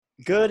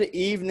Good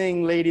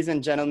evening, ladies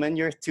and gentlemen.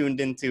 You're tuned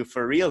into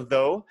For Real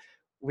Though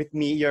with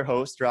me, your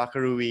host, Rocco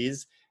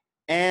Ruiz.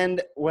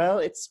 And well,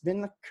 it's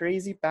been a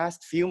crazy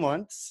past few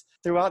months.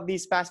 Throughout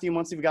these past few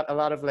months, we've got a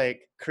lot of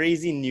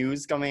crazy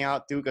news coming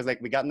out too, because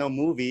we got no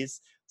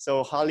movies.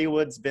 So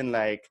Hollywood's been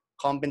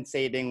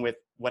compensating with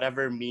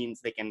whatever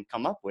means they can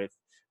come up with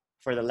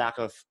for the lack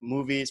of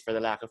movies, for the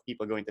lack of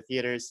people going to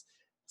theaters.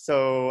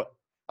 So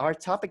our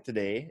topic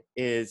today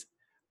is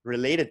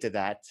related to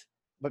that.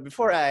 But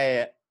before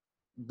I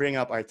bring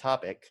up our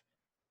topic,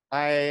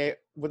 I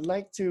would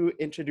like to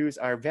introduce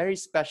our very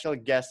special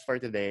guest for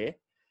today.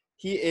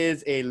 He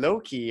is a low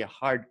key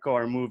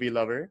hardcore movie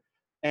lover,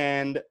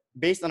 and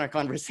based on our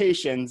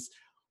conversations,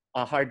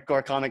 a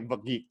hardcore comic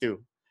book geek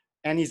too.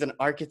 And he's an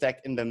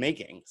architect in the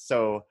making.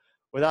 So,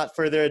 without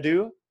further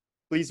ado,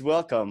 please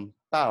welcome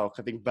Pao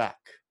Cutting Back.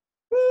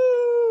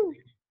 Woo!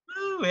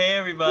 Woo, hey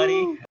everybody.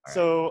 Woo! All right.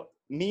 So,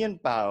 me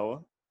and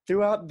Pao,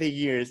 throughout the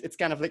years, it's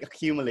kind of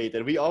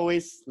accumulated. We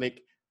always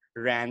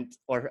rant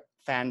or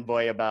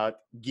fanboy about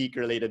geek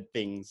related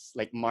things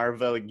like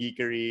Marvel,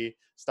 geekery,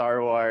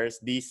 Star Wars,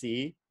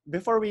 DC.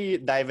 Before we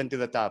dive into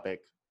the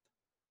topic,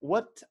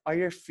 what are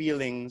your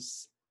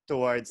feelings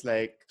towards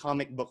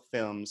comic book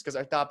films? Because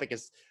our topic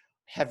is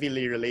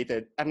heavily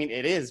related. I mean,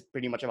 it is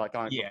pretty much about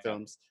comic book Yeah.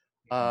 films.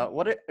 Mhm.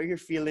 What are your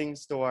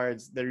feelings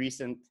towards the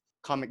recent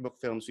comic book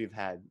films we've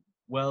had?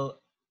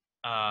 Well,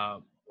 uh,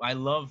 I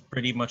love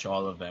pretty much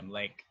all of them.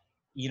 Like,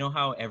 you know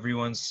how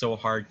everyone's so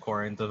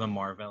hardcore into the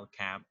Marvel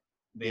camp.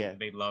 They Yeah,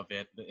 they love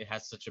it. It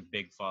has such a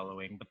big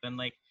following. But then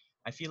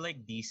I feel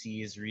like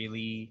DC is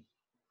really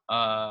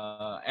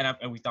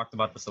and we talked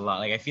about this a lot.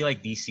 Like I feel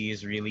like DC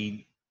is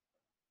really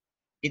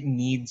it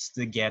needs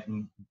to get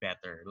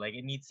better. Like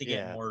it needs to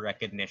get yeah, more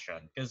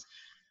recognition because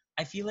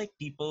I feel like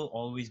people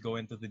always go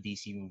into the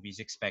DC movies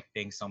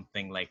expecting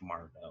something like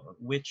Marvel,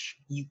 which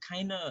you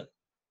kind of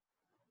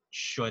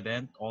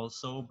shouldn't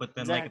also. But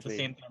then, at the exactly.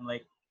 same time,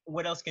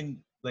 what else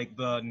can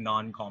the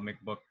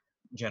non-comic book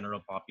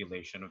general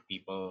population of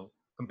people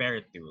compare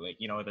it to?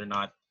 They're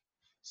not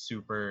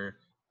super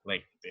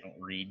they don't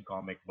read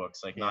comic books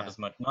not Yeah. as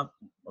much. Not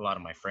a lot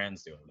of my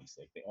friends do, at least.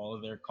 All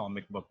of their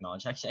comic book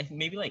knowledge. Actually, I think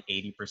maybe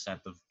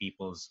 80% of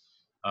people's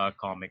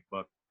comic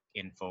book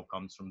info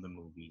comes from the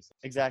movies.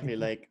 Exactly.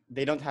 Like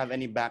they don't have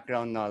any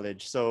background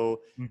knowledge.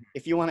 So Mhm.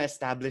 if you want to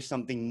establish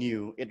something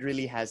new, it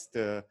really has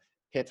to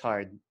hit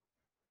hard.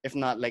 If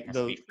not, Has to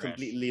they'll be fresh.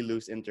 completely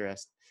lose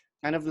interest.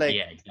 Kind of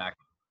Yeah,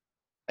 exactly.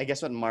 I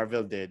guess what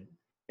Marvel did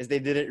is they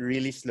did it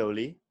really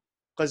slowly.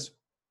 Because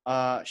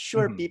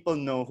sure, Hmm. people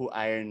know who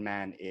Iron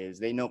Man is,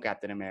 they know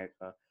Captain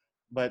America.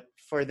 But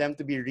for them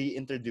to be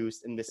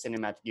reintroduced in the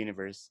cinematic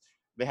universe,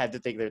 they had to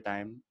take their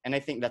time. And I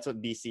think that's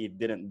what DC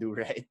didn't do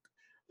right.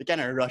 They kind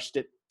of rushed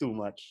it too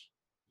much.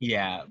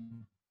 Yeah,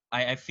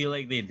 I feel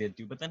like they did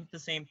too, but then at the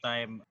same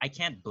time, I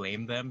can't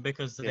blame them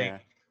because Yeah.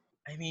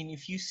 I mean,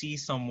 if you see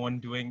someone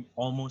doing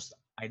almost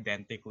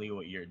identically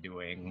what you're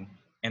doing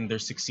and they're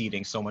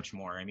succeeding so much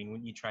more, I mean,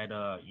 when you try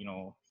to,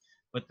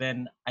 but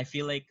then I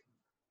feel like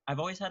I've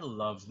always had a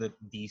love that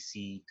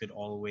DC could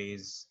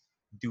always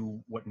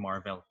do what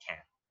Marvel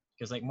can't.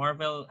 Because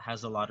Marvel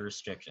has a lot of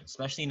restrictions,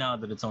 especially now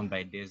that it's owned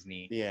by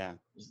Disney. Yeah.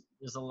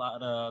 There's a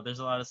lot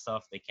of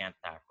stuff they can't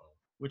tackle,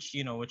 which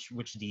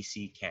which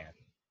DC can.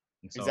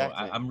 And so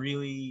Exactly. I'm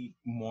really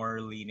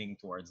more leaning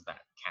towards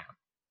that camp,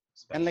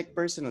 And especially.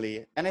 personally,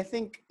 and I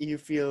think you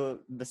feel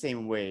the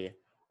same way.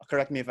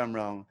 Correct me if I'm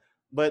wrong,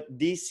 but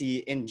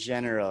DC in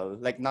general,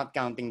 not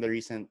counting the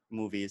recent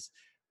movies,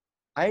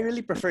 I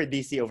really prefer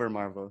DC over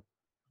Marvel.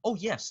 Oh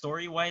yeah,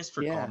 story wise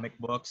for Yeah, comic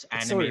books,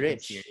 it's so animated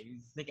rich.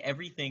 series,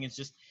 everything is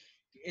just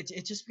it's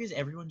just because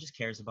everyone just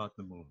cares about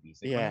the movies.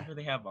 Yeah,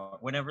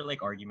 Whenever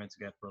arguments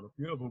get brought up,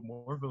 yeah, but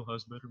Marvel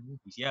has better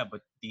movies. Yeah,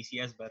 but DC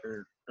has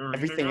better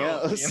everything everything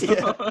else. else.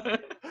 Yeah,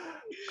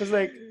 because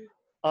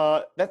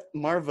that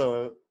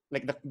Marvel,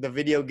 the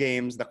video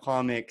games, the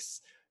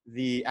comics,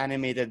 the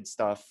animated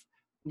stuff,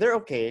 they're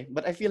okay,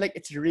 but I feel like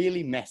it's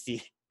really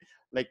messy,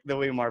 like the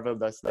way Marvel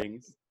does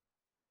things.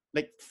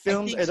 Like I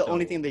films think are the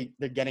only so, thing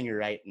they're getting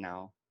right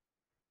now.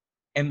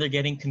 and they're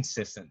getting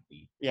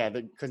consistently. Yeah,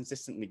 they're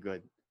consistently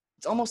good.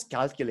 It's almost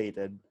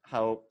calculated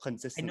how I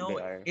consistent they know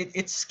are.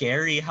 it's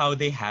scary how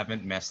they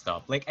haven't messed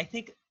up. I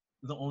think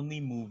the only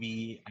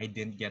movie I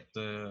didn't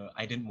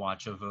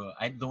watch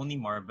the only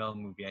Marvel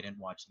movie I didn't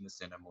watch in the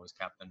cinema was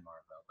Captain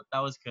Marvel, but that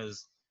was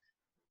because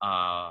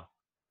uh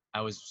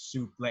I was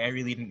super I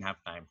really didn't have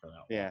time for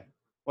that one. Yeah.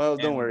 Well,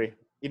 don't And worry.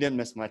 You didn't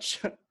miss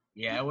much.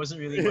 yeah, it wasn't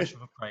really much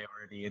of a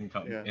priority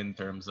Yeah. in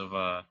terms of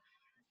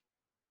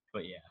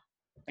but yeah.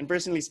 And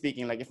personally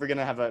speaking, if we're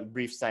gonna have a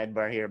brief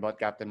sidebar here about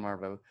Captain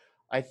Marvel,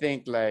 I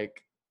think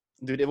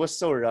dude, it was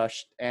so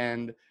rushed,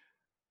 and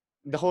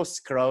the whole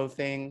Skrull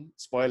thing.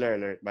 Spoiler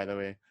alert, by the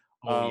way.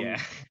 Oh yeah.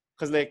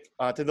 Because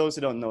to those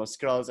who don't know,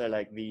 Skrulls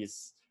are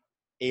these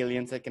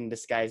aliens that can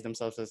disguise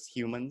themselves as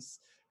humans,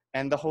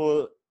 and the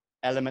whole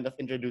element of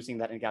introducing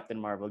that in Captain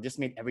Marvel just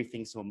made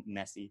everything so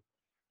messy.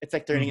 It's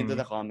like turning into Hmm.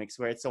 the comics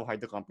where it's so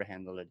hard to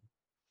comprehend already.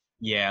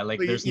 Yeah, So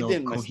you, there's you no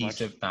didn't miss much.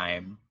 cohesive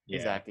time. Yeah.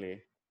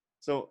 Exactly.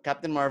 So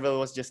Captain Marvel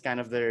was just kind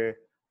of their.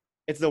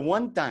 It's the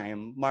one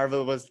time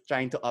Marvel was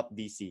trying to up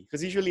DC,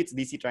 because usually it's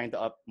DC trying to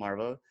up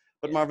Marvel,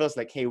 but Marvel's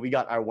like, hey, we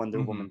got our Wonder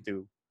Mm-hmm. Woman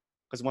too,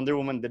 because Wonder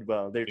Woman did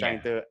well. They're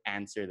trying Yeah. to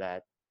answer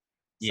that.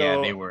 Yeah,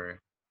 they So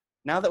were.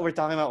 now that we're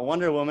talking about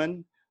Wonder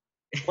Woman,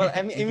 well,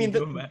 We can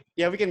go back.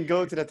 yeah, we can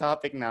go to the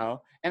topic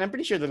now, and I'm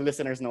pretty sure the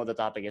listeners know what the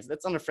topic is.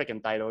 That's on the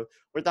freaking title.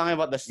 We're talking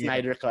about the Yeah.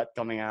 Snyder Cut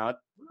coming out.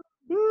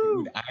 Dude,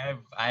 Woo!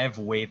 I have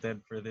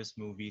waited for this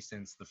movie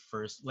since the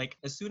first, like,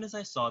 as soon as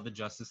I saw the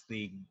Justice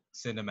League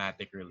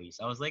cinematic release,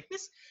 I was like,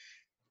 this.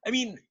 I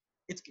mean,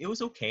 it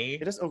was okay,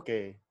 It is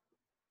okay.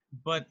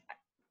 but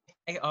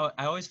I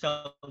always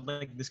felt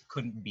like this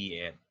couldn't be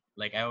it.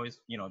 Like, I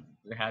always,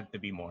 there had to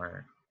be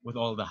more with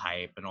all the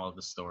hype and all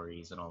the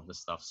stories and all the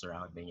stuff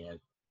surrounding it.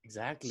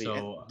 Exactly. And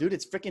So, dude,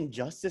 it's freaking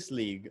Justice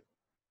League.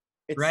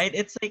 It's right,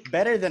 it's like,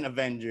 better than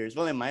Avengers.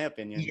 Well, in my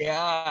opinion.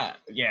 yeah.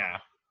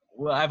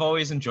 Well, I've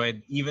always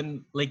enjoyed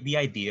even like the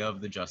idea of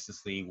the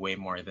Justice League way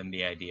more than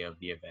the idea of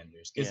the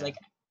Avengers, because Yeah. like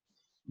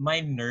my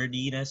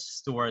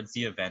nerdiness towards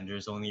the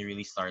Avengers only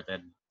really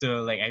started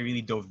to, like, I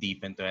really dove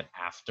deep into it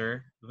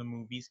after the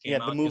movies came Yeah,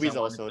 the out, because I movies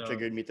wanted also to.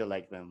 triggered me to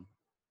like them.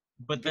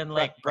 But then,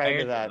 like, Prior prior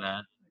to to that,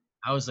 that,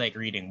 I was like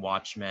reading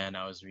Watchmen.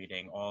 I was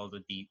reading all the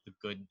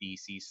good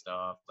DC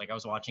stuff. Like, I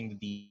was watching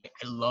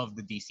I love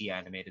the DC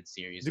animated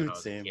series when I dude, was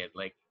a same. kid.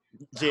 Like,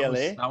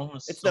 JLA, that one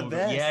was it's the so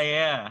good. Yeah, best.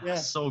 yeah, Yeah.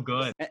 so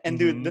good. And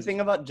dude, the thing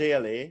about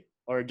JLA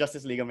or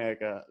Justice League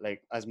America,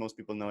 like as most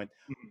people know it,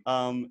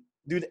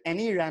 dude,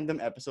 any random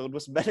episode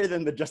was better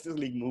than the Justice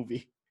League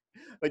movie,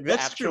 like the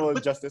That's true, actual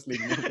but Justice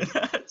League movie.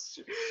 that's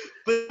true.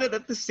 But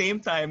at the same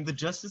time, the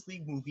Justice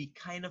League movie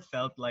kind of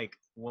felt like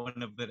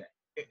one of the.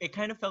 It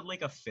kind of felt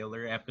like a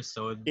filler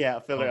episode Yeah,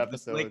 filler of the,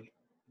 episode. like,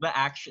 the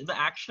action. The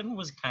action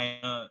was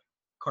kind of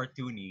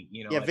cartoony,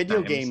 Yeah, at video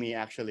times. gamey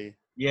actually.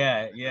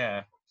 Yeah,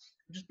 yeah,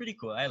 which is pretty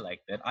cool. I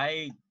liked it.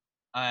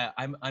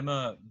 I'm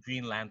a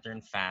Green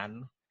Lantern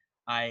fan.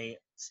 I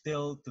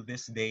still to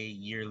this day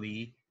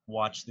yearly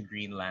watch the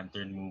Green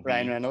Lantern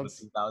Ryan movie, the Reynolds.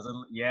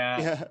 2000. Yeah,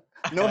 Yeah,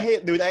 no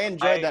hate, dude. I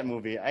enjoyed I that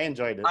movie. I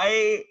enjoyed it.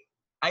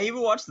 I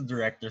even watched the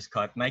director's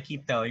cut, and I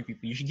keep telling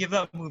people you should give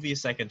that movie a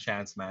second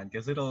chance, man,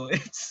 because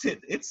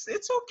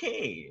it's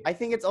okay. I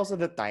think it's also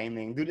the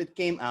timing, dude. It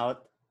came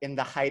out in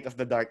the height of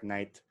the Dark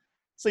Knight,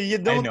 so you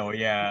I don't know,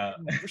 yeah,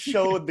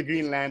 show the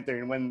Green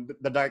Lantern when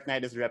the Dark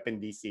Knight is repping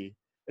DC.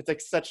 It's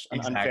like such an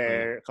exactly.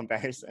 unfair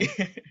comparison.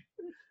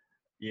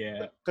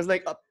 Yeah. Because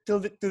like up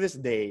till to this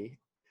day,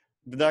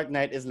 the Dark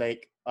Knight is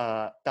like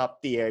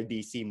top tier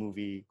DC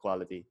movie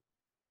quality.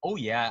 Oh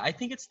yeah, I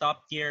think it's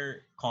top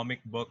tier comic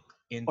book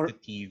into Or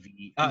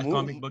TV, mo-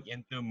 comic book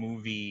into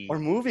movie. or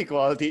movie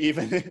quality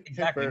even.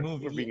 Exactly, for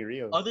movie. being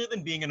real. Other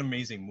than being an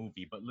amazing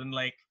movie, but then,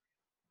 like,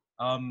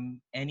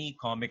 any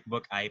comic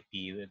book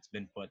IP that's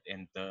been put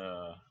into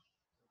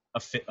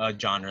a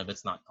genre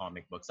that's not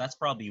comic books, that's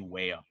probably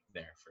way up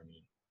there for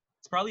me.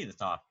 It's probably the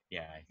top.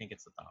 Yeah, I think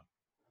it's the top.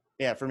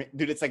 Yeah, for me,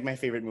 dude, it's like my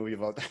favorite movie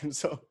of all time.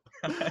 So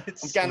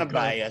It's I'm so kind of good.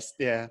 biased.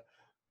 Yeah,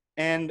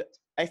 and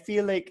I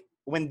feel like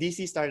when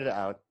DC started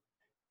out,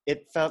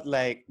 it felt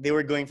like they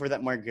were going for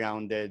that more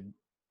grounded,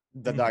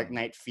 the Dark Mhm.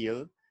 Knight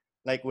feel,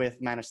 like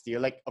with Man of Steel.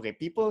 Like, okay,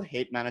 people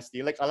hate Man of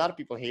Steel. Like a lot of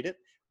people hate it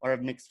or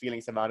have mixed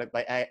feelings about it,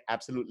 but I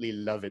absolutely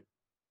love it,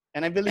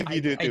 and I believe you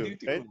do I too, do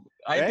too. right?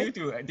 I Right?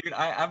 do too. Dude,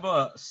 I'm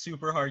a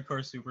super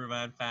hardcore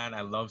Superman fan.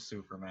 I love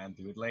Superman,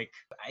 dude. Like,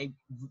 I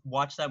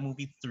watched that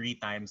movie 3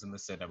 times in the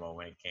cinema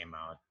when it came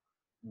out.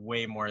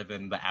 Way more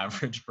than the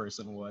average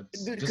person would.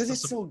 Dude, Just because to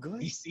it's so support good,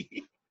 DC.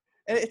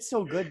 and it's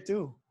so good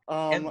too.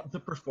 And the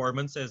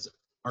performances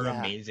are Yeah,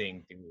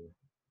 amazing too.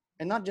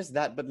 and not just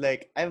that, but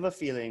like I have a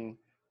feeling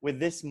with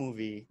this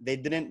movie, they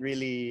didn't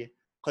really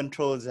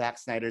control Zack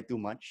Snyder too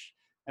much,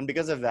 and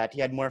because of that,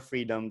 he had more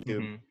freedom to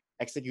Hmm.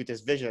 execute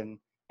his vision,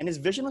 and his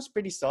vision was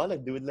pretty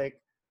solid, dude. Like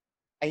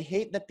I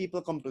hate that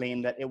people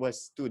complain that it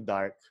was too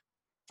dark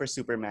for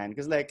Superman,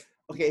 because like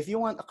okay, if you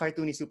want a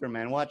cartoony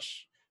Superman,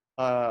 watch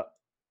uh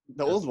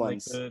the old Just like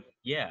ones,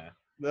 yeah.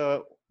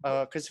 the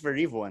Christopher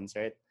Reeve ones,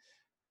 right?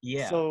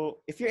 Yeah. So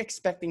if you're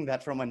expecting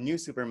that from a new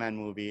Superman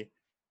movie,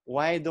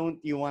 why don't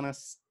you want to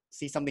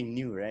see something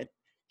new, right?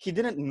 He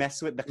didn't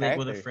mess with the Like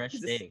with a character. fresh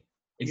He's just, take.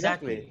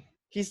 exactly. Exactly.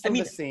 He's I still the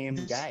mean, same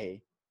there's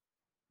guy.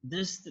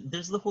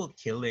 there's the whole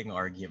killing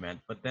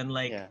argument, but then,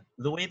 like, Yeah.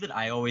 the way that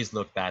I always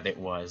looked at it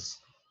was,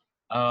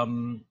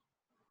 um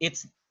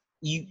it's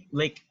you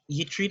like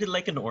he treated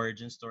like an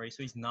origin story,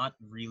 so he's not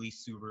really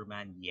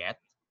Superman yet.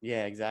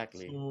 Yeah,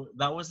 exactly. So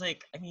that was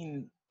like, I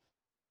mean,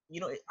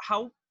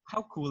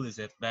 how cool is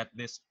it that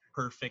this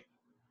perfect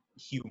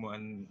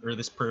human, or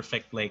this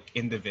perfect, like,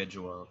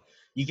 individual,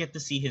 you get to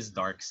see his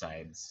dark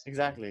sides.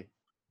 Exactly.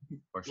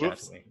 Oops.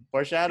 Foreshadowing.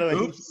 Foreshadowing.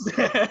 Oops.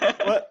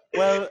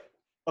 Well,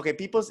 okay,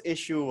 people's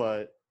issue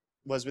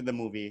was with the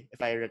movie,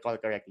 if I recall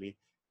correctly.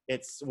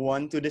 It's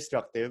one, too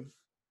destructive,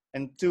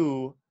 and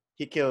two,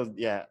 he killed,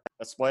 yeah,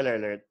 a spoiler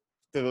alert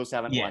to those who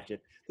haven't Yeah. watched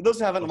it. To those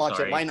who haven't Oh, watched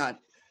it, sorry. why not?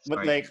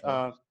 But Sorry.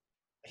 like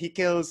he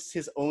kills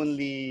his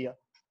only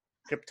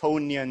The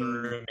Kryptonian,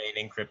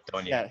 remaining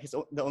Kryptonian. yeah,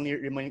 the only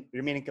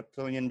remaining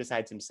Kryptonian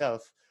besides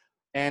himself,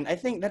 And I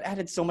think that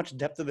added so much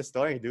depth to the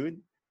story,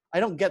 dude. I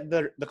don't get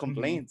the Mm-hmm.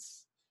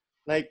 complaints.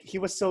 Like he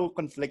was so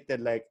conflicted,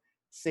 like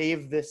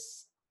save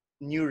this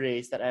new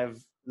race that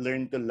I've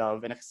learned to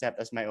love and accept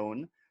as my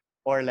own,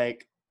 or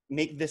like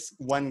make this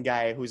one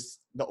guy who's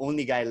the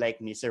only guy like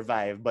me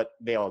survive, but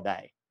they all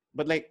die.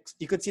 But like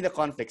you could see the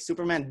conflict.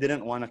 Superman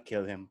didn't want to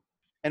kill him.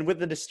 And with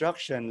the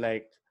destruction,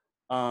 like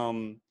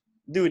um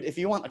dude, if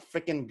you want a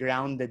freaking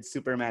grounded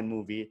Superman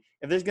movie,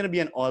 if there's gonna be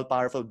an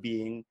all-powerful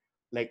being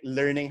like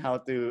learning how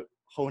to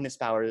hone his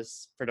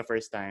powers for the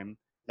first time,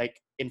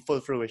 like in full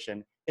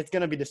fruition, it's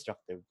gonna be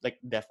destructive. Like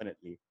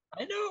definitely.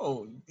 I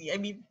know. I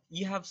mean,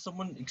 you have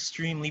someone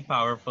extremely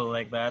powerful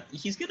like that.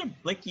 He's gonna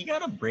like you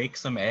gotta break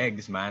some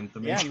eggs, man, to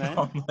Yeah, make an man.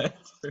 omelet.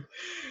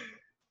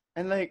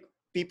 And like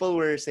people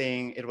were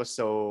saying it was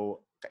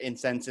so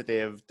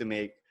insensitive to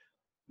make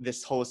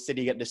this whole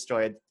city get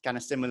destroyed, kind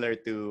of similar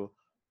to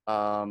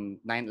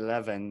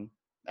 9/11.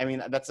 I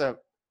mean, that's a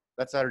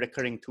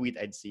recurring tweet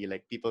I'd see.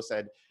 Like people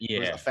said it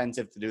was Yeah.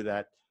 offensive to do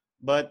that,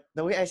 but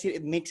the way I see it,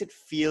 it makes it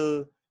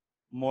feel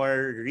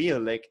more real.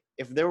 Like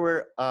if there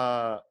were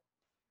a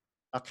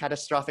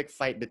catastrophic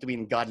fight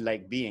between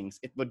godlike beings,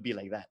 it would be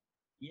like that.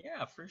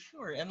 Yeah, for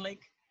sure. And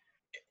like,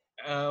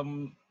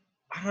 um,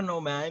 I don't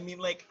know, man. I mean,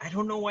 like, I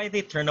don't know why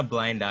they turn a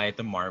blind eye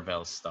to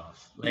Marvel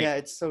stuff. Yeah,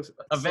 Like, it's so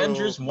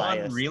Avengers 1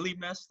 biased. really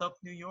messed up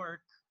New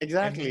York, and New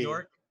Exactly.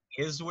 York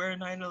is where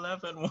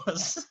 9/11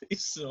 was.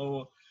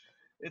 So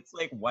it's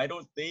like, why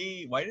did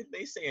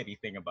they say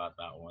anything about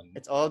that one?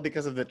 It's all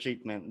because of the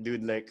treatment,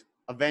 dude. Like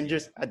Yeah.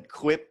 Avengers had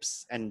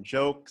quips and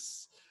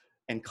jokes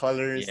and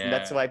colors, and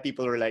that's Yeah. why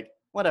people were like,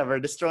 "Whatever,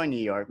 destroy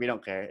New York. We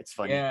don't care. It's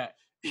funny." Yeah.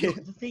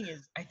 The thing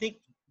is, I think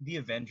the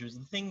Avengers,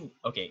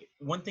 okay,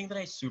 one thing that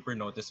I super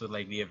noticed with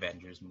like the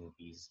Avengers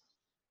movies,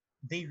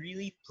 they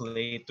really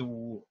play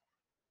to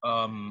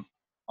um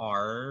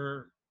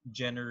our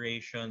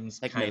generation's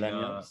Like kind of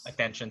millennials.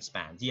 attention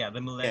spans. Yeah,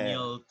 the Yeah,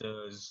 millennial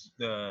to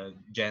the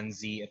Gen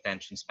Z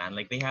attention span.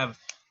 Like they have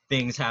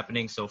things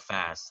happening so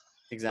fast,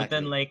 but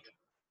then exactly. like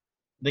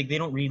they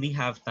don't really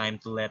have time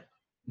to let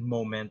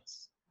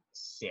moments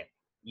sit.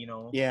 You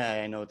know?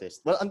 Yeah, I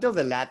noticed. Well, until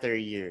the latter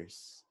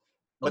years,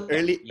 but Oh yeah,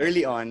 early yeah,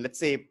 early yeah. on, let's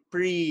say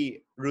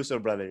pre Russo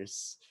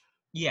brothers,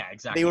 Yeah, they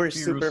exactly. were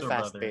Pre super Russo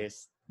fast brothers.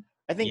 paced.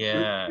 I think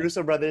Yeah,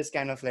 Russo brothers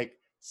kind of like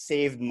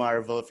saved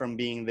Marvel from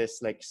being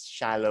this like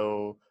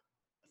shallow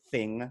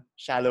thing,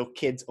 shallow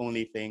kids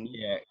only thing.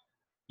 yeah,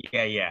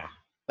 yeah, yeah.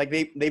 Like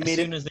they As made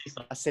soon it as they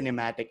start, a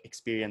cinematic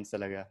experience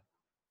talaga.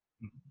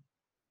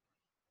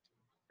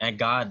 and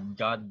God,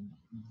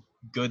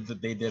 good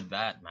that they did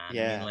that, man. I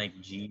mean, Yeah. like,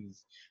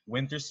 geez,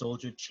 Winter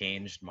Soldier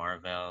changed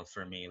Marvel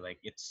for me. Like,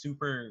 it's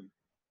super.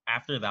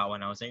 After that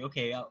one, I was like,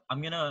 okay,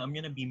 I'm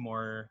gonna be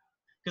more,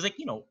 because like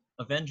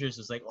Avengers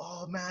is like,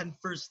 oh man,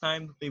 first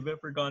time that they've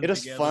ever gone It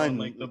was together on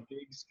like fun, the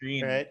big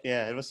screen. right?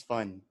 Yeah, it was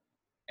fun.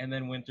 And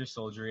then Winter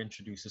Soldier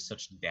introduces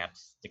such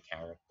depth to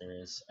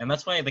characters, and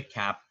that's why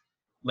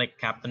like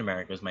Captain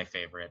America is my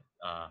favorite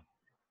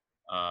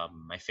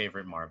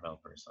Marvel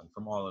person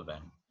from all of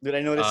them. Dude,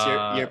 I noticed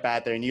your Uh,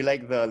 pattern. You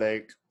like the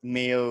like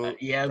male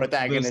yeah,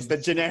 protagonist, the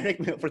generic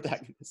male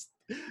protagonist.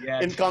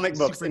 yeah, In comic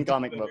books, super in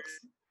comic do-gooder, books.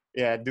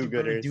 Yeah,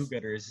 super do-gooders,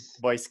 do-gooders.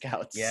 Boy Yeah,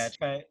 Scouts.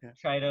 Yeah.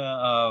 try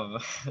to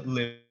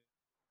live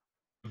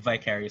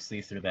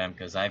vicariously through them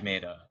because I've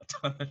made a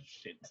ton of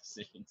shit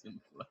decisions in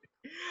my life.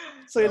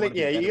 So So I you're want like, to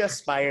be yeah, a better you person.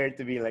 aspire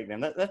to be like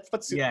them. That's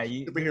what Yeah,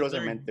 superheroes are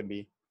they're meant to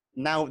be.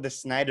 Now the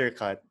Snyder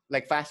cut,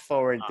 like fast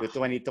forward to ah,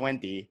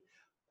 2020,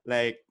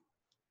 like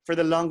for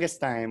the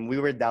longest time we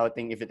were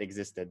doubting if it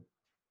existed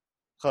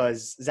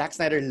because Zack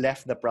Snyder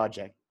left the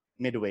project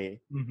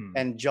midway mm-hmm,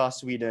 and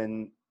Joss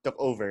Whedon took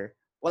over.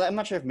 Well, I'm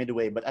not sure if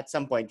midway, but at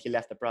some point he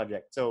left the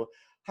project. So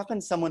how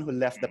can someone who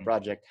left the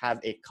project have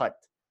a cut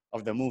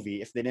of the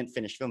movie if they didn't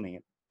finish filming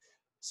it?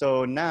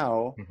 So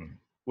now mm-hmm.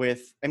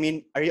 I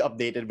mean, are you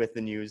updated with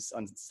the news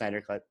on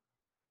Snyder Cut?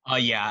 Oh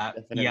yeah,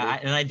 yeah, Definitely.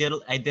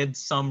 and I did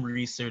some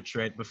research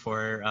right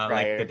before,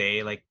 Prior.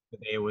 like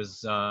today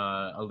was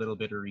a little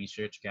bit of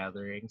research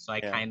gathering, so I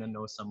Yeah. kind of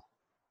know some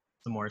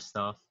more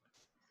stuff.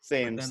 But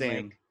Same, then like,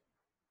 same.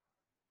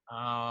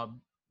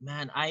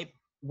 man,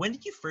 when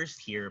did you first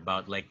hear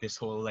about like this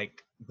whole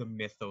like the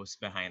mythos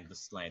behind the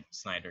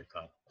Snyder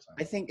cut?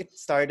 I think it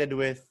started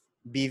with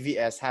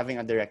BVS having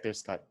a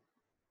director's cut.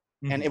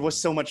 And it was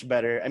Mm-hmm. so much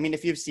better. I mean,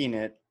 if you've seen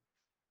it,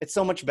 it's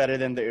so much better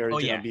than the Oh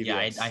original yeah,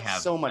 yeah, I BVS.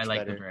 have. So I much like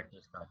the better.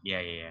 director's cut. Yeah,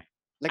 yeah, yeah.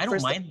 I Like don't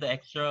first, mind the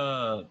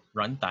extra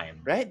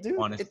runtime, right, dude?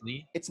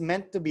 honestly. It's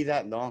meant to be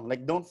that long.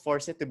 Like, don't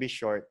force it to be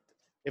short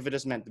if it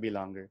is meant to be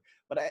longer.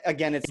 But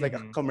again, it's like a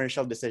Mm-hmm.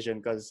 commercial decision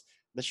because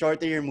the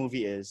shorter your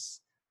movie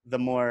is, the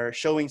more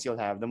showings you'll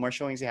have. The more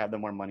showings you have, the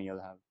more money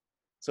you'll have.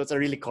 So it's a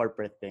really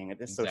corporate thing.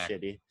 It is so Exactly.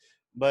 shitty,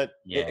 but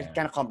it Yeah.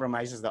 kind of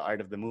compromises the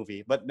art of the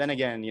movie. But then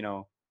again,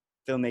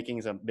 filmmaking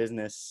is a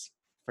business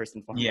first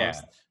and Yeah.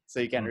 foremost, so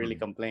you can't really Mm-hmm.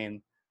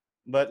 complain.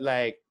 But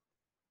like,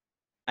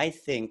 I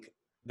think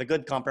the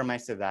good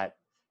compromise to that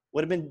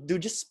would have been do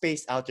just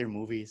space out your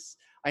movies.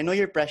 I know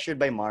you're pressured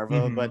by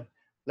Marvel, Mm-hmm. but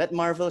let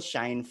Marvel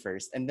shine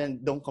first and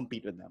then don't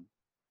compete with them.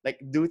 Like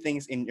do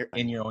things in your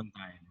in your own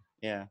time.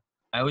 yeah.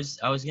 I was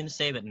gonna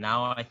say that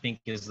now I think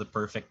is the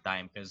perfect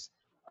time because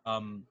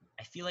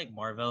I feel like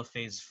Marvel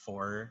Phase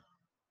 4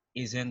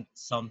 isn't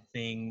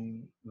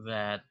something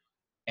that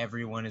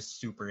everyone is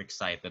super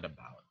excited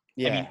about.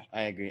 I mean, Yeah,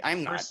 I agree.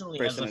 I'm not personally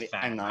as a personally.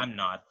 I'm fan, not. I'm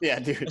not. Yeah,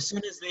 dude. As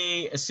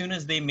soon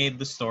as they made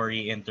the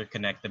story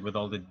interconnected with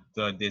all the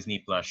Disney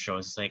Plus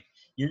shows, it's like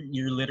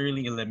you're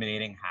literally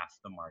eliminating half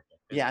the market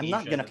because Yeah, I'm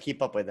not Asia gonna does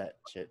keep up with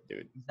that shit,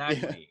 dude. Yeah,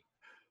 exactly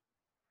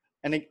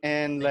and like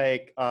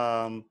like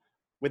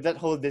with that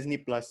whole Disney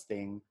Plus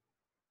thing,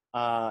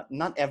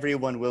 not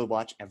everyone will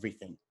watch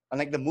everything.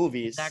 Unlike the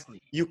movies,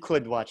 exactly. you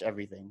could watch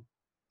everything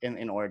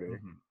in order.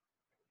 Hmm.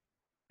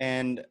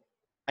 And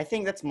I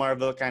think that's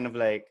Marvel kind of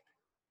like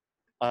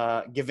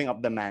giving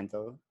up the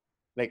mantle,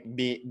 like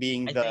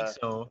being I think the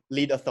so.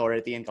 lead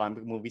authority in comic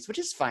book movies, which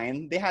is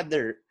fine. They had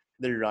their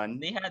run,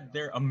 They had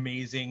their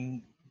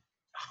amazing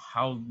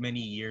how many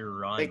year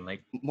run like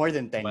like more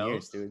than 10 12.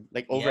 years, dude.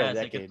 Like over a Yeah,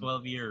 it's like a decade.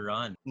 12-year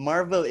run.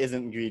 Marvel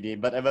isn't greedy,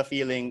 but I have a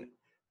feeling Disney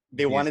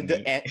they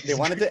is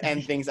wanted to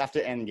end greedy. things after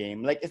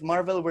Endgame. Like if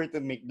Marvel were to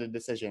make the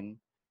decision,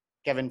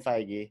 Kevin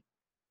Feige,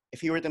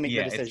 if he were to make the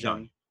Yeah, it's done.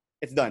 decision,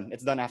 it's done.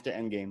 It's done after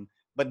Endgame.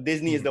 But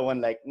Disney is Mhm. the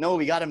one like, no,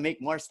 we gotta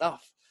make more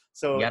stuff. You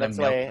So gotta that's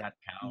milk why that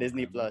cow,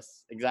 Disney man.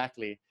 Plus,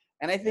 exactly.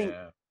 And I think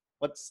Yeah.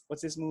 what's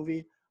this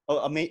movie?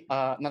 Oh,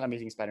 not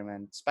Amazing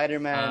Spider-Man.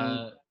 Spider-Man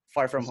Uh,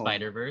 Far the From Home.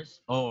 Spider Verse.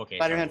 Oh, okay,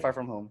 Spider-Man Spider Far Verse.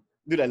 From Home.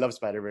 Dude, I love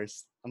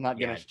Spider-Verse. I'm not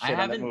gonna Yeah, shit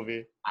on that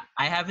movie.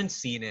 I haven't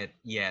seen it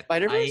yet.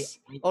 Spider-Verse?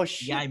 Oh Yeah,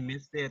 shit. I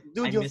missed it. I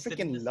Dude, you'll missed it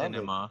in the freaking love it.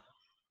 cinema.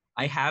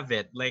 I have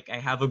it. Like I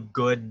have a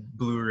good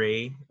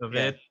Blu-ray of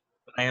Yeah, it.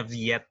 But I have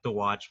yet to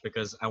watch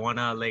because I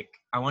wanna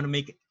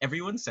make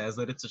everyone says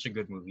that it's such a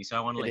good movie, so I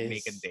wanna it like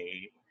make a is.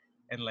 day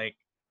and like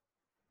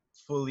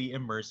fully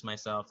immerse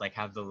myself, like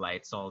have the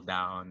lights all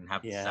down,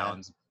 have the Yeah.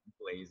 sounds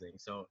blazing.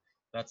 So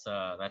that's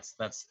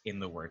in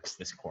the works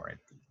this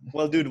quarantine.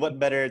 Well, dude, what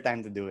better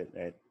time to do it,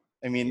 right?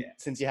 I mean, Yeah.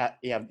 since you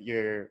have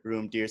your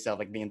room to yourself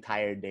like the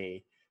entire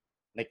day,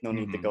 like no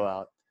need to Mm-hmm. go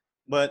out.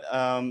 But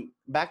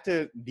back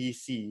to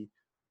DC.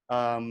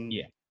 Um,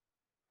 Yeah.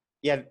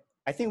 yeah,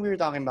 I think we were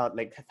talking about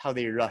like how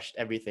they rushed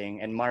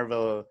everything, and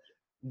Marvel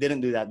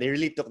didn't do that. They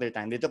really took their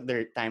time. They took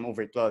their time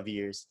over 12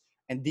 years,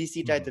 and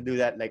DC tried to Mm-hmm. do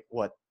that like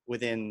what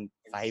within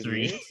five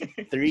Three. years,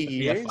 three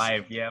Yeah, years,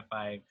 5. Yeah,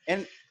 5.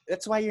 and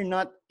that's why you're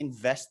not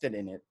invested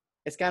in it.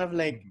 It's kind of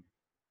like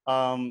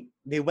Mhm.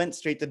 they went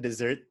straight to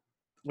dessert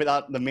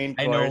without the main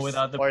I know course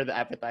without the or the but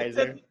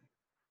appetizer. then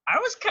I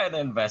was kind of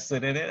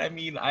invested in it. I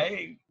mean,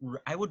 I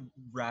would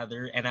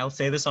rather, and I'll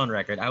say this on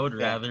record, I would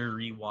Yeah, rather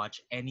rewatch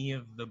any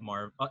of the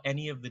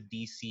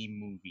DC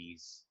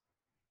movies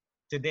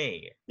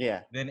today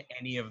yeah. than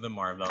any of the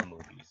Marvel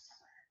movies.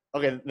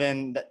 Okay,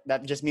 then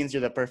that just means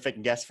you're the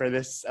perfect guest for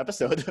this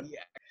episode.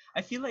 Yeah,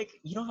 I feel like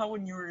you know how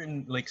when you were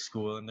in like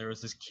school and there was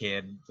this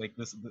kid, like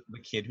the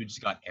kid who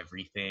just got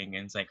everything,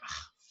 and it's like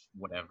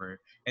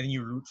whatever, and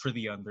you root for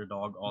the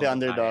underdog all The the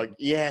underdog. time.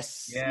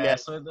 Yes, Yeah,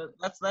 yes. so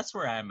that's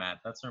where I'm at.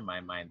 That's where my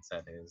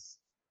mindset is.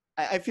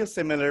 I feel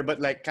similar, but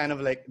like kind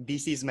of like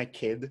DC's my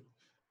kid.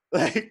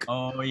 Like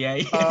Oh yeah,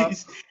 uh,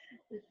 yes.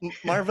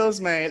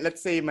 Marvel's my,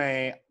 let's say,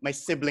 my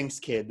sibling's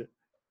kid,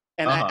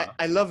 and Uh-huh.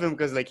 I love him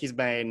because like he's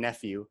my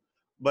nephew,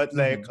 but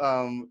like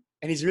Hmm.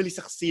 and he's really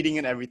succeeding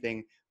in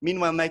everything.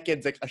 Meanwhile, my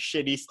kid's like a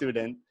shitty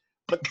student,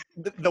 but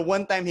the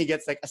one time he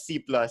gets like a C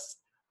plus,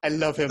 I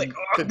love It's like, him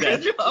oh, to good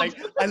death. job. Like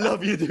I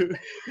love you, dude.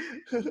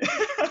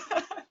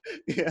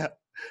 Yeah,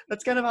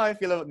 that's kind of how I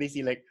feel about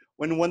DC. Like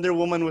when Wonder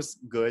Woman was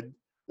good,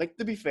 like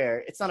to be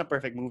fair, it's not a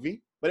perfect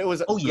movie, but it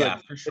was Oh yeah,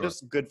 good. for It sure.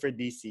 was good for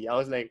DC. I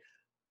was like,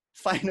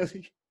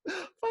 finally,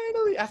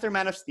 finally after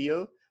Man of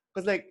Steel,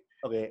 because like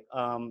okay,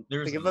 to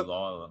There's a give a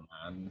lot,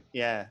 man.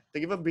 yeah, to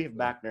give a brief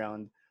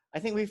background, I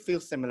think we feel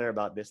similar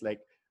about this.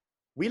 Like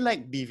we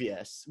like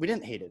BVS, we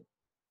didn't hate it.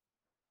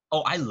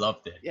 Oh, I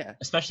loved it. Yeah,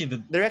 Especially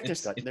director's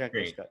it's cut, it's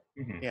director's great. cut.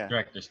 Hmm. Yeah,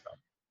 Director's cut.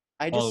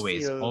 I just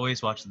Always, feel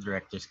always watch the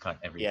director's cut,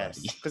 everybody. yes,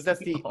 because that's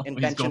the Always go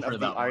intention for of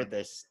the that one.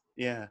 artist.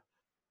 Yeah,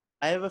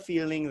 I have a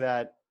feeling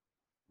that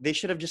they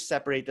should have just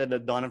separated the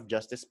Dawn of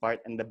Justice part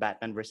and the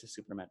Batman versus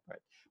Superman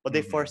part, but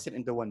they Hmm. forced it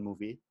into one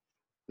movie.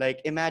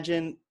 Like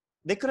imagine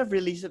they could have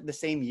released it the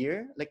same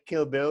year, like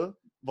Kill Bill,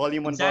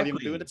 Volume One, Volume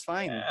Two. Exactly. That's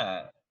fine.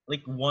 Yeah.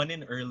 Like one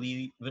in the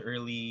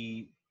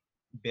early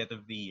bit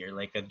of the year,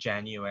 like a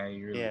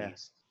January Yeah,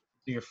 release.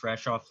 So you're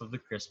fresh off of the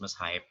Christmas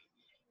hype.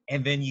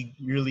 And then you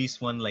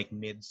release one like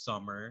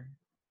midsummer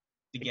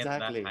to get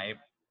that exactly. hype.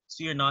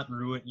 So you're not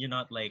ruined. You're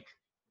not like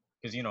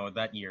because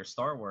that year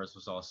Star Wars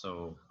was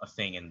also a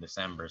thing in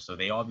December, so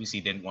they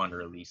obviously didn't want to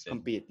release it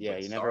Compete. Yeah,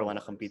 with you never Star want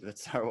to compete Wars. with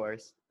Star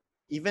Wars.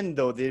 Even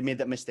though they made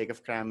that mistake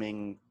of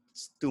cramming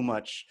too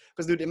much.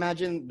 Because dude,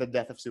 imagine the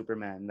death of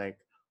Superman, like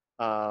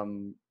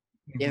um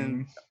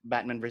Mm-hmm. in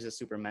Batman versus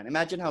Superman.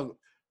 Imagine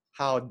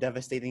how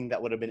devastating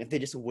that would have been if they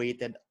just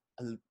waited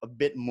a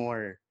bit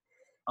more.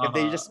 Uh If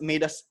they huh. just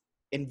made us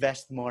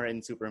invest more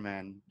in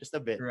Superman, just a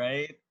bit.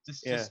 Right.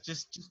 Just Yeah. just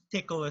just just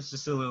tickle us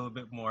just a little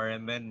bit more,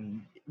 and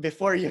then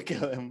Before you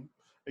kill him.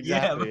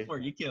 yeah, Exactly. before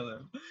you kill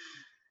him.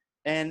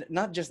 And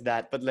not just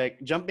that, but like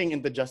jumping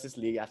into Justice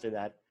League after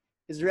that,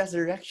 his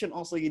resurrection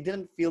also, you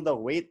didn't feel the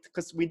weight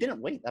because we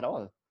didn't wait at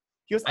all.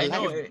 He was I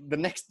know. alive the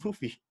next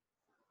movie.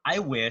 I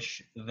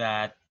wish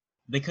that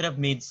they could have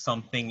made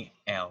something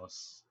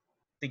else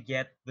to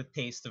get the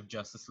taste of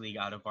Justice League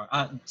out of our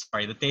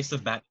sorry, the taste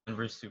of Batman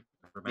vs Yeah,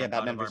 Superman out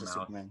Batman of our versus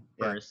mouth Superman.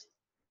 Yeah. first.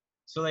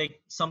 So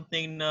like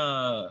something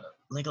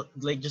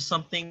like just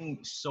something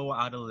so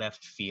out of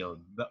left field.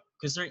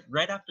 Because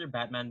right after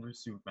Batman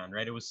vs Superman,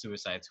 right, it was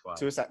Suicide Squad.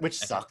 Suicide, which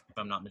I think, sucked. if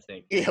I'm not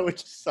mistaken. Yeah,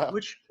 which sucked.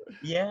 Which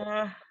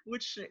yeah,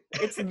 which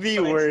It's the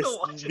but I worst still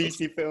watch it.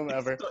 DC film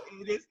ever.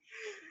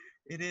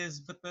 It is,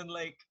 but then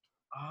like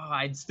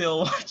I'd still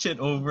watch it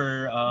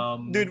over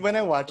Dude, when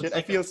I watch it, what's I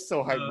like feel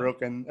so uh,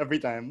 heartbroken every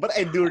time. But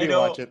I do I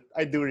know rewatch it.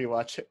 I do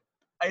rewatch it.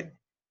 I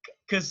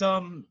because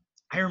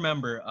I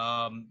remember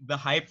the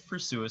hype for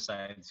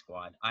Suicide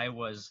Squad. I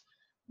was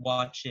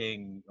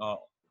watching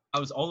I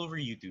was all over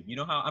YouTube. You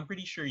know how I'm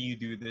pretty sure you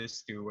do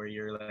this too, where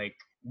you're like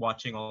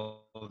watching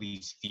all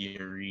these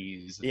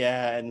theories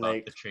Yeah, about and the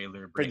like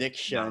trailer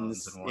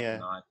breakdowns and predictions. whatnot.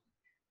 Yeah.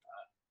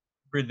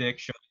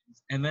 Predictions.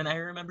 And then I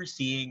remember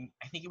seeing,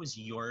 I think it was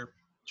your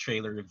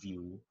trailer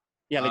review.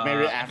 Yeah, like my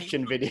I think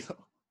it reaction was,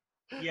 video.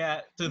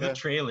 yeah, to the Yeah.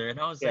 trailer. And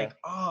Yeah.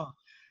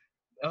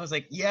 I was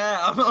like, yeah,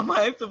 I'm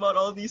hyped about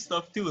all these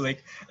stuff too.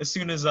 Like as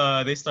soon as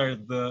they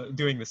started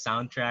doing the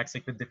soundtracks,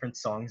 like the different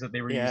songs that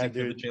they were Yeah, using for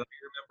the dude. trailer.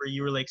 I remember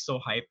you were like so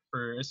hyped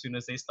for as soon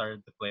as they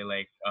started to play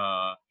like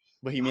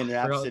Bohemian for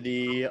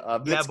Rhapsody, yeah,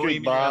 Blitzkrieg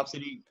Bohemian Bop.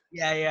 Rhapsody.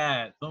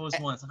 Yeah, those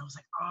ones. And I was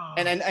like,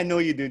 And I know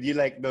you, dude. You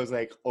like those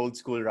like old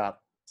school rap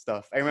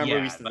stuff. I remember we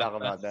yeah, used to talk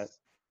about that.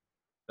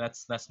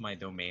 that's my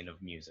domain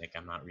of music.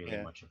 I'm not really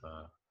Yeah, much of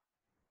a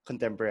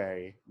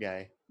contemporary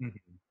guy. Mhm.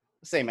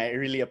 Same. I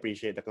really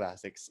appreciate the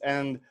classics.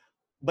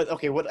 But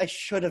okay, what I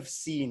should have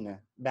seen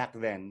back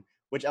then,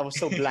 which I was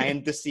so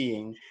blind to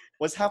seeing,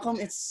 was how come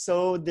it's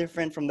so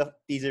different from the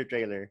teaser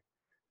trailer.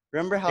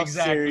 Remember how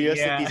Exactly, serious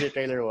the yeah. teaser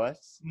trailer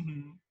was?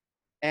 Mhm.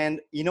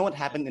 And you know what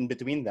happened in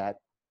between that?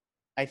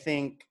 I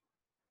think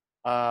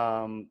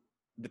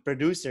the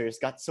producers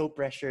got so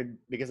pressured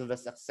because of the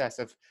success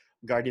of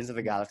Guardians of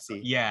the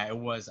Galaxy. Yeah, it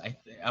was.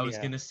 I was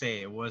Yeah. gonna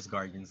say it was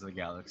Guardians of the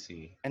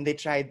Galaxy. And they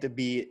tried to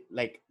be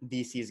like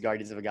DC's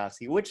Guardians of the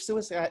Galaxy, which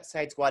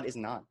Suicide Squad is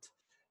not.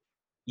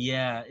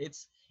 Yeah,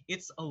 it's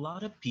a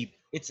lot of people.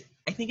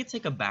 I think it's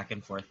like a back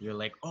and forth. You're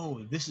like,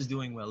 oh, this is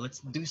doing well. Let's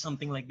do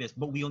something like this,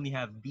 but we only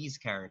have these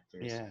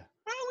characters. Yeah.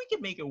 We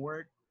can make it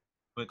work.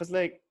 But Because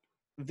like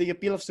the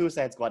appeal of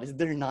Suicide Squad is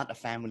they're not a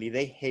family.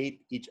 They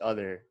hate each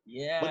other.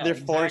 But yeah, they're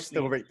forced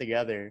to exactly. work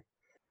together.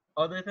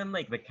 Other than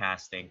like the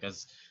casting,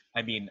 because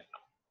I mean,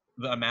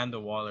 the Amanda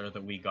Waller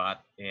that we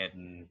got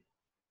in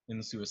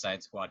the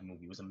Suicide Squad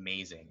movie was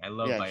amazing. I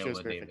love Yeah, she was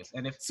Viola perfect. Davis,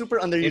 and Super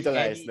if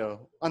underutilized any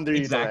though.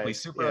 exactly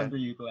Underutilized. super Yeah.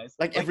 underutilized,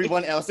 Like like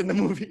everyone else in the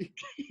movie.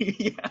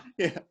 yeah,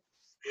 Yeah.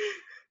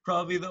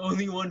 probably the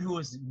only one who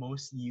was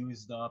most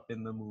used up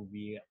in the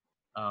movie.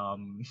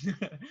 Um,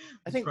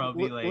 I was think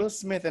probably like Will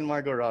Smith and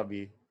Margot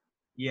Robbie.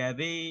 yeah,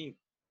 they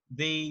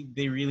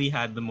really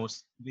had the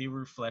most. They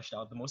were fleshed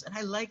out the most, and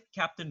I liked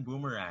Captain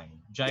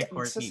Boomerang, Jai Yeah,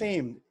 it's the Courtney.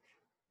 same.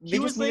 He They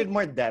just was needed like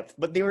more depth,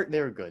 but they were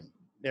good.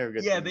 They were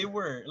good yeah, for they me.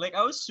 were like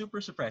I was super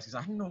surprised because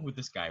I don't know who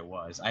this guy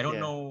was. I don't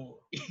Yeah. know,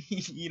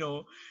 you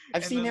know,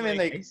 I've and seen then him in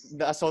like like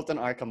the Assault on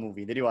Arkham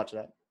movie. Did you watch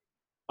that?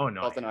 oh no,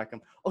 Assault on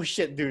Arkham. Oh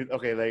shit, dude.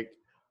 Okay, like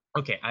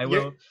okay, I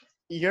you're will.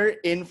 you're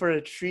in for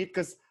a treat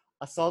because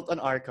Assault on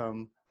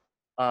Arkham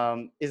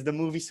is the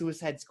movie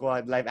Suicide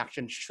Squad live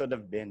action should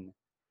have been.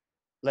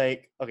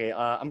 Like, okay,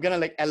 I'm gonna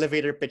like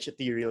elevator pitch it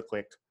to you real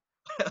quick.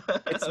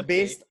 It's Okay.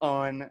 based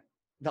on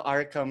the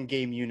Arkham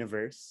game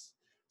universe.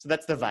 So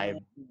that's the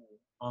vibe.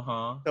 Uh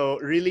huh. So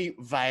really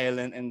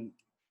violent and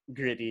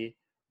gritty,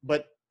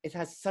 but it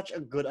has such a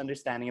good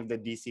understanding of the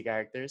DC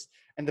characters.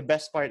 And the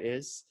best part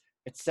is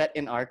it's set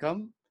in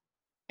Arkham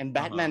and Uh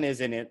huh. Batman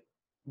is in it,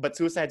 but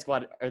Suicide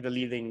Squad are the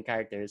leading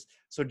characters.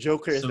 So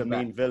Joker is So the that.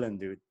 main villain,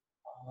 dude.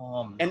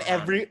 Oh And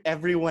man.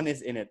 everyone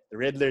is in it. The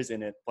Riddler's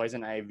in it,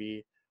 Poison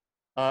Ivy.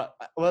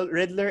 Well,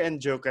 Riddler and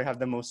Joker have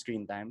the most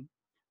screen time,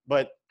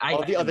 but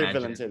all I the other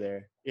villains imagine. are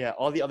there. Yeah,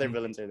 all the other Mm.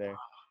 villains are there.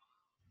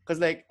 Because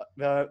like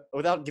the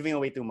without giving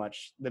away too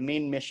much, the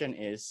main mission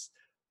is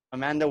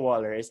Amanda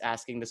Waller is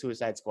asking the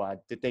Suicide Squad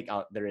to take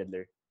out the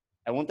Riddler.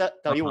 I won't tell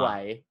Uh you huh.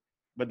 why,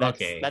 but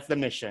Okay. that's the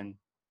mission.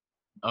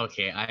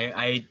 Okay.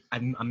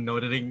 I'm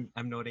noting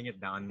it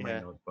down in my Yeah,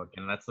 notebook,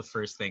 and that's the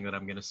first thing that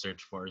I'm gonna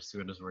search for as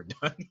soon as we're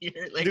done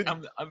here. Like dude,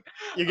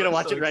 you're gonna I'm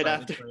watch so it right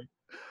excited after. for it.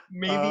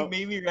 Uh,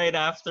 Maybe right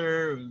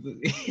after.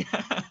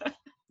 Yeah.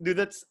 dude,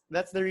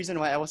 that's the reason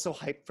why I was so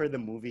hyped for the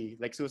movie,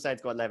 like Suicide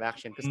Squad live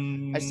action, because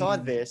I saw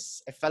Mm.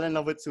 this, I fell in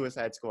love with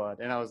Suicide Squad,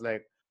 and I was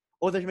like,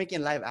 oh, they're making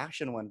a live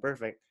action one,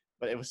 perfect.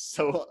 But it was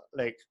so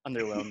like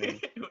underwhelming.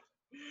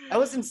 I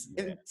was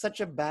Yeah. in such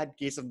a bad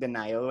case of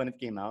denial when it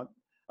came out.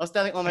 I was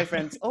telling all my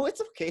friends, "Oh,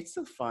 it's okay, it's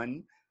still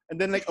fun." And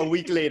then like a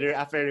week later,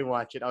 after I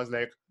rewatched it, I was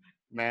like,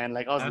 "Man,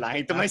 like I was after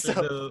lying to after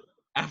myself." the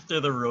after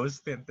the rose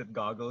tinted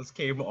goggles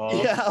came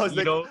off, Yeah, I was you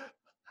like, know,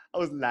 I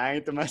was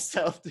lying to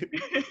myself too.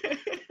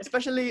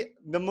 Especially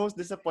the most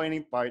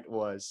disappointing part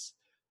was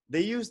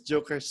they used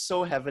Joker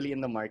so heavily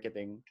in the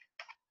marketing,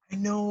 I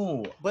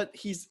know. but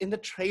he's in the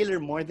trailer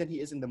more than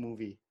he is in the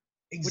movie,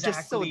 which is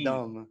so Exactly.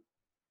 dumb.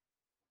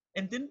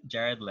 And didn't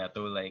Jared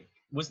Leto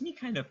wasn't he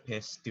kind of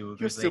pissed too?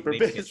 He was Because like super they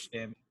pissed. pitched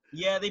him.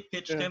 Yeah, they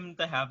pitched Yeah, him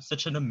to have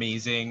such an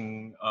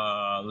amazing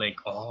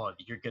oh,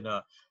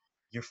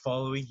 you're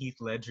following Heath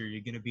Ledger,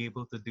 you're gonna be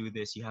able to do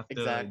this. You have to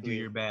do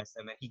your exactly. best.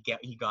 And then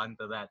he got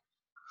into that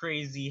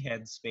crazy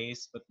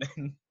headspace, but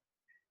then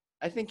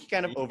I think he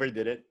kind of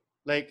overdid it.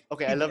 Like,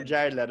 okay, I he love did.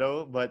 Jared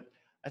Leto, but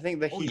I think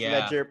the Oh Heath yeah.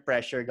 Ledger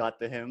pressure got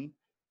to him,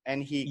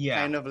 and he Yeah,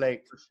 kind of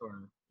like for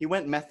sure. he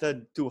went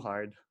method too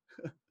hard.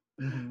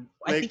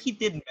 I think Like, he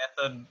did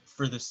method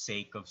for the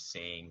sake of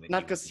saying that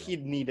not he because was he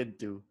needed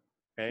to,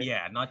 right?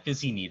 yeah, not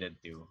because he needed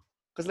to.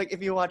 Because like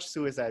if you watch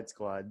Suicide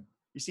Squad,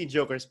 you see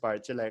Joker's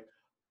parts, you're like,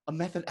 a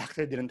method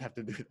actor didn't have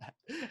to do that.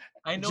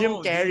 I Jim know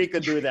Carrey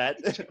could do that.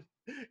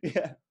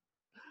 Yeah.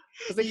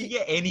 Because like you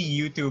get any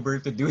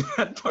YouTuber to do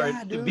that part,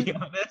 yeah, to be dude.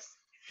 honest.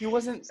 He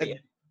wasn't So a yeah.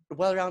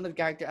 well-rounded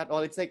character at all.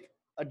 It's like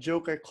a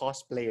Joker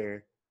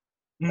cosplayer.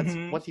 That's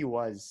hmm what he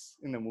was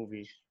in the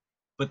movie.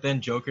 But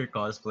then Joker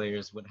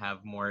cosplayers would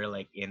have more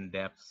like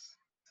in-depth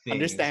things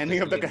Understanding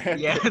because of the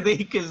yeah,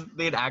 character.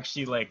 they'd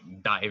actually like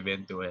dive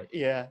into it.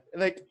 Yeah.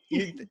 Like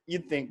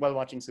you'd think while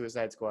watching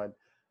Suicide Squad,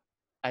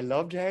 I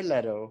love Jared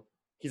Leto.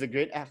 He's a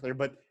great actor,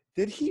 but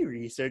did he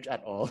research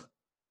at all?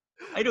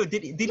 I know.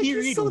 Did Like he he's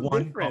read so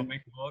one different.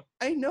 comic book?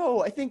 I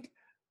know. I think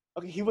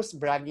okay, he was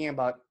bragging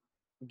about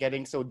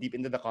getting so deep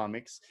into the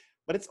comics,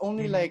 but it's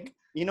only Mm-hmm. like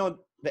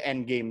the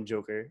end game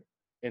Joker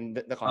in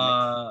the comics.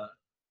 Uh,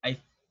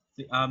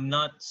 I'm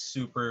not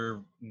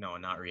super. No,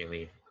 not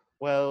really.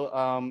 Well,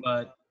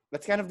 But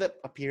that's kind of the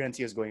appearance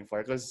he was going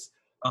for because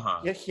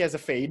uh-huh. he has a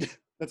fade.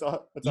 That's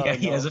all. That's all Yeah, I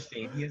he has know. a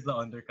fade. He has the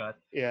undercut.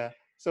 Yeah.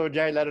 So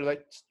Jared Leto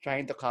like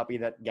trying to copy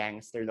that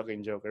gangster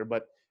looking Joker,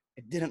 but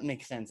it didn't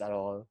make sense at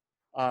all.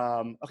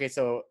 Okay,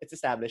 so it's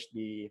established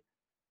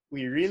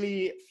we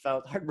really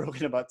felt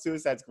heartbroken about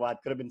Suicide Squad.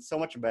 Could have been so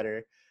much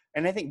better.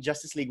 And I think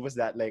Justice League was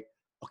that like,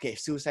 okay, if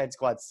Suicide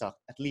Squad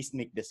sucked, at least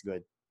make this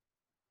good.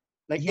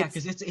 Like Yeah,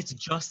 because it's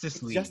Justice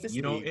it's League. Justice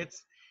League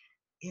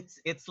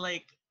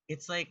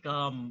It's like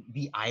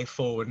the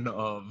iPhone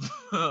of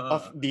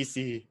of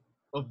DC.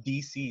 of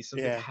DC. So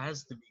it Yeah.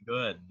 has to be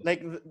good.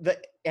 Like the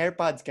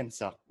AirPods can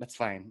suck. That's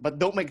fine. But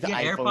don't make the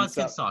Yeah, iPhone AirPods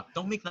can suck. suck.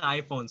 Don't make the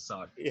iPhone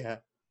suck. Yeah.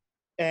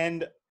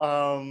 And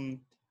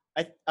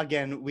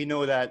again, we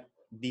know that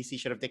DC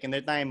should have taken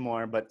their time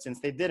more, but since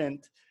they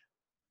didn't,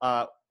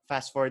 uh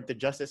fast forward to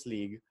Justice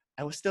League,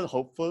 I was still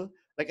hopeful.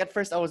 Like at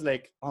first I was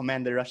like, oh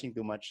man, they're rushing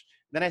too much.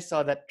 Then I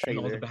saw that And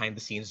all the trailer behind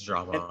the scenes and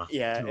drama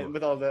yeah, too. and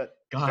with all the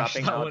Gosh,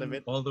 dropping that out of one,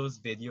 it. all those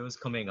videos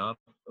coming up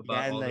Yeah,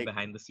 about and all the like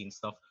behind the scenes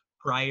stuff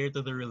prior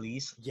to the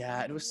release.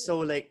 yeah, it was so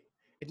like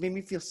it made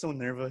me feel so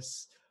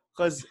nervous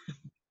because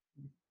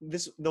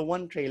the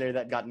one trailer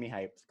that got me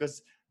hyped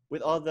because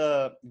with all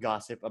the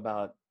gossip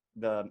about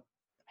the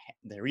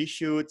the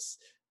reshoots,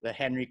 the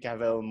Henry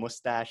Cavill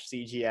mustache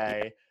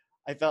CGI,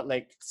 I felt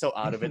like so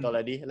out of it That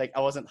already. Like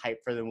I wasn't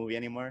hyped for the movie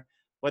anymore.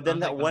 But then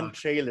was like, oh,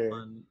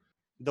 fun.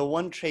 the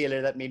one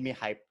trailer that made me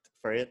hyped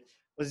for it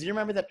was, do you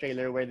remember that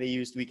trailer where they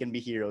used "We Can Be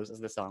Heroes" as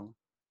the song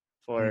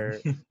for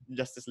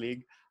Justice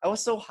League? I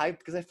was so hyped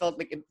because I felt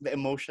like the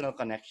emotional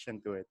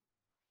connection to it.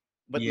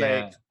 But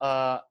Yeah. like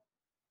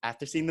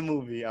after seeing the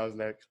movie, I was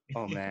like,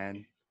 oh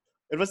man,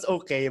 it was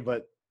okay,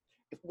 but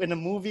in a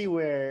movie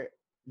where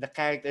the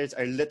characters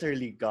are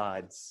literally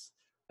gods,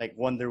 like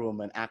Wonder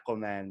Woman,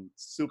 Aquaman,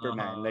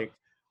 Superman, Uh-huh. like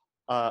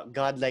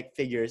godlike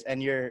figures,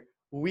 and your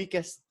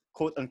weakest,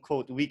 quote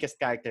unquote, weakest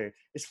character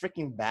is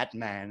freaking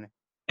Batman.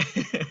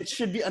 It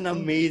should be an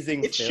Um,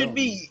 amazing it should film.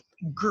 be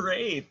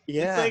great.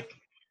 Yeah,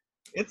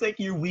 It's like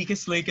your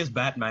weakest link is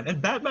Batman,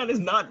 and Batman is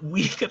not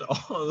weak at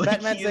all. Like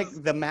Batman's he like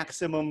is, the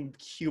maximum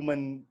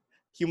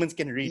humans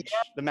can yeah, reach,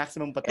 the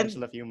maximum and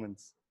potential of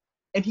humans.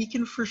 he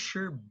can for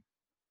sure.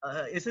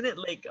 Isn't it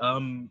like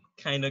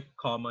kind of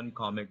common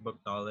comic book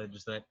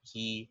knowledge that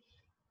he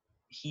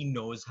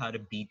knows how to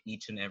beat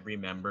each and every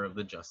member of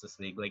the Justice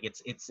League? Like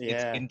it's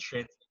Yeah.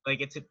 intrinsic,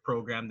 like it's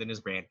programmed in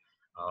his brain.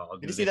 I'll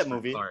Did you do see this that for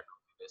movie? Clark.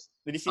 I'll do this.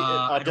 Did you see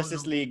I don't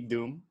Justice know. League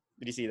Doom?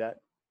 Did you see that?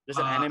 There's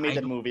an I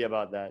animated don't. movie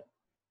about that.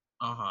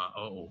 Uh-huh.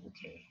 Oh,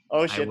 okay.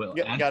 Oh I shit! will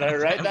add Gotta that to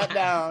write that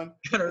down.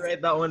 gotta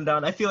write that one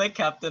down. I feel like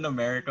Captain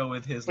America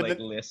with his But like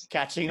then list.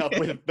 catching up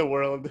with the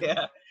world,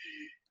 Yeah.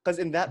 because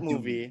in that Doom.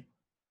 movie,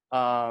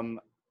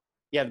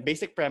 yeah, the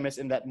basic premise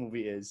in that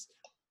movie is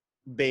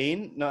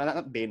Bane. No,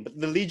 not Bane, but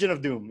the Legion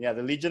of Doom. Yeah,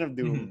 the Legion of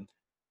Doom Mhm.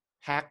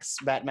 hacks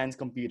Batman's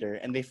computer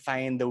and they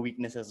find the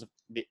weaknesses of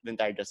the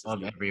entire Justice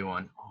Of League,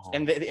 everyone.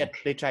 and Oh, okay.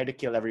 they try to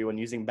kill everyone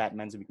using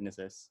Batman's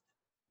weaknesses.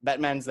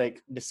 Batman's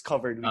like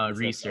discovered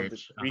weaknesses of the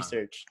Research. Uh-huh.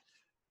 research.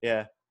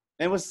 Yeah.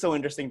 And it was so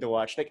interesting to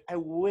watch. Like I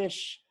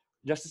wish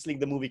Justice League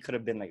the movie could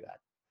have been like that.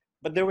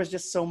 But there was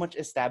just so much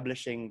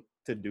establishing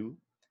to do.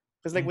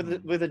 Because like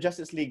Mm-hmm. with the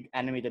Justice League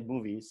animated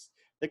movies,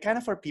 they're kind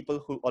of for people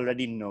who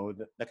already know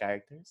the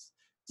characters.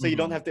 So you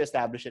don't Mm-hmm. have to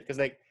establish it. Because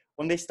like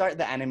when they start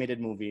the animated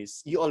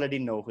movies, you already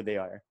know who they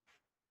are.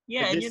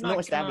 Yeah, Like and you're there's no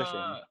not establishing.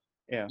 gonna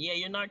Yeah. yeah,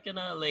 you're not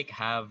gonna like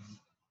have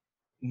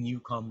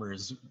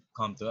newcomers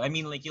come to. I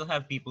mean, like you'll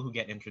have people who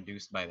get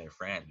introduced by their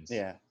friends,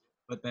 Yeah.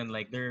 but then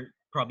like they're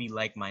probably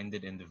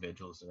like-minded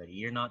individuals already.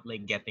 You're not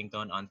like getting to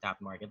an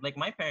untapped market. Like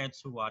my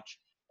parents who watch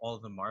all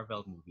the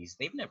Marvel movies,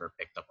 they've never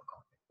picked up a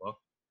comic book.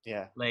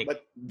 Yeah. Like,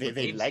 But but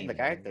they they've like seen the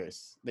them.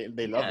 characters.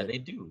 They love Yeah, it. they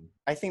do.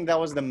 I think that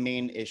was the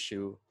main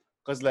issue.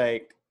 Because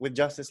like with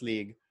Justice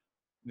League,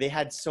 they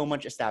had so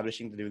much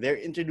establishing to do. They're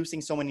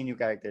introducing so many new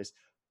characters.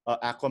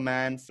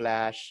 Aquaman,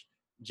 Flash,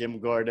 Jim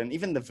Gordon,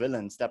 even the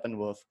villain,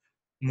 Steppenwolf.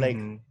 Like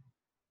Mm-hmm.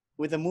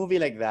 with a movie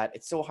like that,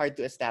 it's so hard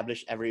to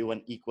establish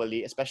everyone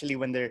equally, especially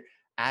when they're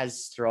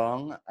as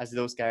strong as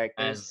those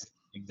characters. As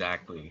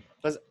exactly.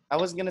 Because I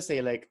was gonna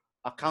say like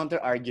a counter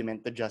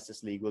argument to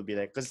Justice League will be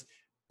like, because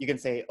you can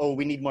say, oh,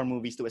 we need more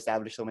movies to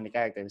establish so many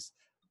characters.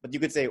 But you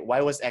could say,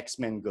 why was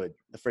X-Men good?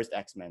 The first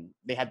X-Men.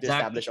 They had to Exactly.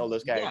 establish all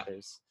those Yeah,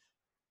 characters.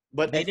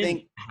 But I they didn't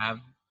think, have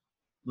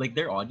like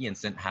their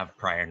audience didn't have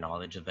prior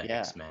knowledge of the yeah.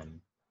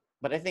 X-Men.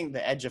 But I think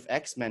the edge of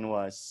X-Men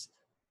was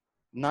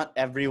not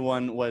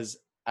everyone was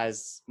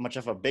as much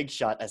of a big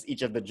shot as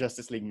each of the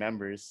Justice League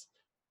members,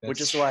 which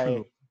That's is why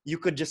true. you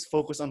could just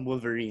focus on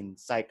Wolverine,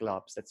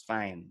 Cyclops, that's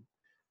fine.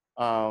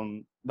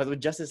 But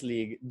with Justice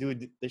League,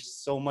 dude, there's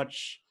so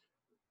much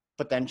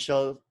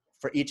potential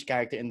for each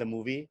character in the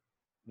movie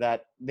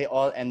that they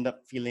all end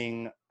up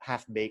feeling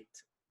half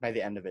baked by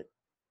the end of it.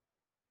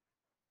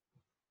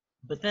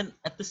 But then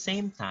at the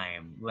same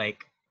time,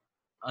 like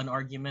an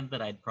argument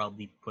that I'd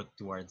probably put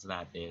towards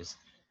that is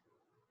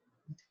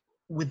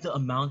with the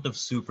amount of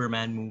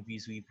Superman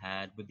movies we've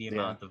had, with the Yeah.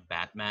 amount of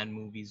Batman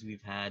movies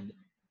we've had,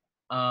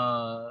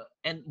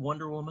 and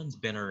Wonder Woman's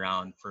been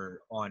around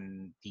for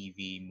on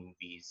TV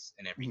movies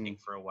and Hmm. everything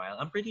for a while.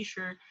 I'm pretty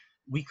sure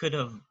we could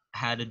have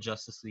had a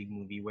Justice League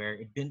movie where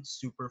it didn't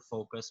super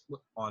focus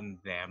on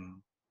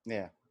them.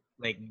 Yeah.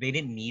 Like they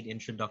didn't need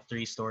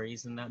introductory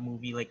stories in that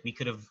movie. Like we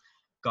could have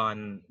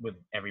gone with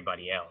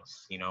everybody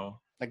else, you know?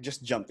 Like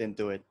just jumped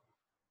into it,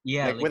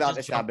 Yeah, like like without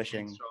just jump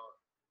establishing. headstrong.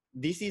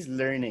 DC's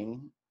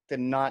learning to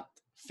not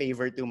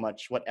favor too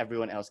much what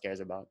everyone else cares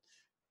about.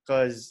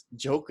 Because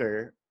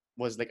Joker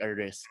was like a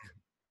risk,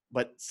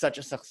 but such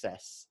a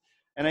success.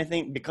 And I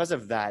think because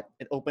of that,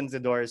 it opens the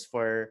doors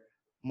for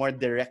more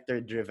director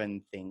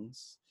driven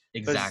things.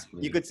 Because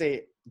you Exactly. could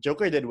say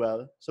Joker did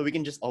well, so we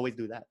can just always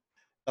do that.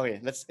 Okay,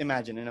 let's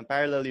imagine in a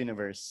parallel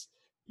universe,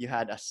 you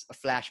had a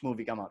Flash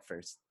movie come out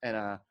first, and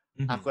a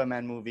Hmm.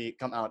 Aquaman movie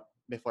come out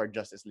before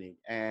Justice League,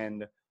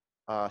 and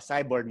a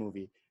Cyborg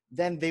movie.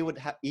 Then they would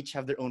each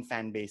have their own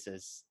fan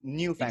bases,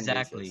 new fan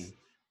bases. Exactly.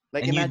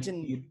 Like And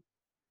imagine you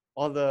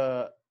all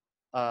the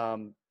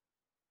um,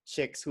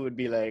 chicks who would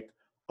be like,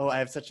 "Oh, I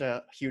have such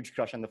a huge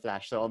crush on the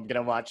Flash, so I'm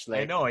gonna watch I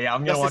like know, yeah,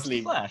 I'm gonna Justice watch The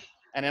League, Flash.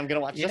 and I'm gonna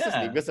watch Justice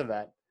League Yeah. because of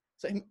that."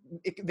 So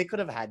they could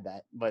have had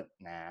that, but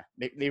nah,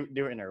 they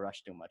were in a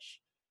rush too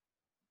much.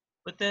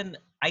 But then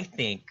I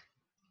think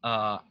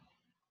uh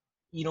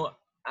you know,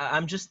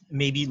 I'm just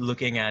maybe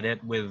looking at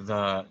it with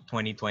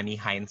 2020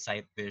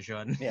 hindsight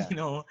vision, Yeah, you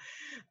know.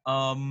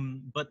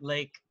 But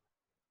like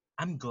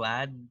I'm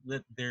glad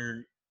that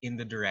they're in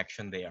the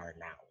direction they are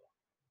now.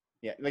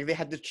 yeah, like they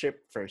had to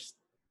trip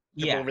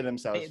Yeah, over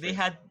themselves they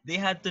first.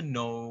 had to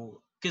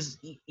know because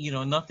you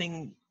know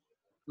nothing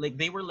like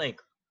they were like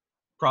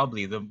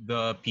probably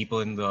the people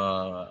in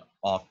the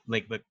off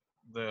like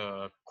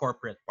the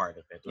corporate part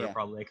of it were Yeah,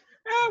 probably like,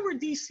 ah, we're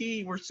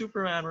DC, we're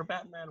Superman, we're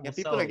Batman, yeah,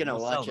 people are gonna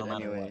we'll sell watch no it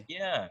matter what. anyway.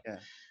 Yeah. Yeah,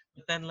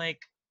 But then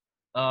like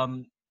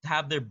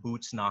have their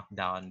boots knocked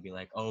down and be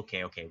like,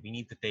 okay, we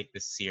need to take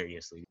this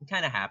seriously. I'm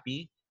kind of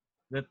happy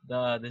that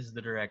this is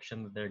the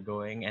direction that they're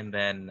going, and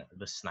then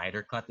the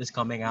Snyder Cut is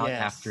coming out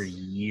after yes,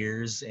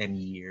 years and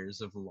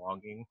years of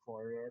longing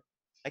for it.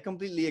 I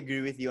completely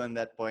agree with you on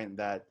that point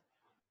that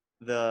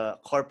the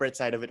corporate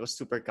side of it was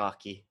super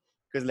cocky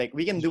because like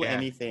we can do Yeah.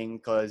 anything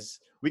because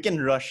we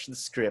can rush the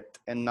script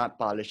and not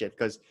polish it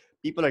because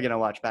people are gonna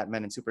watch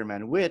Batman and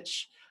Superman,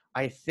 which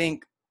I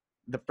think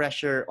the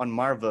pressure on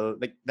Marvel,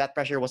 like that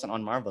pressure wasn't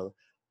on Marvel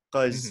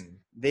because Hmm.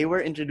 they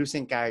were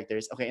introducing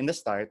characters, okay, in the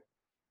start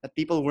that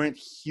people weren't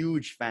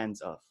huge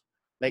fans of.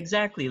 Like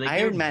Exactly. Like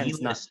they're Iron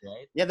Man's not, B-list,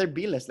 right? yeah, they're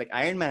B-list. Like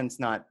Iron Man's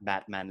not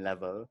Batman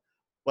level.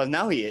 Well,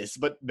 now he is,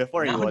 but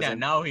before he wasn't.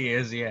 Now he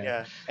is, yeah.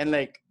 Yeah, and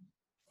like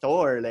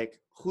Thor, like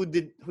who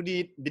did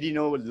you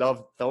know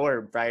loved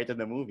Thor prior to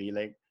the movie?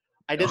 Like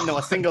I didn't know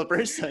a single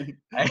person.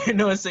 I didn't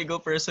know a single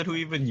person who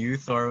even knew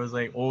Thor was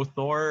like, oh,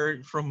 Thor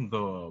from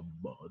the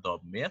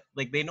myth.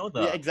 Like they know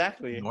Yeah, the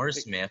exactly.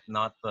 Norse Like, myth,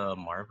 not the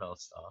Marvel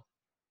stuff.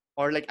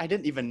 or like I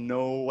didn't even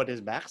know what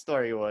his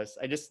backstory was.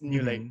 I just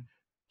knew like Hmm.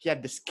 he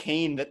had this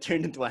cane that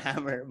turned into a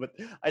hammer, but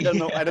I Yeah,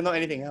 don't know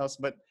anything else.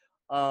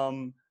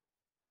 Um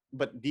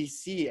but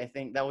DC, I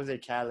think that was their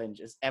challenge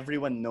is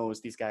everyone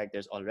knows these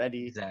characters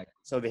already, exactly.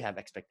 so they have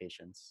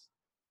expectations.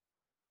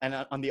 And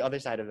on the other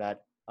side of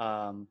that,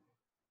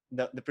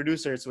 the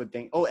producers would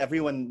think, oh,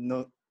 everyone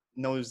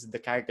knows the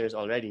characters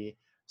already,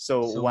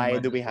 so So why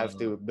might do as we have well.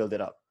 to build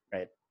it up,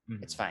 right?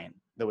 It's Mhm. fine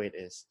the way it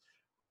is.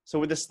 So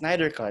with the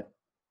Snyder Cut,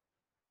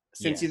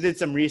 since you did Yes.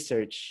 some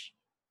research,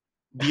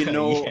 do you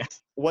know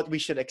Yes. what we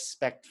should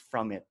expect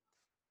from it?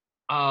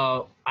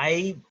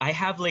 I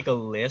have like a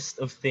list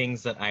of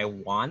things that I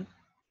want,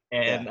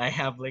 Yeah. and I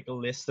have like a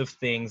list of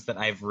things that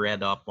I've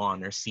read up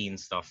on or seen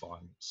stuff on.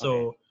 Okay.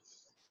 So,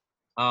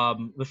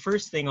 the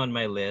first thing on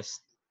my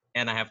list,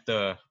 and I have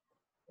to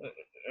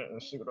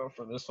shoot off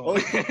for this Oh,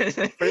 one.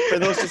 for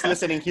those just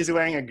listening, he's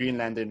wearing a Green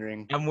Lantern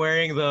ring. I'm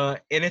wearing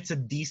and it's a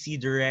DC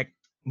Direct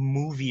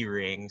movie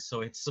ring, so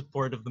it's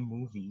support of the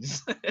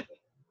movies.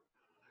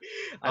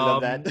 I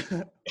love um,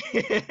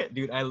 that.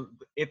 dude,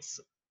 it's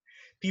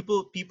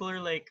people are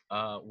like,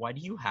 why do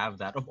you have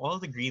that? Of all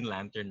the Green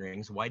Lantern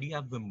rings, why do you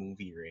have the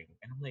movie ring?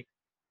 And I'm like,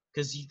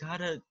 because you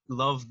gotta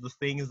love the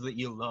things that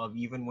you love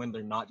even when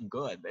they're not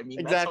good. I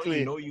mean, that's how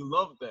you Exactly. know you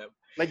love them.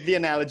 Like the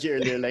analogy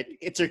earlier, like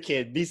it's your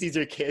kid. DC's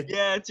your kid.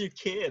 Yeah, it's your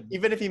kid.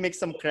 Even if he makes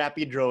some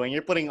crappy drawing,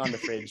 you're putting it on the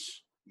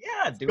fridge.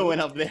 Yeah, It's dude. going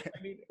up there.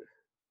 I mean,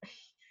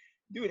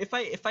 dude,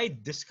 if I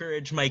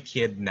discourage my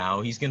kid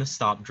now, he's gonna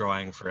stop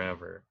drawing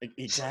forever. So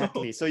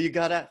Exactly. So you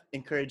gotta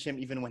encourage him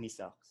even when he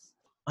sucks.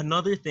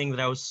 another thing that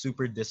I was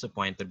super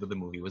disappointed with the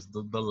movie was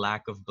the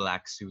lack of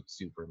black suit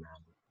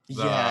Superman.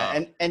 Yeah,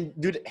 The and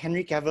dude,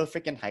 Henry Cavill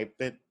freaking hyped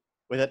it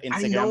with that I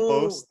Instagram know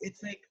post.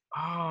 it's like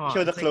He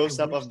showed a it's like I close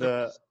up wish of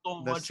there was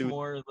so the much suit.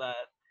 more of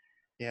that.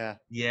 Yeah,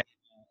 Yeah,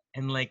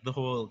 and like the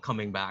whole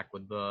coming back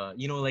with the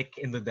like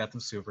in the Death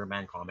of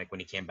Superman comic when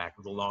he came back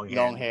with the long hair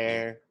long and the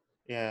beard. hair.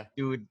 Yeah.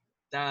 Dude,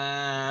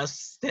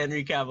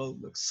 Henry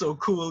Cavill looks so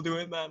cool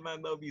doing that,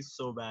 man. That'll be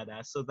so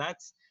badass. So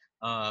that's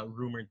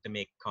rumored to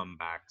make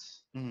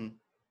comebacks. Mhm.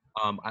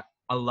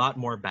 A lot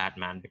more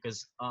Batman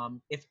because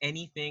if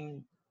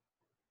anything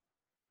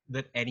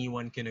that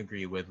anyone can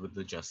agree with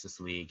the Justice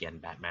League and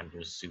Batman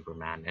versus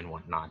Superman and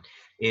whatnot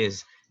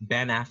is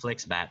Ben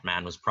Affleck's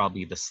Batman was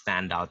probably the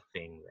standout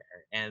thing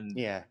there. And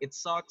Yeah. it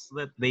sucks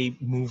that they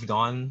moved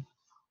on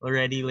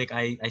already. Like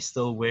I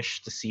still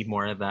wish to see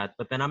more of that.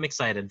 But then I'm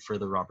excited for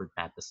the Robert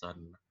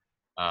Pattinson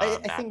I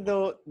think Batman.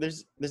 though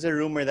there's a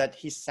rumor that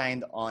he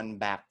signed on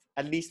back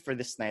at least for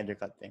the Snyder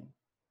Cut thing.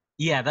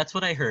 Yeah, that's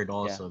what I heard Yeah.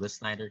 also, the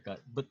Snyder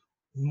Cut. But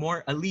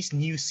more at least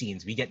new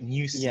scenes. We get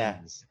new Yeah.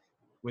 scenes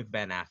with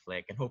Ben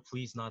Affleck and hopefully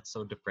he's not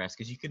so depressed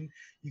because you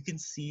can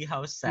see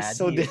how He's sad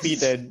so he is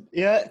defeated.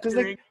 Yeah, because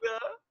like, during the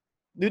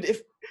dude,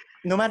 if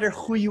no matter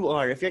who you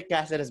are, if you're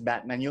casted as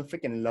Batman, you'll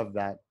freaking love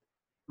that.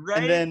 And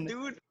right, then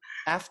dude.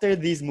 after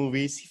these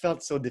movies, he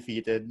felt so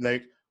defeated.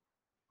 Like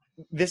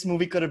this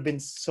movie could have been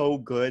so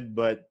good,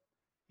 but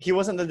he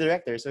wasn't the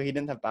director, so he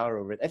didn't have power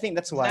over it. I think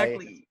that's why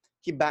Exactly.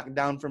 he backed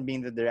down from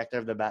being the director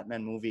of the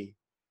Batman movie.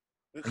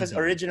 Because Mhm.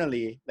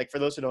 originally, like for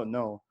those who don't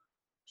know,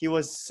 he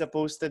was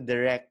supposed to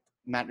direct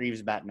Matt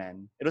Reeves'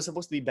 Batman. It was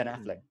supposed to be Ben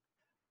Affleck,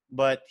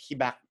 but he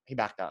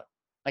backed out.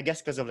 I guess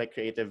because of like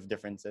creative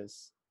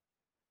differences.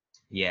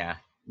 Yeah,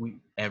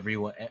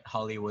 everyone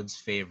Hollywood's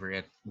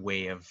favorite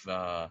way of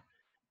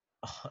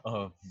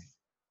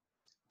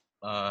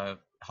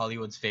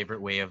Hollywood's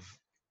favorite way of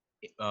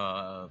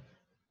uh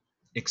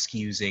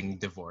excusing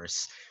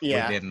divorce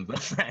Yeah, within the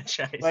like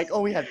franchise.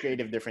 oh, we have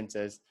creative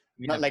differences,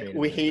 We not have like creative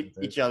we hate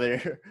differences. each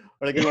other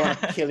or like we want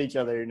to Yeah. kill each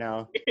other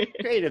now.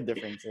 Creative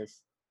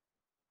differences.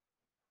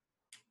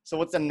 So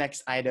what's the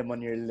next item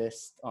on your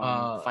list on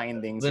uh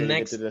findings the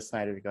related to next the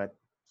Snyder Cut?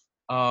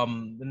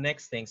 the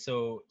next thing,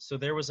 so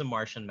there was a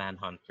Martian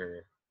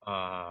Manhunter.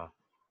 So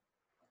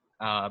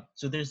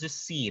there's this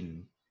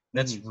scene Mm-hmm.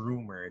 that's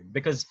rumored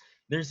because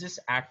there's this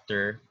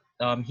actor.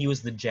 He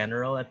was the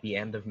general at the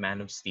end of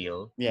Man of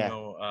Steel. Yeah,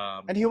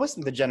 and he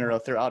wasn't the Who general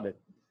throughout it.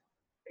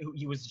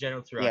 he was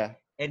general throughout, Yeah,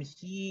 and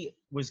he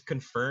was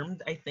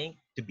confirmed, I think,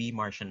 to be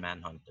Martian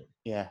Manhunter.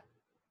 yeah.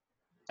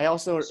 I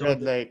also So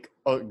read like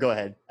oh go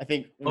ahead. I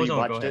think oh we no, go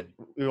watched it.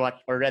 ahead. We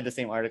watched or read the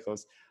same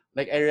articles.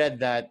 Like I read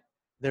that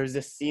there's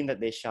this scene that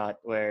they shot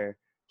where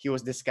he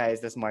was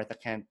disguised as Martha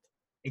Kent.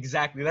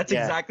 Exactly, that's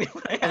Yeah. exactly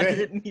what I had Okay.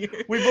 written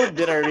here. We both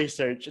did our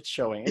research. It's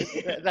showing.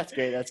 That's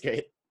great. That's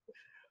great.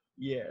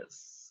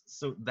 Yes.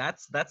 So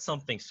that's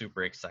something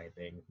super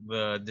exciting.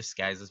 The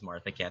disguise as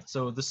Martha Kent.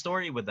 So the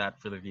story with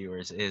that for the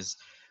viewers is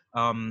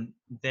um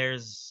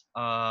there's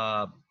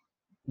uh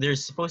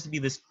there's supposed to be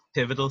this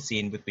pivotal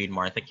scene between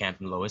Martha Kent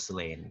and Lois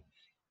Lane.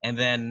 And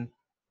then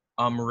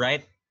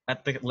right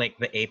at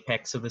the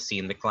apex of the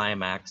scene, the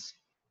climax,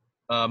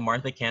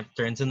 Martha Kent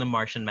turns into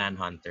Martian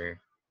Manhunter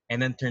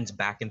and then turns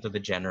back into the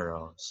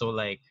general. So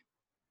like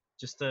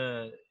just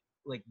to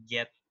like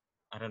get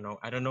I don't know.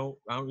 I don't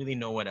really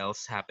know what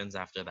else happens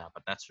after that,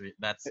 but that's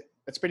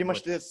It's pretty much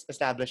what's this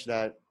established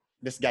that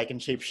this guy can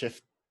shapeshift.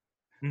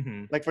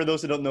 hmm Like for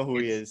those who don't know who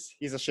he it's is,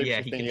 he's a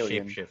yeah, he shapeshifting can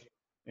alien. shapeshift.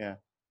 Yeah. And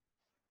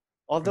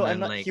Although I'm then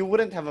not, like he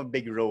wouldn't have a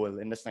big role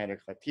in the Snyder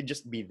Cut. He'd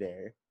just be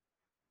there.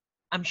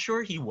 I'm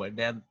sure he would.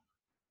 And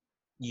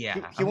He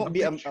yeah, he won't I'm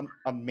be pretty sure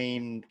a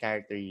main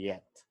character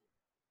yet.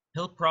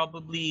 he'll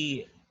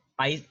probably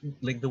I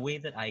like the way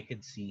that I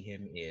could see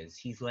him is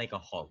he's like a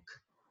Hulk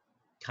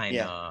kind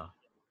Yeah. of,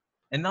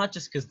 and not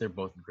just because they're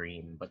both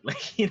green, but like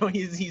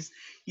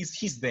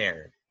he's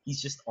there.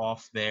 He's just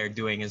off there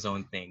doing his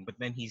own thing, but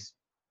then he's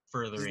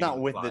He's furthering not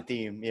the with the plot.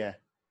 team. Yeah,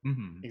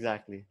 Hmm.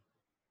 exactly.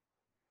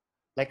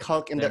 Like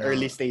Hulk in the Then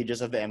early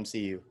stages of the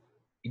MCU.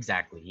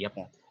 exactly, yep.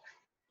 Yeah.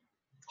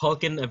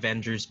 Hulk in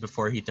Avengers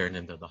before he turned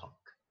into the Hulk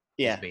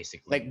is Yeah. Like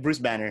basically, Bruce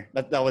Banner.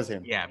 That was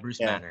him. yeah, Bruce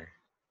Yeah. Banner.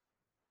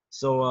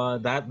 So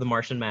that the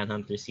Martian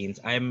Manhunter scenes,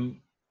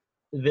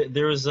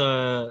 there was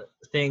a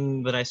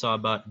thing that I saw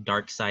about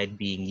Darkseid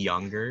being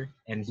younger,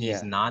 and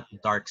he's Yeah. not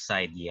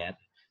Darkseid yet.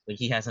 Like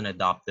he hasn't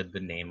adopted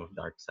the name of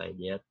Darkseid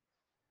yet.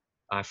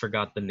 I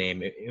forgot the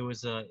name. It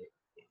was a.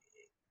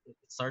 It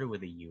started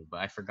with a U,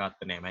 but I forgot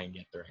the name. I didn't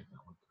get the right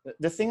one.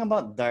 The thing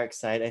about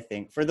Darkseid, I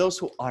think, for those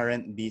who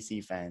aren't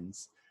DC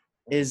fans,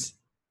 is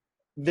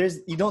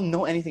you don't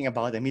know anything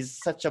about him. He's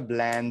such a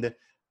bland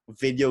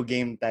video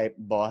game type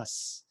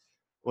boss Mhm.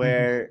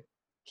 where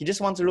he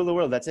just wants to rule the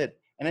world. That's it.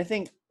 And I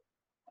think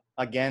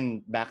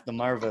again, back to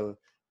Marvel,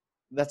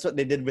 that's what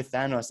they did with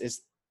Thanos.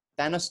 Is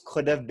Thanos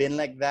could have been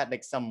like that,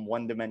 like some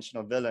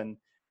one-dimensional villain,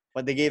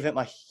 but they gave him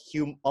a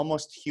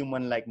almost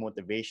human-like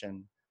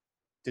motivation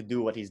to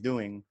do what he's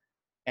doing.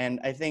 And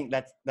I think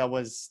that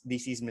was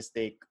DC's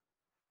mistake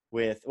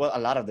with, well, a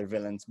lot of their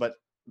villains, but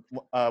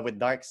with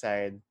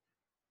Darkseid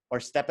or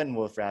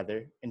Steppenwolf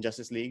rather in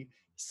Justice League,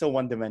 he's so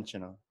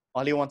one-dimensional.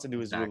 All he wants to do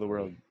is rule the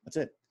world. Exactly. That's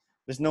it.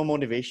 There's no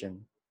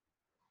motivation.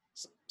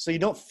 So you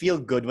don't feel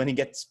good when he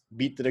gets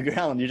beat to the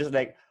ground. You're just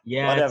like,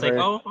 Yeah, it's like, whatever.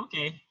 oh,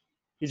 okay,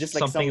 He's just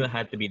like something that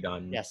had to be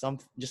done.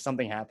 just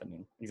something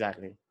happening.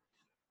 Exactly.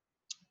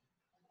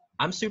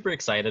 I'm super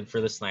excited for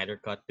the Snyder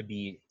Cut to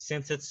be,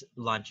 since it's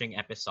launching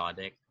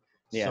episodic.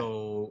 Yeah.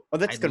 So Oh,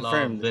 that's I'd love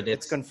confirmed. that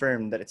It's it's.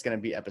 confirmed that it's gonna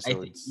be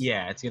episodes.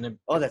 Yeah, it's gonna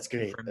Oh, that's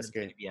great. confirm that That's it's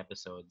gonna great. be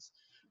episodes,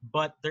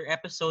 but they're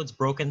episodes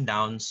broken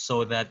down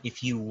so that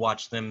if you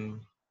watch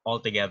them all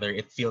together,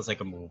 it feels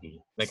like a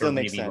movie, like a Still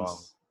makes really long.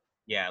 sense.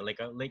 Yeah, like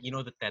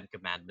the Ten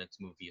Commandments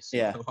movie is super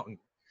Yeah. long.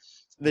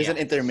 There's an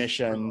Yeah, it's super long.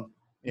 intermission.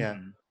 Yeah.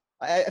 Hmm.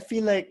 I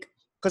feel like,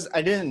 because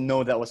I didn't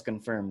know that was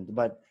confirmed,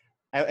 but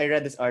I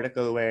read this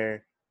article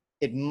where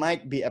it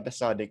might be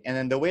episodic, and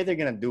then the way they're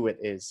gonna do it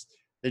is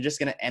they're just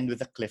gonna end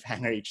with a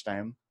cliffhanger each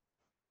time.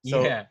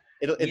 So Yeah,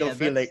 it'll yeah,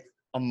 feel that's like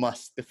a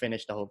must to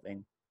finish the whole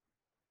thing.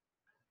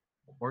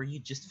 or you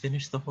just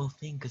finish the whole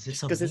thing because it's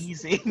Just because it's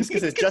amazing. Justice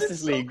Because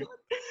it's so League. good.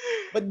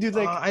 But dude,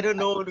 like I don't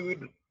know,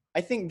 dude.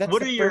 I think that's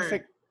What the are your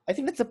perfect. I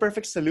think that's the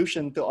perfect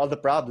solution to all the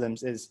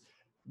problems is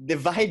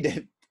divide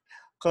it,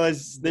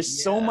 because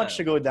there's so much yeah?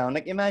 to go down.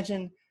 Like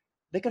imagine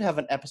they could have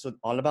an episode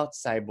all about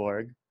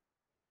Cyborg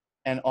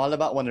and all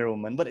about Wonder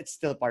Woman, but it's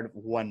still part of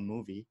one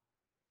movie,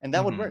 and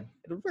that would work. Hmm.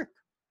 It would work.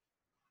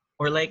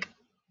 Or like,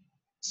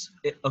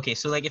 okay,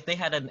 so like if they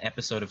had an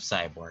episode of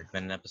Cyborg,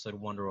 then an episode of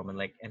Wonder Woman,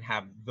 like, and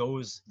have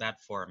that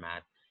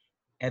format,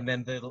 and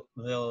then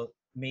they'll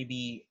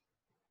maybe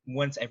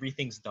once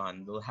everything's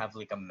done, they'll have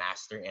like a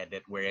master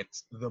edit where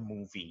it's the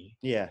movie.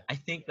 Yeah, I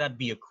think that'd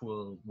be a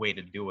cool way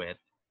to do it,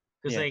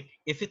 because yeah. like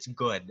if it's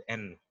good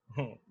and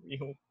we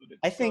hope that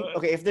I it's think good.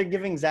 okay, if they're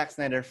giving Zack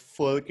Snyder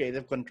full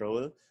creative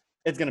control,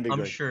 it's gonna be I'm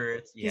good. sure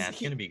He's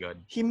it's gonna be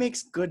good. he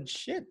makes good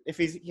shit if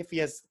he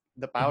has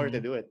the power to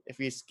Hmm. do it. If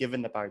he's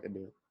given the power to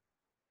do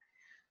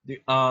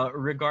it.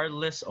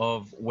 Regardless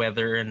of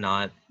whether or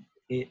not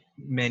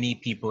many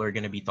people are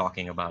going to be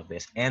talking about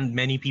this, and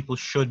many people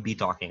should be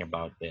talking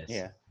about this,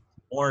 Yeah.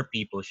 more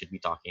people should be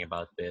talking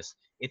about this.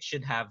 It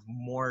should have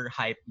more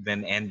hype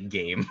than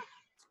Endgame.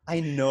 I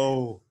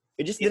know.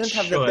 It just It didn't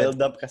have the should.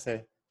 build up kasi.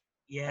 I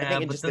Yeah,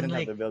 think it but just then didn't have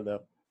like, the build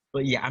up.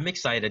 but yeah, I'm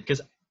excited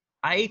because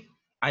I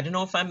I don't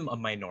know if I'm a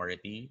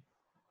minority,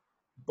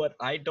 but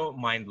I don't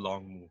mind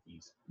long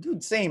movies.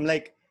 Dude, same.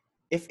 Like,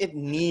 if it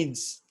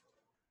needs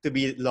to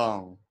be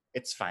long,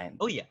 it's fine.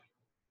 Oh yeah.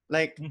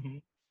 Like, Hmm.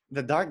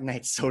 The Dark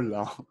Knight's so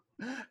long,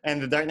 and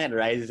The Dark Knight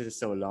Rises is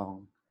so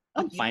long.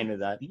 I'm But you fine don't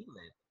with that. feel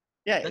it.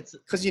 Yeah, That's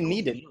because you you don't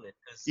need it. feel it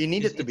You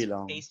need because it to be it's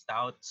long. paced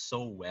out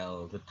so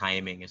well. The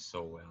timing is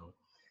so well.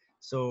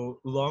 So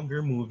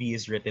longer movie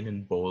is written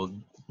in bold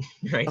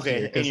right here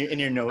Okay, because in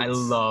your I notes.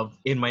 love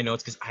in my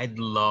notes because I'd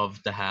love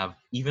to have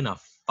even a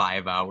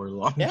 5 hour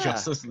long Yeah,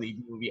 Justice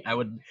League movie. I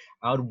would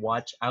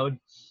watch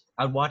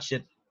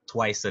it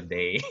twice a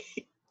day.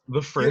 The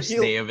you first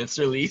day of its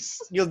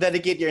release. you'll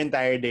dedicate your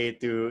entire day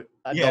to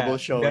a double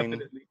Yeah, showing.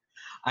 definitely.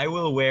 I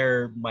will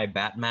wear my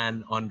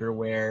Batman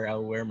underwear.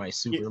 I'll wear my Your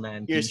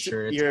Superman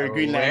t-shirts. I your will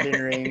Green wear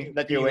Lantern ring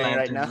that you're Green wearing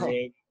right Lantern now.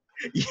 ring.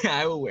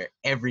 Yeah, I will wear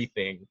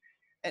everything.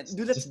 And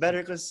dude, that's Just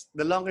better because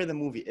the longer the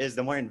movie is,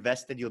 the more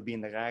invested you'll be in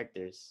the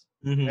characters,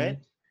 hmm. right?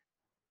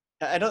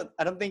 I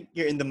don't think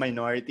you're in the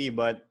minority,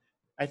 but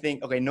I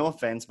think okay, no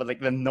offense, but like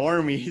the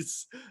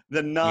normies,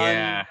 the non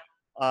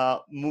Yeah,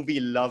 movie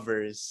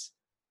lovers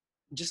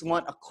just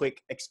want a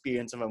quick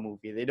experience of a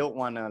movie. They don't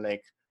want to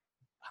like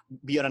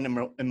be on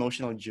an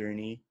emotional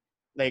journey.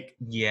 Like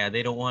yeah.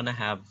 They don't want to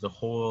have the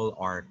whole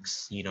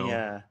arcs, you know.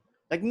 yeah,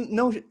 like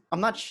no, I'm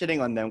not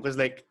shitting on them because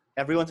like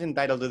everyone's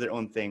entitled to their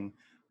own thing.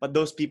 But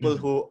those people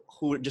Mhm.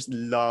 who just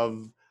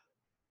love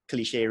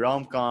cliche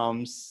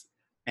rom-coms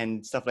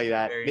and stuff like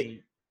that,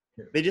 Very,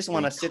 they just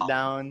want very to sit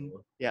down,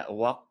 topical. yeah,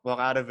 walk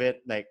out of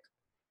it, like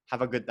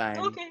have a good time.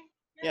 Okay,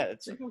 yeah, Yeah,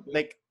 it's it's okay.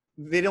 like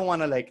they don't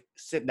want to like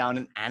sit down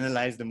and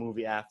analyze the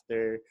movie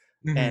after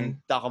and Mhm.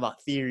 talk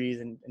about theories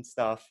and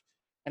stuff.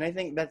 And I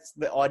think that's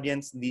the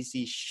audience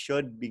DC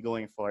should be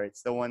going for.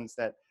 It's the ones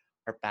that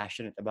are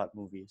passionate about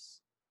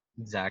movies.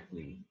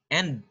 Exactly.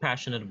 And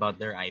passionate about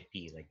their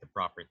IP, like the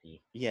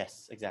property.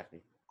 Yes,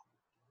 exactly.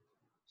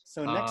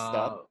 So next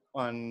Uh, up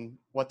on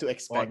what to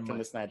expect on from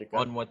my the Snyder Cut.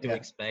 on what to Yeah.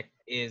 expect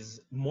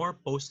is more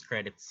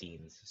post-credit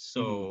scenes. Hmm.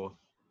 So,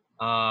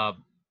 uh,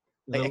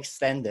 Like the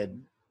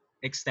extended.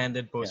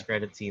 extended Yeah.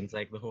 post-credit scenes,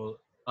 like the whole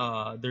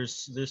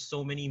there's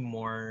so many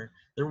more.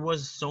 There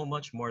was so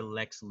much more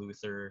Lex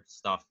Luthor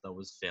stuff that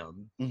was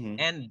filmed, Hmm.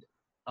 and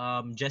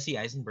Jesse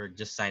Eisenberg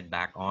just signed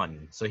back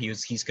on, so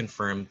he's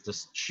confirmed to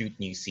shoot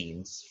new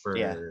scenes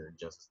Yeah. for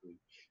Justice League,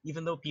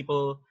 even though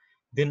people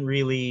didn't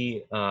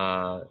really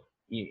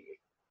y-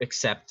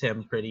 accept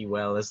him pretty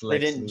well as They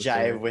Lex didn't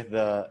jive Luthor. with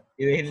the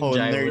They didn't whole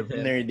jive with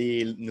him. nerdy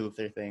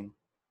Luther thing.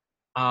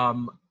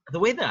 The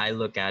way that I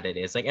look at it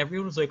is like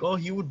everyone's like, oh,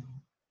 he would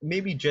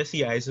maybe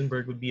Jesse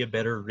Eisenberg would be a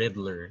better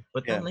Riddler,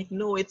 but then Yeah. like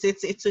no, it's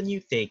a new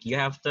take. You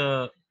have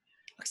to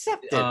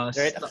Accept it, right?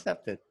 stop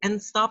Accept it.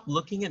 and stop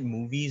looking at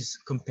movies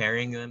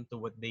comparing them to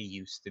what they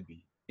used to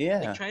be.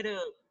 Like Yeah. try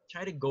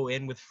to go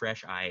in with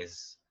fresh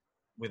eyes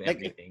with Like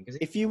everything, because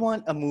if you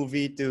want a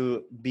movie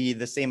to be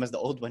the same as the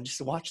old one,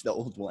 just watch the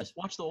old one. just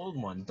watch the old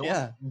one.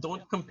 Yeah.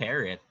 Don't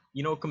compare it.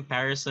 You know,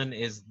 comparison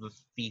is the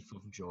thief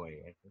of joy,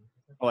 I think.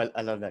 Oh,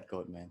 I love that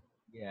quote, man.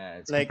 Yeah,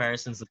 it's Like,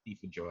 comparison's the thief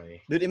of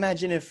joy. dude,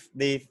 imagine if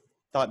they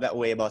thought that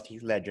way about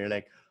Heath Ledger.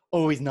 Like,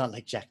 oh, he's not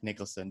like Jack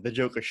Nicholson. The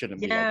Joker shouldn't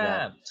be like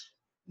that. Yeah.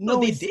 No, No,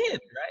 they he's did,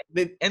 right?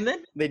 they And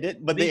then they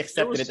did, but they there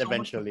accepted was it so much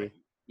eventually.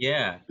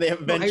 yeah. They No,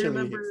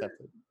 eventually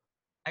accepted.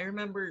 I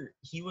remember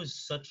he was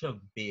such a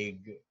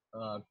big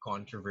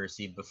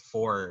controversy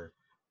before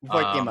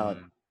Before it came out.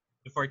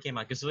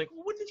 because like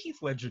what did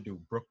Heath Ledger do?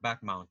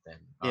 Brokeback Mountain.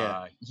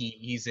 Yeah.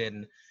 He's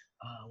in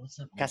what's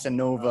that movie?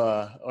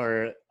 Casanova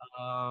or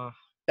Uh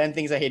 10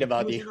 Things I Hate he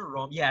About was You. in a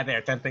rom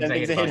 10 things 10 I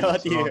Things hate I Hate about you. About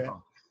It's a You.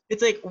 rom-com.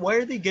 It's like why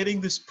are they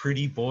getting this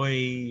pretty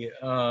boy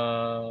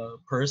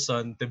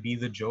person to be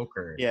the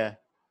Joker? Yeah.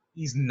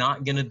 He's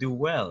not gonna do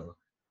well.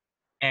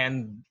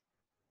 And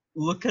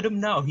look at him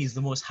now. He's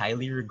the most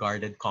highly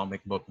regarded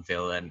comic book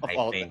villain, Of I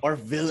all think, or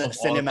villain, of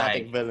all time.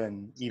 cinematic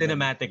villain even.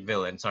 Cinematic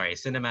villain. Sorry,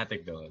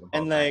 cinematic villain of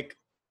all And time. like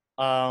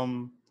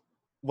um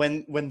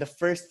when the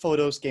first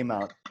photos came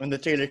out, when the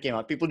trailer came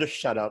out, people just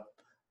shut up.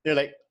 They're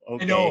like,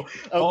 I know.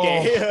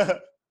 okay, okay.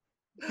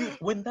 Dude,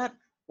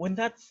 when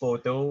that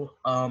photo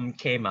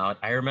came out,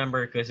 I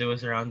remember because it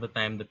was around the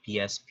time the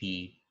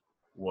PSP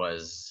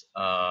was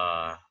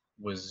A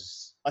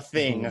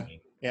thing.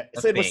 booming. Yeah.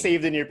 A So it was thing.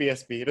 saved in your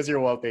PSP. It was your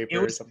It wallpaper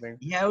or was something.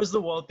 yeah, it was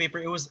the wallpaper.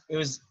 It was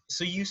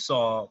so you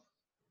saw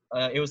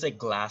it was like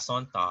glass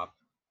on top.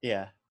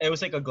 Yeah. It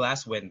was like a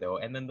glass window,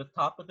 and then the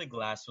top of the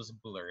glass was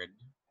blurred,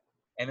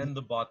 and then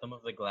the bottom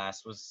of the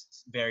glass was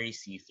very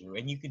see-through,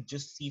 and you could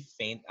just see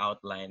faint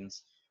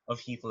outlines of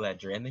Heath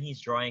Ledger, and then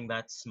he's drawing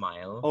that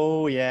smile.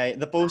 Oh yeah.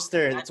 The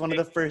poster. That It's one of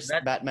the pic- first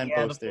that Batman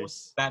yeah, the post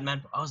posters.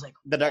 Batman. I was like,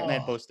 The Dark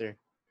Knight oh, poster.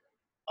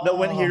 The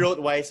when he oh, wrote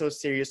 "Why so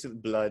serious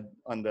with blood"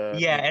 on the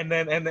yeah, thing.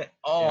 and then, Yeah.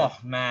 oh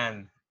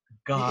man,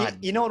 God,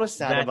 You know what was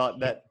sad that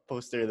about that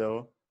poster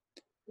though?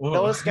 That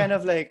whoa. was kind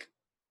of like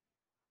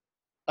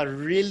a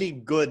really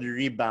good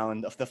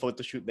rebound of the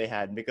photo shoot they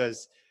had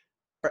because,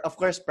 of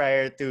course,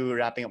 prior to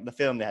wrapping up the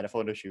film, they had a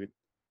photo shoot,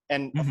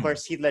 and of Mhm,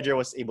 course, Heath Ledger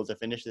was able to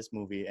finish this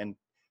movie and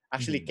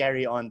actually mhm,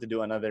 carry on to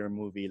do another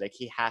movie. Like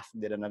he half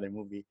did another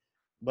movie,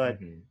 but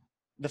mhm.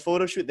 the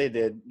photo shoot they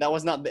did, that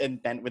was not the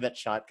intent with that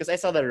shot because I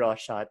saw the raw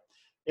shot.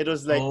 It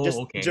was like Oh, just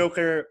okay.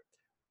 Joker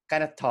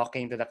kind of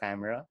talking to the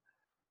camera.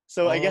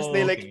 So I guess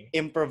they Oh, like okay.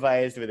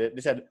 improvised with it.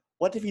 They said,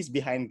 "What if he's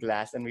behind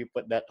glass and we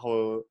put that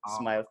whole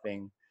smile Uh,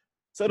 thing?"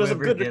 So it was a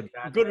whoever did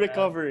that, good man.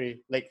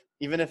 recovery. Like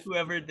even if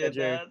Whoever did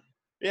Ledger, that.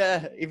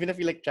 yeah, even if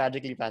he like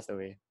tragically passed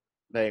away,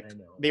 like I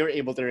know. they were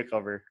able to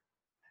recover.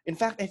 In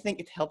fact, I think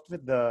it helped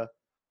with the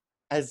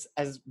as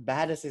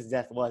bad as his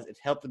death was, it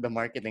helped with the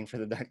marketing for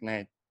the Dark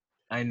Knight.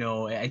 I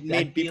know. It I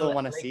made feel people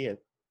want to like see it.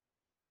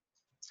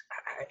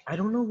 I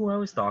don't know who I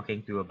was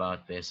talking to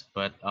about this,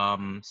 but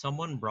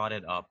someone brought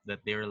it up that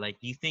they were like,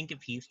 "Do you think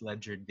if Heath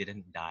Ledger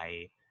didn't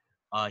die,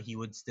 he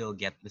would still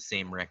get the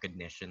same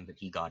recognition that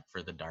he got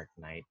for The Dark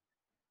Knight?"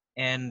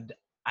 And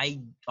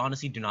I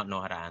honestly do not know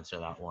how to answer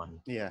that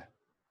one. Yeah,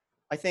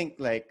 I think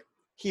like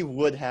he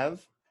would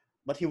have,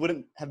 but he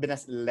wouldn't have been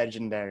as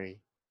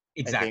legendary.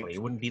 I Exactly, think,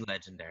 it wouldn't be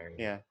legendary.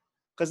 yeah,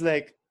 because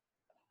like,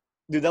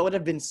 dude, that would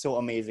have been so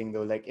amazing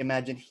though. Like,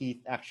 imagine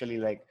Heath actually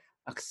like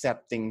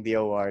accepting the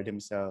award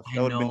himself. I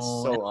That would have been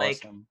know, and so like,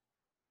 awesome.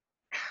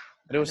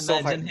 But it was so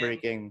imagine him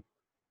heartbreaking.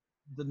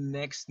 the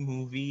next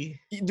movie.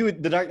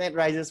 Dude, The Dark Knight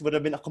Rises would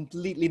have been a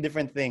completely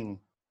different thing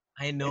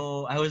I if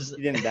know. I was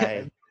he didn't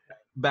die.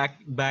 back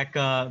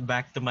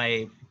to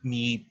my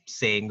me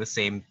saying the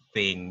same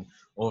thing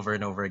over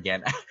and over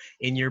again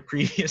in your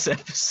previous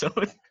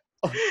episode.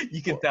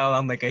 You can tell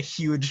I'm like a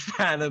huge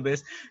fan of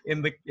this.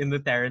 In the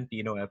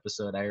Tarantino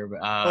episode, Oh,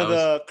 I was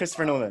the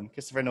Christopher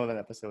Nolan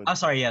episode. oh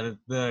sorry, yeah,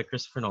 the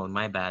Christopher Nolan.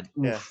 My bad.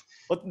 Yeah. Oof,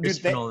 Well, dude,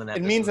 Christopher Nolan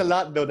it means a episode.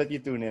 lot though that you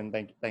tune in.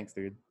 Thanks,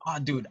 dude. Oh,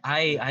 dude,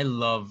 I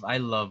love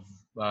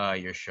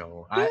your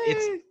show.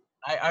 Yay!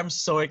 I'm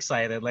so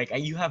excited. Like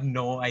you have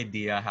no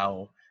idea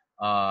how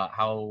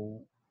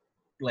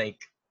like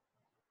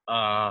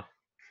uh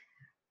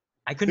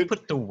I couldn't Dude,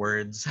 put to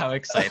words how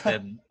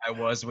excited I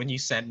was when you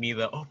sent me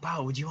the oh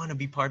wow, would you want to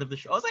be part of the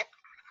show? I was like,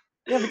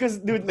 yeah, because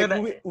dude, like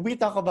then we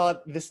talk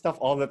about this stuff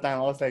all the time.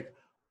 I was like,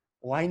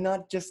 why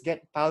not just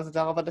get Pal to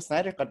talk about the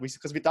Snyder Cut?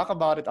 Because we talk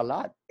about it a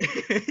lot.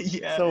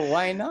 yeah, So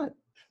why not?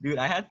 dude,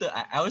 I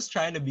was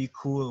trying to be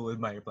cool with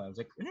my reply. I was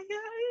like,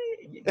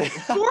 yeah,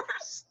 of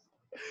course.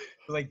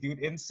 Like, dude,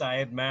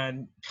 inside,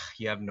 man,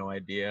 you have no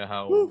idea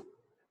Woo.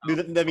 how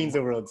Dude, that how means the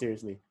much. world.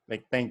 Seriously,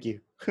 like, thank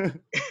you.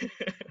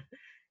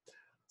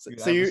 So, Dude,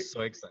 so I you're was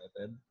so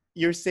excited.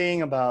 you're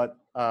saying about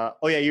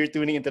oh yeah, you're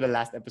tuning into the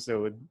last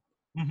episode,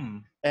 Mm-hmm.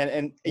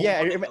 and We'll,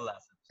 yeah, we'll get to the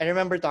last I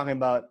remember talking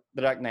about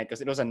The Dark Knight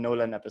because it was a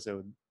Nolan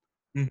episode.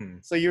 episode. Mm-hmm.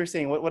 So you were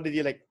saying what did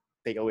you like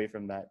take away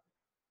from that?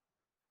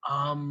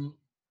 I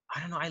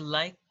don't know. I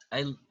love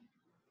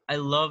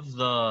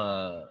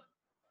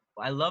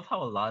I love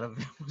how a lot of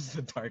it was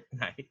the Dark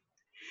Knight,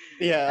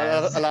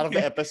 Yeah, as a lot of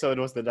the episode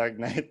was The Dark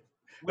Knight.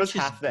 It was which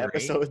is half the great,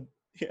 episode.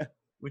 Yeah,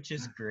 which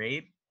is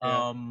great.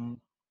 yeah.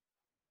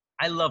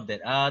 I loved it.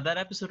 That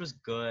episode was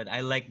good.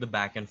 I like the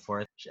back and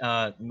forth.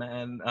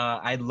 Man,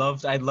 I'd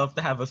love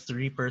to have a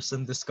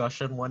 3-person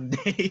discussion one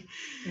day.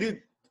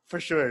 Dude, for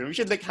sure. We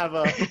should like have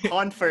a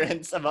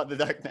conference about The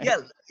Dark Knight. Yeah,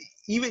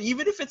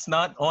 even if it's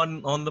not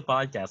on the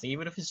podcast,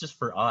 even if it's just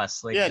for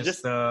us, like Yeah,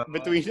 just just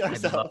between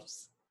I'd love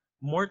ourselves.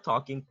 more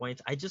talking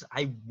points.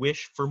 I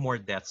wish for more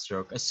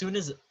Deathstroke. As soon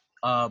as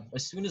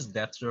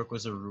Deathstroke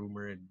was a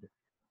rumored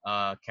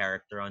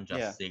character on Yeah.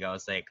 Justice League, I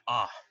was like,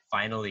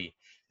 finally.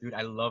 Dude,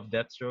 I love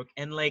Deathstroke.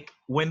 And like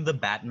when the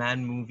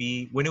Batman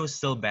movie, when it was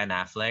still Ben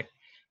Affleck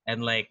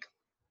and like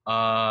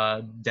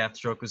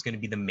Deathstroke was gonna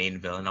be the main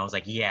villain, I was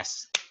like,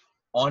 yes,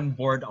 on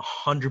board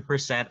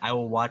 100%. I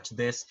will watch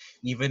this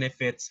even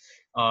if it's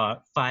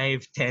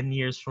 5-10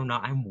 years from now.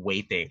 I'm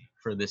waiting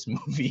for this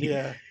movie.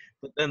 Yeah.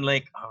 But then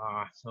like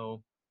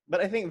so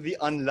But I think the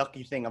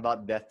unlucky thing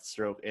about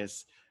Deathstroke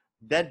is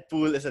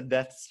Deadpool is a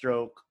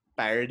Deathstroke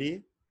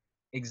parody.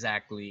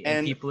 exactly. And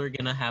And people are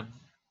gonna have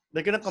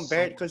they're gonna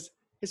compare it so because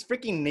his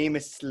freaking name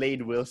is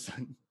Slade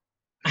Wilson.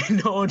 I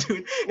know,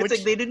 dude. It's like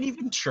Which they didn't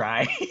even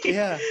try.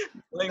 yeah,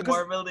 Like because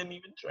Marvel didn't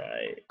even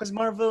try.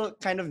 Marvel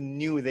kind of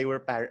knew they were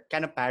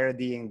kind of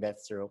parodying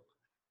Deathstroke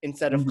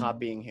instead of Mm-hmm.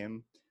 copying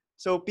him.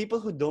 So people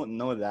who don't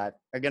know that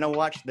are gonna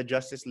watch the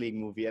Justice League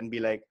movie and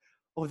be like,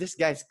 "Oh, this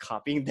guy's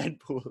copying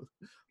Deadpool,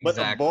 but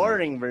a Exactly.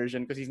 boring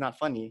version because he's not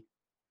funny,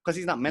 because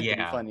he's not meant to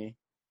be Yeah. funny."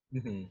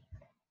 Hmm.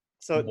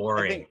 So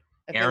Boring.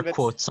 I Air think that's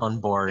quotes on air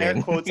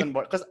boring. quotes on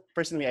board. Because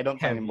personally, I don't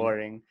find him Heavy.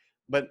 boring,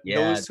 but Yeah.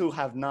 those who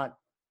have not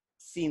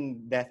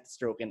seen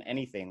Deathstroke in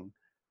anything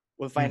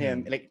will find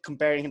him Hmm. like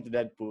comparing him to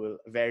Deadpool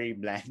very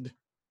bland.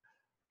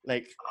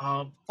 Like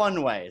Um,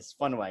 fun wise,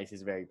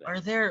 he's very bland.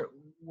 are there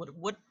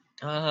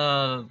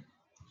uh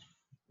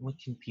what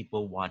can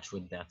people watch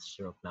with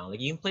Deathstroke now? Like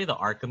you can play the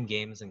Arkham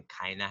games and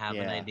kind of have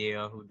an Yeah,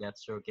 idea who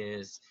Deathstroke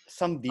is.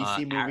 some Uh,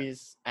 DC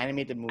movies,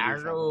 animated movies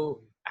have it.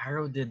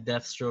 Arrow did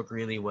Deathstroke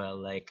really well.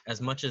 Like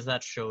as much as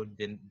that show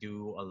didn't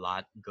do a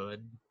lot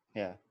good,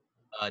 Yeah.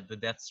 the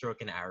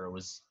Deathstroke in Arrow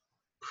was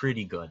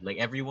pretty good. Like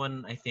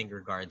everyone, I think,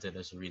 regards it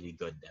as really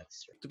good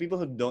To people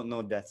who don't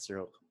know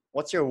Deathstroke,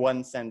 what's your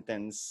one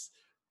sentence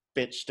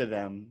pitch to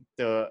them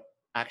to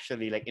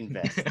actually like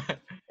Deathstroke.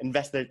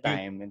 invest their Dude,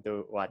 time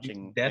into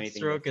watching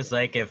anything Deathstroke is Deathstroke?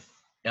 like if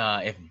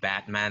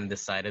Batman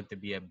decided to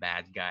be a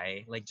bad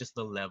guy, like just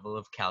the level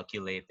of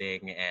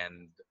calculating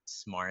and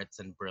smarts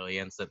and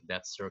brilliance that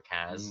Deathstroke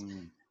has.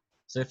 Mm,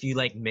 So if you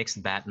like mix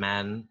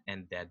Batman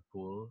and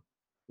Deadpool,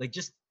 like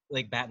just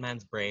like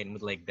Batman's brain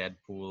with like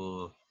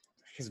Deadpool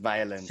his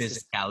violence,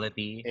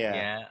 physicality, yeah.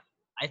 yeah,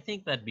 I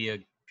think that'd be a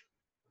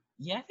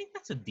yeah, I think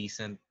that's a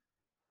decent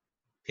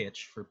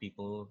pitch for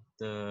people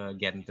to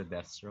get into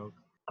Deathstroke.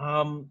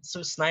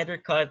 So Snyder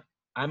Cut.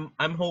 I'm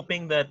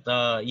hoping that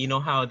you know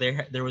how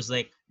there was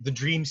like the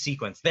dream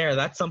sequence there.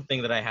 That's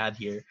something that I had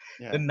here.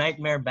 Yeah. The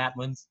Nightmare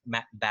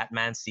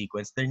Batman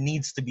sequence. There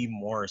needs to be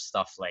more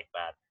stuff like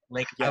that.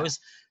 Like I Yeah. was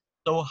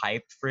so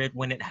hyped for it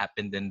when it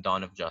happened in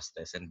Dawn of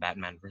Justice and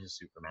Batman versus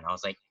Superman. I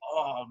was like,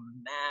 oh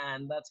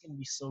man, that's gonna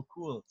be so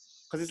cool.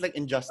 Because it's like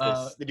Uh,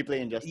 Injustice. Did you play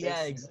yeah,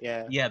 Injustice?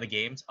 Yeah. yeah, the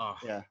games. Oh,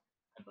 Yeah.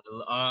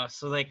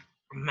 so like,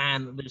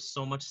 man, there's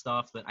so much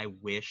stuff that I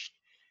wished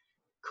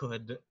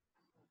could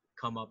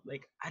come up.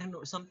 Like, I don't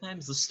know.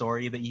 Sometimes the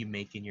story that you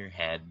make in your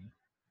head,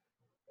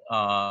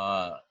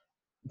 uh,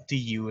 to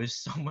you is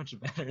so much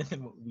better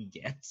than what we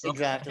get.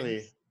 Exactly.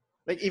 Sometimes.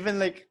 Like even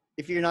like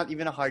if you're not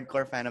even a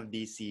hardcore fan of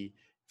DC,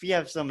 if you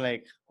have some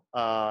like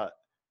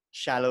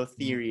shallow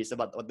theories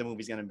about what the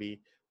movie's gonna be,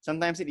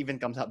 sometimes it even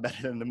comes out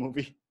better than the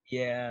movie.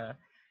 Yeah.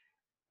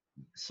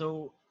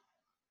 So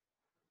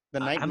The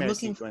I'm nightmare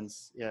looking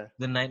sequence. Yeah.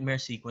 the nightmare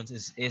sequence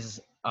is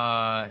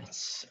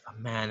it's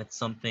man, it's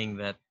something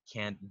that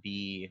can't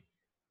be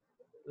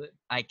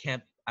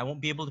I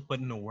won't be able to put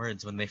into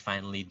words when they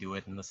finally do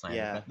it in the Snyder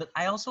Yeah. Cut. But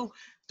I also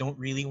don't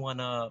really want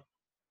to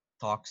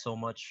talk so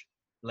much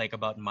like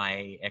about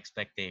my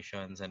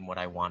expectations and what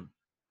I want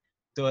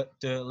to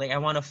like I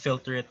want to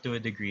filter it to a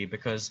degree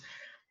because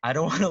I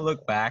don't want to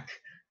look back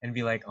and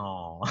be like,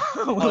 "Oh."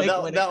 Oh, Like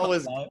when it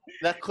comes out.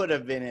 that could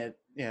have been it.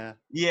 Yeah.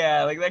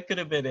 Yeah, like that could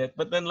have been it.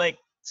 But then like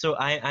so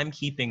I'm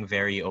keeping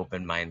very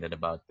open-minded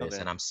about this Okay.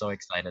 and I'm so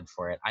excited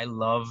for it. I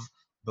love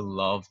the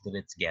love that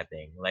it's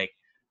getting. Like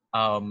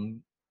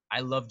um I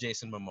love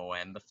Jason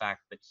Momoa and the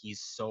fact that he's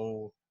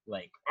so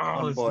like, "Oh,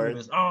 On let's do board.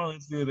 this. Oh,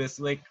 let's do this."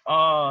 Like,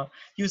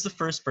 he was the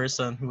first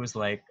person who was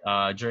like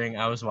during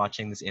I was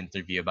watching this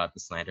interview about the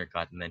Snyder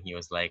Cut and then he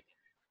was like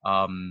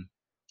um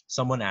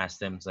someone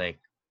asked him it's like,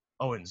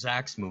 "Oh, in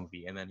Zach's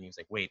movie." And then he was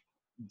like, "Wait,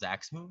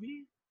 Zach's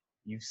movie?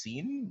 You've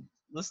seen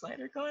the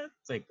Snyder Cut?"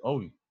 It's like,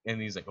 "Oh,"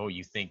 and he's like, "Oh,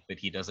 you think that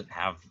he doesn't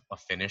have a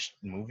finished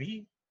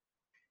movie?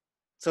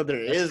 So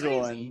there That's is crazy."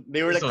 one.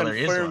 They were like So there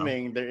is one.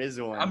 confirming there is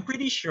I'm one.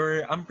 pretty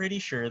sure. I'm pretty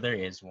sure there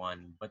is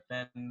one. But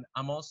then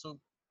I'm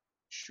also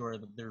sure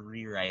that they're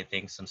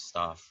rewriting some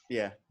stuff,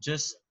 Yeah.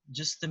 just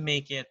to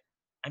make it.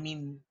 I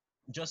mean,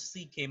 Justice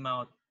League came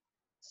out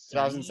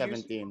 3 years ago.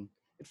 2017.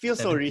 It feels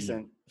so 17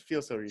 recent. It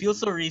feels so feels recent.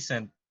 so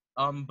recent.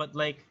 But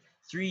like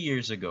 3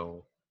 years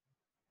ago,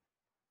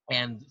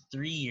 and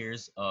 3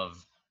 years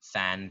of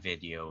fan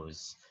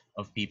videos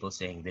of people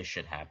saying this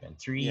should happen.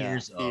 three Yeah.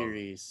 years of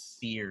Theories.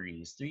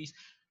 theories.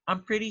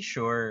 I'm pretty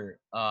sure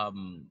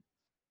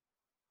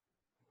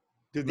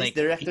Dude, these like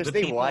directors, the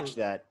they watch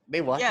people that.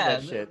 They watch yeah,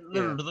 that shit.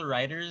 Yeah. the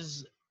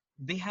writers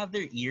they have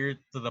their ear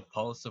to the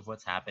pulse of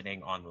what's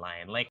happening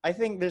online. Like I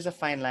think there's a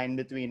fine line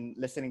between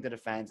listening to the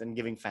fans and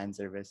giving fan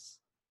service.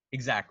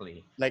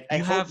 exactly. Like I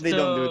You hope have they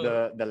don't do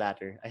to the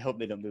latter. I hope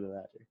they don't do the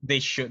latter. they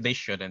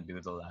shouldn't do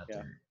the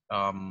Yeah.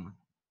 latter.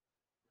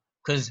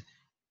 Cuz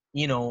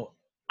you know,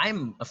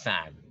 I'm a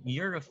fan.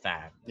 You're a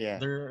fan. Yeah.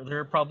 There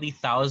are probably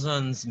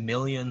thousands,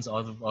 millions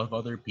of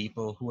other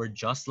people who are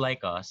just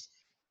like us,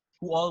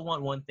 who all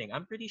want one thing.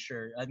 I'm pretty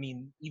sure. I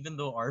mean, even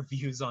though our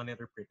views on it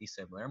are pretty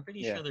similar, I'm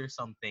pretty Yeah. sure there's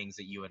some things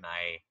that you and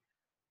I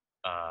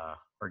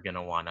are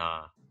gonna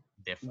wanna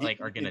Y-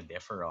 are gonna y-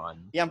 differ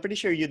on. Yeah, I'm pretty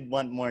sure you'd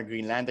want more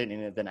Green Lantern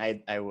in it than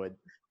I would.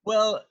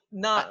 Well,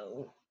 I,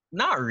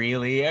 not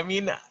really. I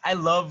mean, I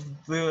love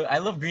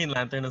Green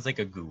Lantern as like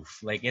a goof.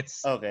 Like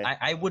it's okay.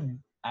 I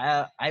would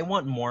I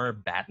want more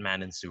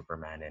Batman and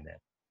Superman in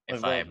it.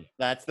 If Well, I'm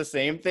that's the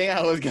same thing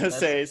I was gonna that's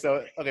say.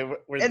 So okay,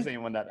 we're the and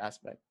same on that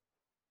aspect.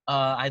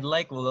 I'd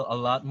like a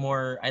lot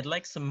more. I'd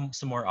like some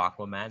more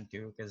Aquaman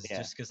too,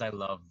 Yeah, because I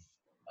love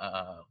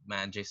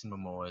man Jason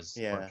Momoa's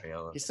yeah.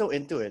 portrayal of He's it. so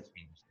into it.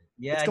 Changed it. It's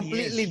Yeah, he is.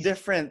 completely He's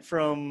different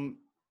from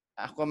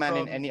Aquaman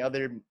in from any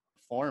other I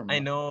form.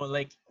 know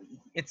like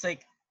it's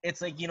like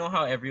it's like you know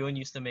how everyone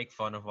used to make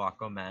fun of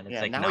Aquaman. It's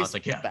Yeah, like now now it's he's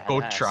like yeah, go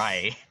badass.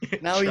 try,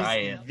 Now try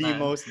he's it, the man.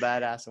 most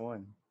badass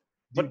one,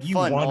 Dude, but you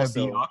fun wanna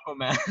be also. Yeah,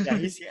 Aquaman?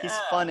 he's Yeah.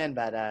 fun and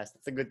badass.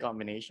 It's a good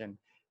combination.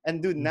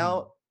 And dude, Mhm.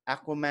 now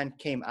Aquaman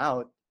came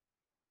out,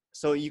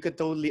 so you could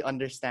totally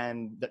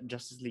understand the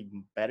Justice League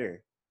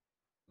better,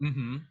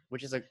 Mhm.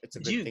 which is it's a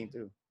Did good you thing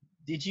too.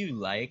 did you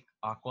like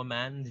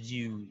Aquaman? Did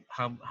you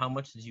how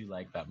much did you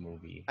like that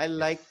movie? I If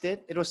liked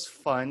it. It was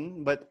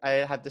fun, but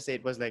I have to say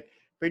it was like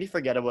pretty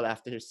forgettable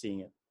after seeing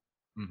it.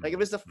 Like it mhm.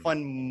 was a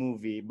fun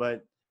movie,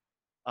 but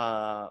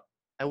uh,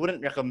 I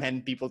wouldn't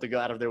recommend people to go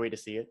out of their way to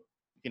see it.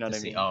 You know To what I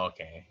see. mean? Oh,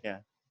 okay. Yeah,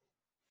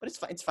 but it's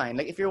fine. It's fine.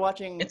 Like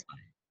It's fine.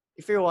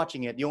 if you're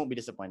watching it, you won't be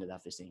disappointed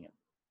after seeing it.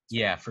 It's fine.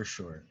 Yeah, for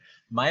sure.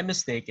 My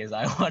mistake is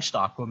I watched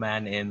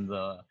Aquaman in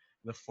the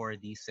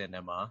 4D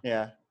cinema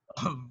Yeah,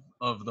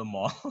 of the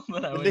mall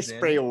that I when they was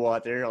spray in.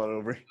 water all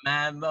over,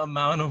 Man, the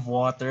amount of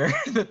water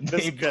that just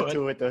they put,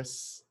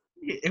 gratuitous.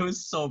 it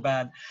was so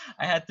bad.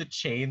 I had to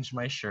change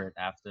my shirt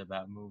after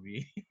that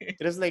movie. It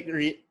was like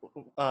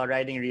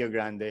riding Rio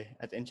Grande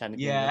at Enchanted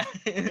Kingdom. Yeah,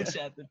 in Yeah.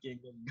 Enchanted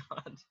Kingdom.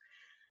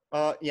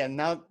 God. Yeah.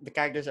 Now the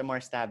characters are more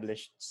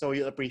established, so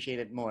you'll appreciate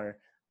it more.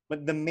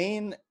 But the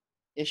main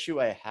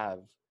issue I have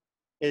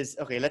is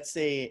okay. Let's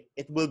say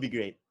it will be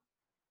great.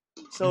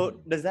 So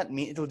Mhm. does that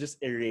mean it'll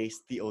just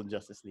erase the old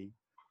Justice League?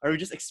 Or are we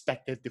just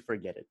expected to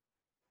forget it?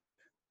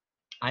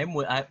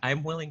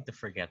 I'm willing to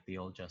forget the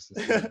old Justice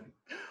League.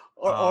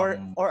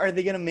 Um, or are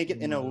they gonna make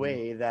it in a mm,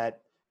 way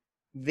that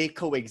they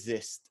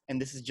coexist and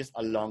this is just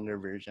a longer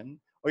version?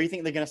 Or you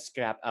think they're gonna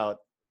scrap out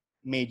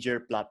major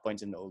plot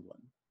points in the old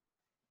one?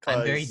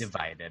 I'm very Cause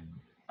divided.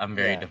 I'm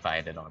very yeah,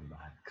 divided on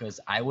that because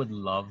I would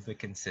love the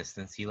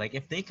consistency. Like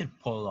if they could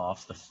pull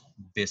off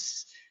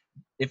this,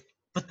 if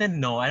but then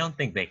no, I don't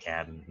think they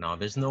can. No,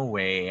 there's no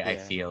way I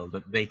yeah. feel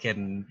that they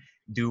can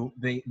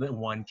that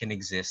one can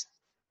exist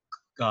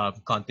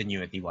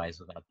continuity wise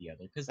without the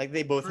other. Because Like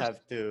they both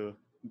first,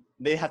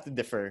 they have to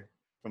differ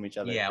from each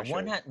other yeah, for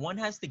sure. one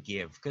has to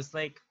give because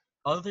like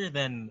other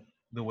than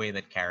the way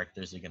that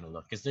characters are gonna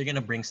look, because they're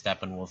gonna bring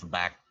Steppenwolf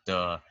back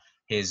to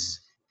his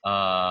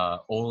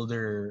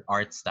older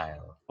art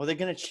style. Oh, they're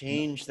gonna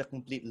change the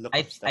complete look I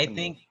of I Steppenwolf.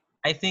 think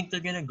I think they're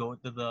gonna go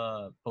to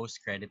the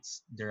post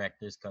credits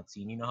director's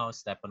cutscene. You know how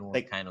Steppenwolf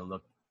Like kind of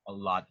looked a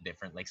lot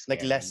different, like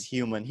less scary.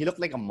 human. He looked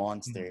like a Mhm.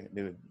 monster,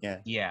 dude. Yeah.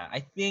 Yeah, I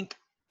think,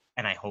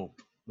 and I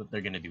hope that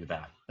they're gonna do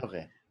that.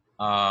 Okay.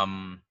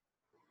 Um,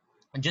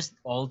 and just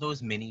all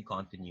those mini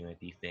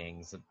continuity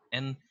things,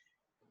 and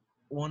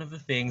one of the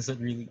things that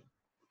really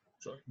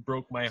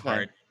broke my It's fine.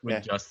 heart with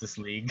Yeah. Justice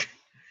League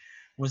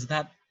was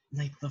that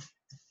like the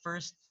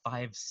first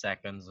 5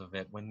 seconds of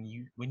it when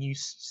you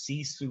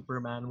see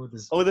Superman with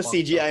his Oh, the fucked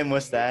up CGI face,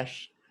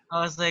 mustache.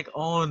 I was like,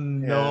 oh Yeah.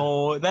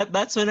 no,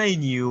 that's when I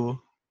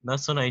knew.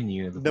 That's when I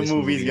knew that The this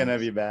movie's movie gonna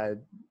was be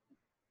bad.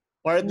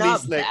 Or at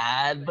least not like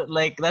bad, but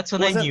like that's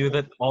when I wasn't knew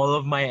that all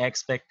of my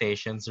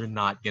expectations are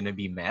not gonna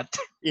be met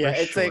yeah,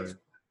 for it's like sure.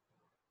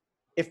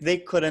 if they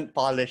couldn't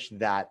polish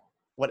that,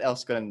 what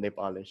else couldn't they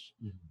polish?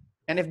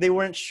 And if they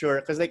weren't sure,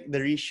 because like the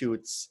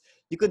reshoots,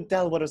 you could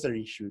tell what was a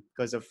reshoot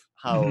because of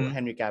how Mm-hmm.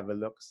 Henry Cavill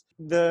looks.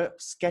 The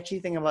sketchy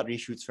thing about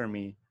reshoots for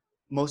me,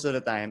 most of the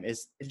time,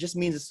 is it just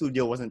means the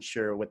studio wasn't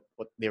sure what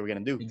they were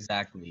gonna do.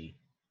 Exactly.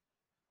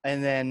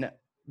 And then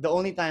the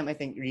only time I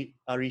think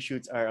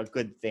reshoots are a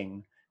good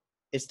thing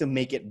is to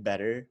make it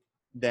better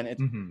than it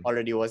Mm-hmm.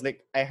 already was.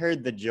 Like I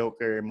heard the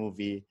Joker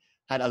movie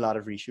had a lot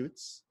of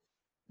reshoots,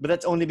 but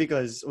that's only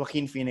because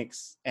Joaquin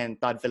Phoenix and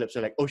Todd Phillips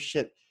were like, "Oh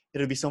shit,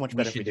 it'll be so much We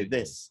better if we should do did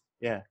this. this."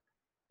 Yeah,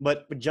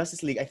 but with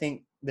Justice League, I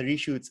think the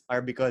reshoots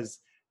are because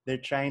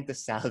they're trying to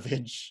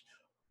salvage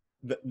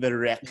the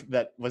wreck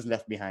that was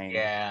left behind.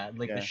 Yeah,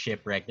 like the Yeah,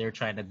 shipwreck. They're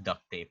trying to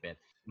duct tape it.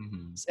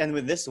 Mm-hmm. and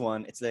with this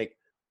one, it's like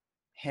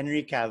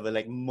Henry Cavill,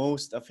 like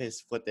most of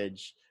his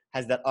footage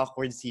has that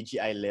awkward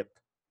CGI lip,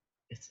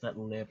 It's that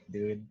lip,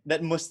 dude.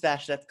 that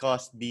mustache that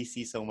cost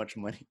DC so much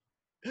money.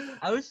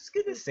 I was just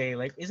gonna say,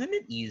 like, isn't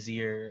it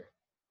easier?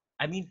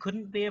 I mean,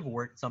 couldn't they have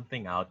worked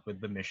something out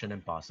with the Mission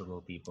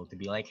Impossible people to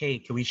be like, hey,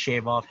 can we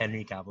shave off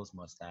Henry Cavill's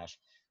mustache?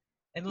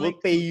 And We'll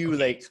like, pay dude, you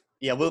okay, like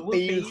yeah, we'll we'll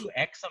pay pay you you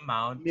X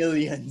amount.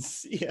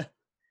 millions. Yeah,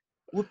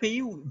 We'll pay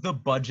you the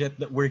budget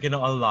that we're gonna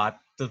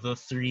allot to the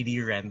 3D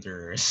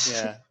renderers.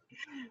 yeah.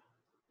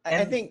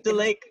 I And think to it was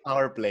like, a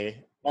power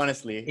play.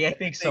 Honestly, yeah, I I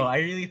think so. think I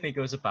really think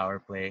it was a power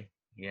play.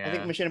 I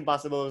think Yeah. Mission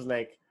Impossible was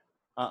like,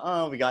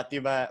 we got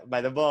you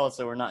by the ball,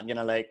 so we're not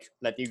gonna like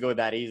let you go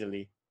that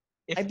easily.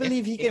 I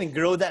believe he If can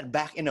grow that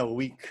back in a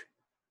week.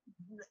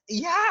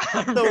 yeah,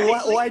 So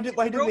right? Like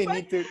why do grow they back.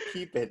 need to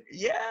keep it?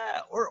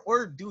 Yeah,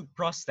 or dude,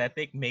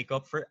 prosthetic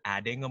makeup for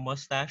adding a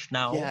mustache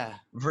now Yeah,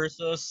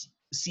 versus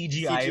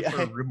CGI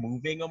for CGI.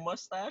 removing a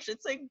mustache.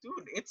 It's like,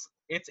 dude,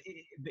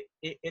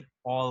 it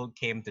all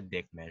came to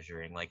dick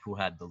measuring, like who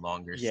had the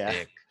longer Yeah,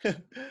 stick.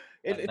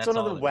 it's That's one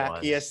of the all it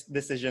was. wackiest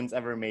decisions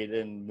ever made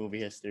in movie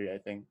history. I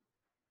think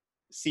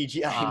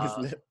CGI in his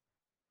Uh, lip.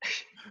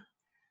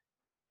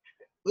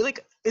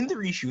 like in the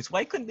reshoots,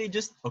 why couldn't they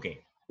just okay?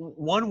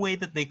 One way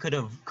that they could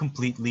have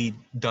completely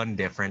done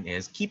different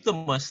is keep the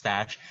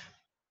mustache,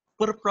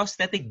 put a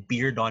prosthetic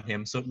beard on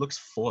him so it looks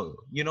full,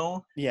 you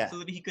know, Yeah. so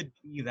that he could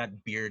be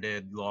that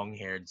bearded,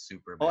 long-haired Oh, I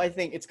Superman.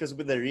 think it's because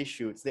with the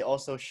reshoots, they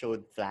also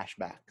showed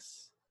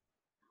flashbacks,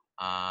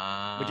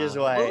 which is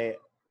Well, why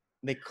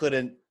they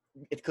couldn't.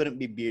 It couldn't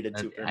be bearded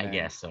I Superman.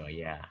 guess so.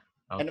 Yeah.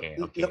 And Okay.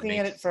 Okay. looking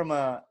at it Makes. from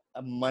a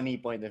money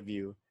point of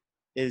view,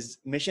 is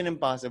Mission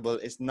Impossible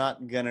is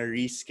not gonna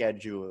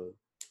reschedule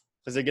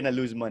because they're gonna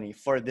lose money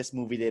for this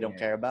movie they don't Yeah.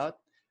 care about.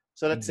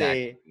 So let's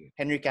say Exactly.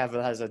 Henry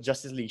Cavill has a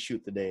Justice League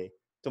shoot today.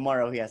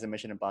 Tomorrow he has a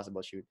Mission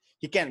Impossible shoot.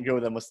 He can't grow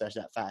the mustache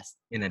that fast.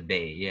 In a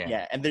day. Yeah.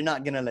 Yeah, and they're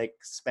not gonna like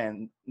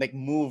spend like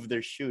move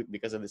their shoot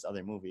because of this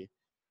other movie.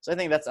 So I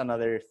think that's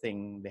another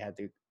thing they had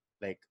to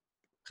like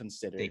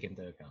consider. Take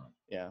into account.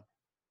 Yeah.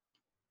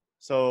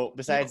 So No.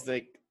 besides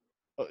like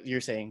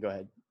you're saying, go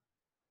ahead.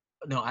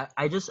 No.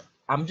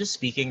 I'm just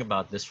speaking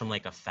about this from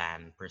like a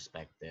fan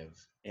perspective.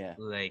 Yeah.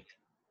 Like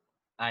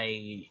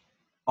I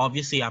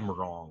obviously I'm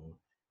wrong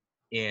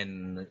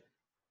in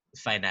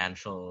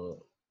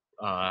financial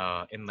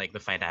in like the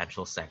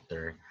financial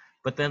sector,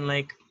 but then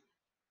like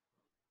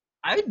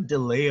I'd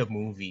delay a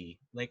movie.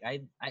 Like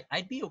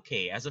I'd be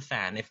okay as a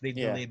fan if they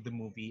Yeah. delayed the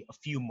movie a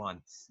few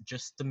months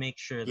just to make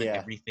sure that Yeah.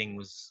 everything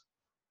was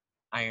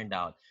ironed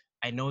out.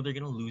 I know they're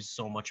gonna lose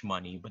so much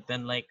money, but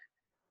then like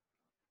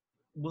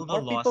will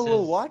the More people will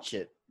losses? watch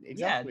it. Yeah,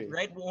 Exactly.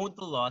 right.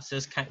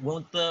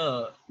 Won't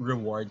the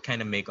reward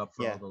kind of make up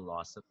for all Yeah. the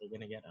loss that they're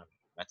gonna get?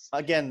 That's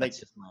Again, that's like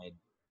just my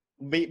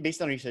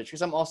based on research,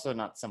 because I'm also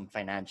not some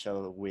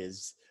financial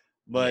whiz,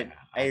 but yeah.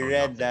 I I know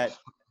read nothing. that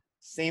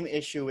same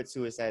issue with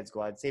Suicide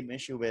Squad, same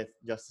issue with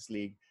Justice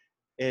League,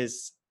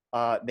 is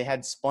they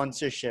had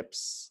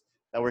sponsorships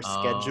that were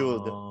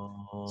scheduled.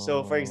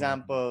 So, for Oh.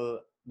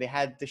 example, they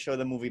had to show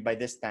the movie by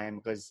this time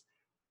because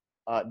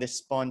this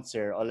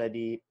sponsor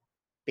already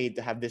paid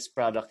to have this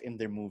product in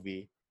their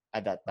movie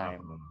at that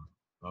time.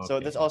 So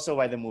that's Okay. also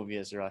why the movie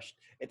is rushed.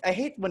 I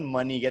hate when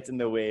money gets in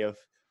the way of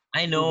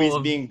I know movies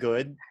of being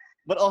good,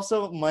 but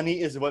also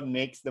money is what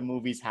makes the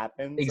movies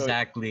happen. So you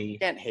exactly.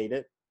 can't hate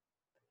it.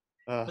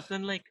 But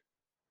then like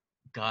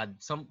God,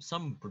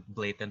 some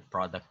blatant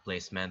product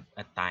placement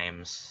at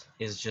times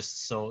is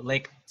just so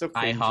like So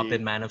IHOP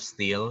and cringy. Man of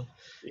Steel.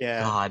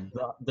 Yeah. God,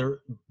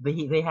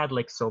 they had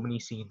like so many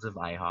scenes of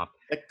IHOP.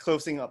 Like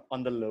closing up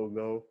on the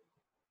logo.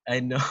 I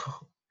know.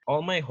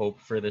 All my hope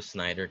for the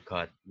Snyder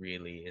cut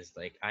really is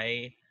like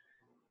I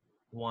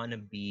want to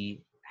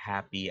be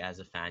happy as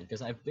a fan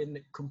because I've been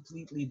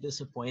completely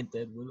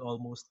disappointed with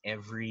almost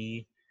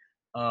every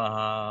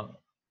uh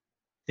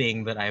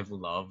thing that I've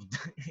loved,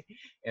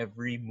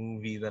 every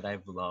movie that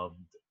I've loved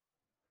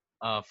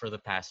for the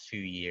past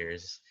few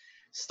years.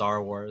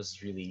 Star Wars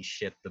really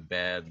shit the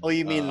bed. Oh,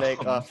 you mean like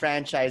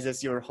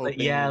franchises you're Like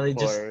yeah, hoping like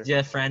just for?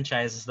 yeah,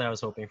 franchises that I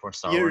was hoping for.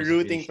 Star You're Wars is really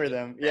rooting for shit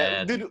them. the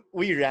Yeah, bed. dude,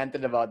 we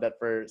ranted about that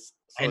for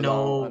I so long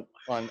know.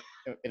 on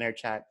in our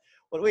chat.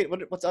 But wait,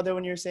 what's the other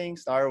one you're saying?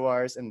 Star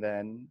Wars, and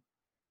then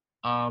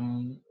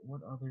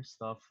What other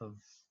stuff have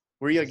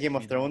were you a has Game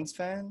of really? Thrones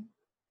fan?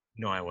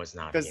 No, I was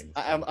not a Because Game of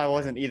I Thrones I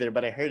wasn't fan. either,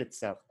 but I heard it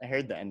sucked. I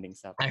heard the ending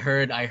sucked. I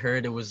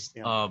heard it was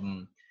Yeah,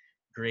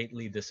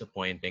 greatly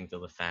disappointing to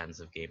the fans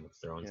of Game of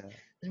Thrones. yeah.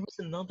 There was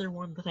another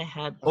one that I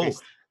had. Okay. Oh,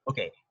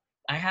 okay.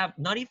 I have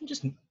not even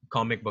just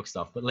comic book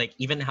stuff, but like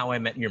even How I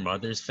Met Your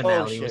Mother's Oh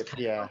finale was shit,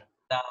 kind yeah. of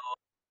down.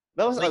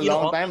 That was a Like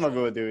long all time those.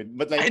 ago, dude.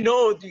 But I like,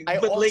 know, dude, I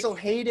but like also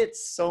hate it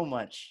so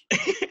much. I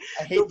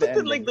no, hate the but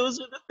then like ending. those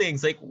are the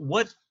things. Like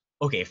what?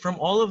 Okay, from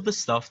all of the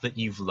stuff that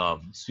you've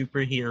loved,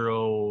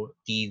 superhero,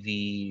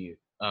 TV,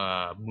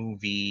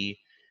 movie,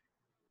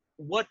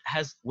 what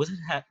has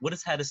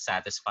had a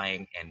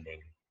satisfying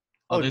ending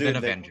Oh, other than dude,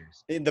 like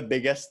Avengers? the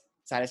biggest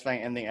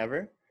satisfying ending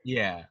ever.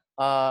 Yeah.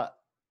 Uh,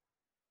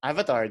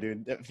 Avatar,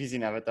 dude. Have you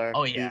seen Avatar?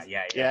 Oh yeah, Please.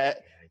 yeah, yeah, Yeah,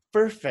 yeah,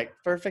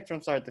 perfect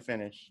from start to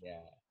finish. yeah.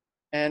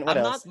 And what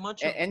I'm not else?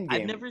 much of. I've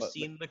Endgame. never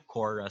seen the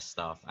Korra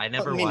stuff. I Oh,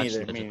 never me watched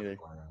neither. Me Legend of neither.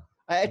 Korra,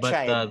 I but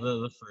tried.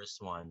 the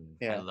first one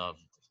I Yeah, loved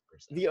the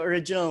first the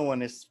original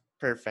one is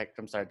perfect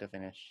from start to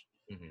finish.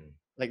 episode.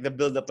 Like the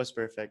build up was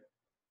perfect.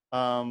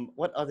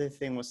 What other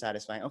thing was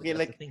satisfying? But Okay,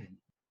 that's the like thing.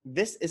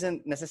 this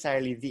isn't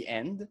necessarily the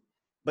end,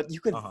 but you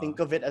could Uh huh. think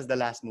of it as the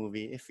last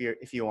movie if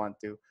you want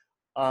to.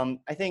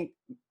 I think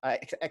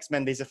X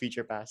Men: Days of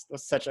Future Past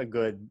was such a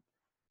good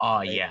Oh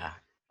like yeah.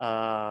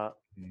 uh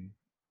Mhm.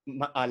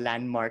 a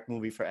landmark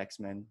movie for X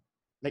Men.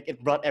 Like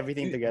it brought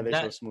everything Dude, together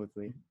so that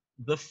smoothly.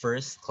 the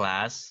first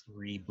class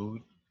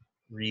reboot.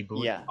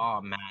 Yeah, Oh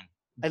man,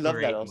 I love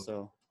that great movie,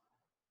 also,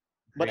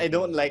 but I great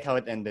don't movie. like how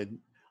it ended.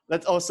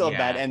 That's also a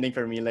bad Yeah. ending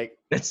for me. Like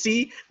Let's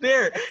see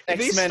there. They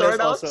X Men is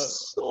start out also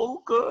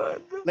so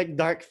good. like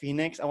Dark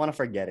Phoenix. I want to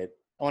forget it.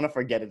 I want to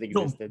forget it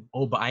No. existed.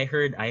 Oh, but I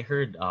heard I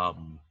heard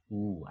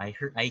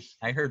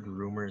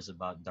rumors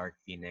about Dark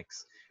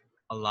Phoenix.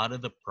 A lot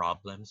of the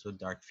problems with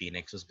Dark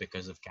Phoenix was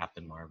because of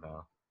Captain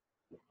Marvel.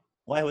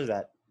 Why was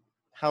that?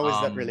 How is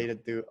that Um,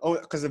 related to? Oh,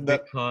 because of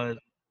because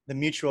the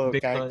mutual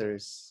because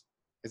characters.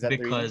 Is that the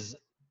reason? because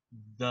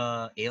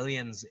the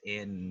aliens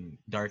in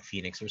Dark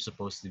Phoenix were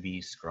supposed to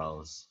be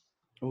Skrulls.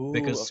 Ooh,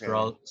 Because okay.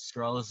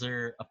 Skrulls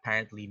are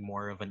apparently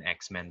more of an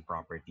X-Men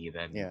property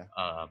than Yeah,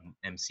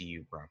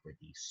 MCU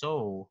property.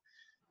 So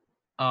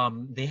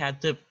they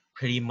had to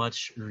pretty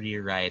much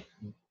rewrite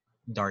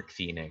Dark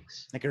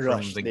Phoenix like a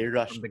from rush. the They from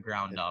rushed the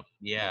ground it. up.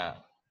 Yeah. Yeah,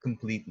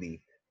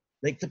 completely.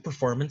 Like the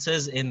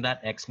performances in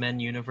that X-Men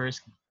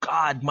universe,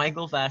 God,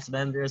 Michael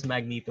Fassbender as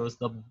Magneto is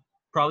the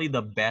probably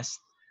the best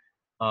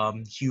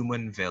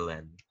human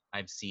villain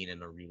I've seen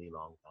in a really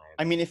long time.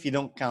 I mean, if you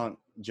don't count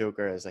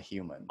Joker as a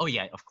human. Oh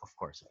yeah, of course, of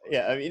course.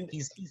 Yeah, I mean,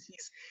 He's he's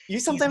he's you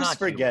he's sometimes not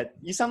human. forget.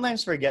 You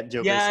sometimes forget Yeah,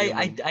 Joker's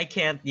human, I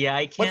can't. Yeah,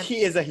 I but can't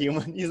he is a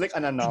human. He's like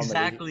an anomaly.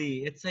 exactly.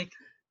 It's like,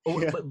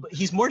 oh, Yeah. but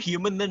he's more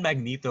human than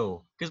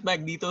Magneto because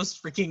Magneto's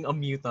freaking a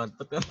mutant.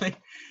 But then like,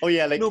 Oh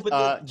yeah, no, like but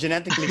then,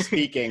 genetically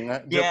speaking, yeah,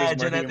 Joker's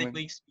more human.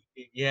 genetically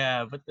speaking,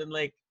 yeah. But then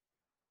like,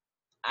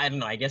 I don't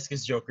know. I guess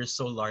because Joker's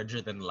so larger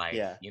than life,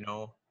 Yeah. you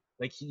know.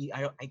 Like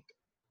I think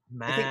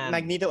man,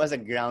 Magneto as a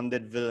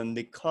grounded villain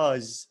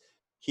because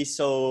he's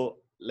so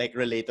like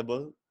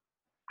relatable.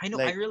 I know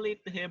I Like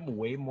relate to him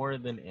way more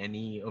than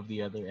any of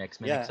the other X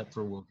Men yeah, except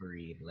for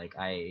Wolverine. Like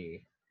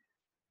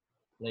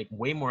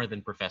way more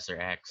than Professor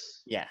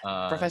X, yeah.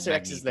 Professor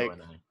X is Magneto like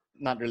and I.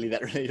 not really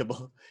that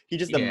relatable. He's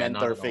just the Yeah, not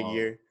mentor at all.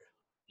 figure.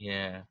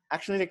 Yeah,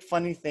 Actually, like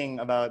funny thing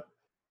about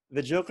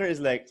the Joker is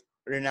like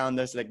renowned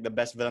as like the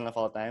best villain of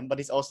all time, but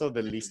he's also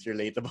the least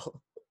relatable.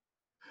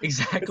 It's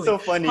exactly. so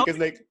funny How because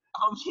like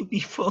how many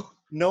people?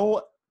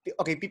 no,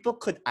 okay, people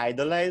could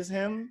idolize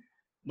him,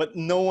 but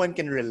no one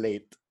can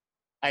relate.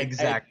 I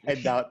Exactly.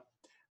 doubt.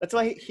 That's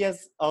why he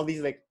has all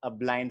these like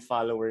blind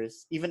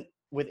followers, even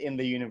within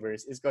the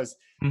universe, is because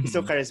he's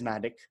so Mhm.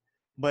 charismatic,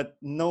 but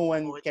no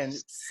one Oh, it's can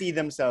just see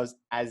themselves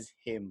as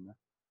him.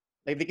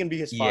 Like they can be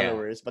his yeah.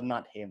 followers, but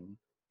not him.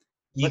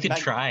 You But could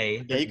try.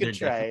 yeah, There you there could are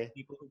definitely try,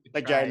 people who could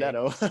like Jared try.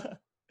 Leto.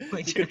 You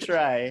Like could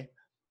try,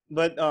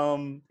 but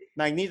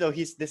Magneto,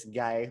 he's this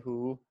guy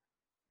who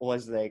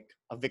was like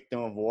a victim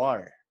of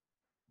war,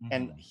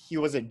 and Mhm. he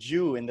was a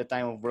Jew in the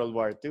time of World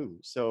War II.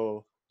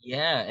 So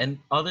Yeah, and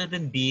other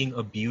than being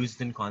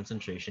abused in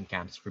concentration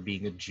camps for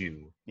being a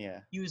Jew, Yeah.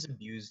 he was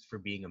abused for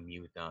being a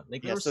mutant.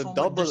 Like Yeah, so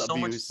double there's so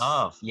much abuse.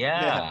 stuff.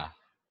 Yeah. Yeah.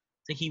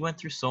 It's like he went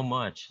through so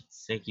much.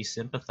 It's like you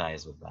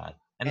sympathize with that.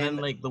 And then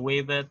And like the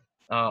way that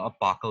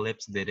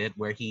Apocalypse did it,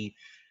 where he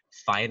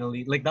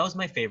finally like that was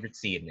my favorite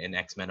scene in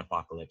X-Men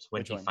Apocalypse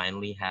when which he one?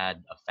 finally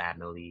had a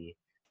family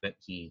that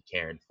he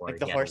cared for. Like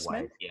the He had a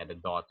Horseman? wife, he had a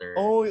daughter.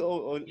 Oh,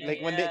 Yeah,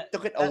 like when they yeah.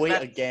 took it That away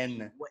that scene,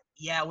 again.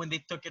 yeah, when they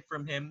took it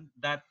from him,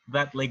 that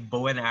like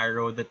bow and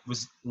arrow that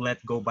was let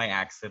go by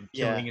accident,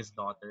 Yeah. killing his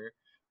daughter.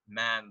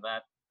 Man,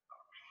 that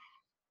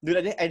Dude,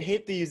 I'd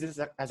hate to use this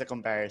as a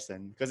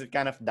comparison because it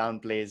kind of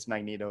downplays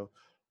Magneto.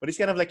 But he's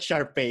kind of like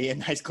Sharpay in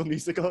High School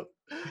Musical.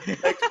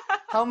 Like,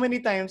 how many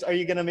times are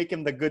you gonna make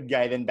him the good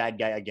guy then bad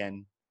guy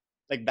again?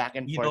 Like back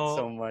and you forth know,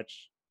 so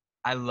much.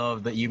 I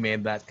love that you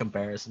made that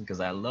comparison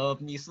because I love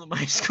me some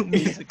High School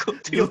Yeah. Musical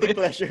too. Guilty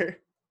pleasure.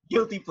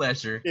 Guilty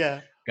pleasure. Yeah.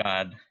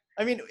 God.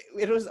 I mean,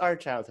 it was our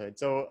childhood,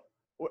 so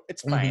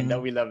it's fine that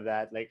Hmm. we love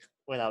that, like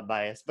without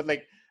bias. But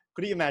like,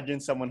 could you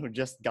imagine someone who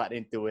just got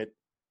into it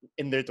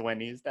in their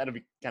 20s? That'd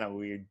be kind of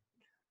weird.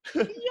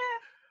 Yeah.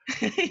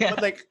 Yeah.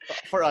 But like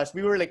for us,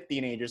 we were like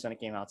teenagers when it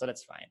came out, so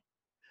that's fine.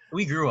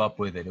 We grew up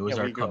with it. It Yeah, was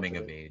our we grew up coming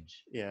with of it.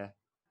 age. Yeah,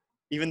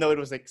 even though it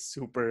was like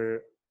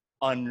super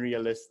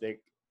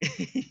unrealistic.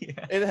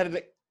 Yeah. It had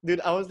like, dude,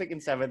 I was like in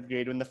 7th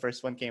grade when the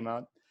first one came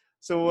out.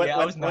 So Yeah,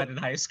 I was what not in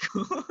high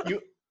school.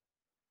 you?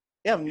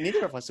 Yeah,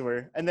 neither of us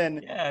were. And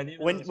then Yeah,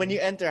 neither of us when were. you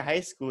enter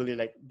high school, you're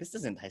like, this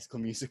isn't High School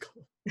Musical.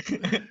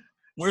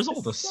 Where's all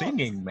This the sucks.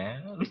 singing,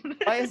 man?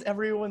 Why is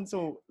everyone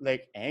so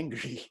like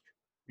angry?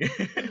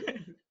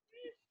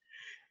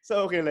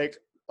 So okay, like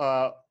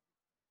to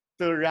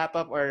wrap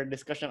up our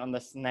discussion on the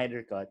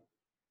Snyder Cut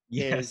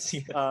Yes,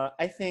 is yeah.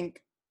 I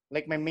think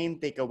like my main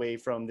takeaway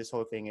from this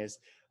whole thing is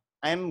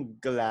I'm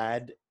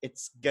glad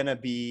it's gonna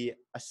be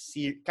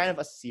kind of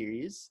a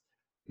series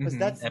because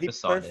that's the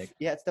Episodic.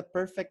 it's the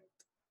perfect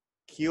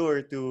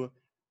cure to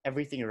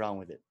everything wrong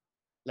with it.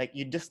 Like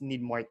you just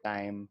need more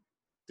time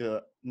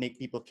to make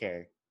people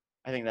care.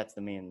 I think that's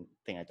the main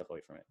thing I took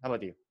away from it. How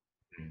about you?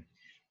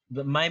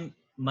 Mm.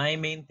 My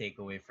main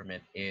takeaway from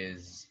it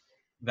is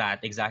that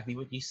exactly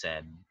what you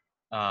said.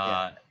 Yeah.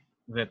 Uh,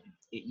 that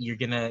you're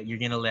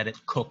gonna let it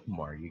cook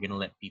more. You're gonna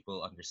let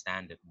people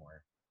understand it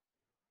more.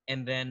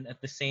 And then at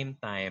the same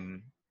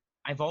time,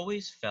 I've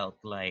always felt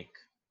like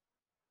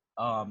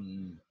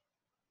um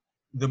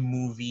the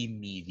movie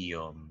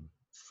medium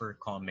for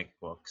comic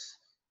books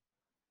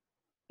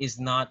is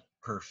not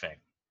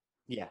perfect.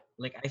 Yeah.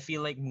 Like I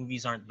feel like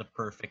movies aren't the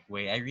perfect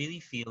way. I really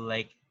feel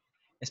like,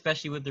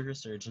 especially with the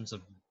resurgence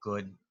of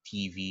good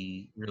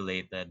TV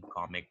related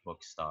comic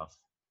book stuff,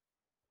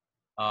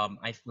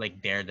 I feel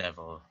like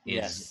Daredevil is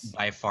Yes.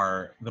 by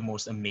far the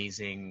most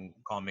amazing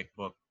comic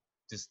book,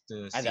 just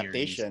the series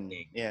Adaptation.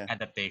 thing Yeah.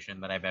 adaptation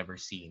that I've ever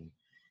seen.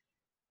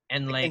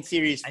 And Like in like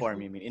series I form,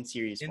 feel you mean? In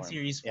series in form.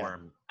 series Yeah.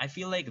 form, I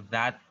feel like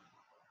that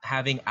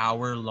having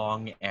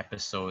hour-long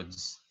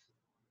episodes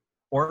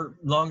or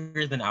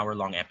longer than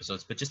hour-long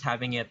episodes, but just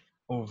having it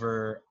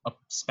over a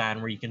span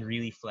where you can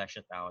really flesh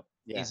it out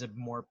Yeah. is a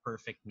more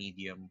perfect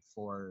medium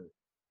for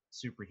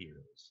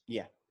superheroes.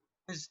 Yeah.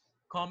 Because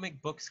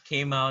comic books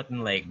came out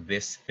in like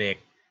this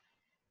thick,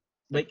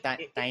 Like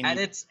like at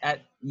tiny its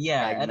at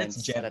yeah at its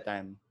fragments at gen. a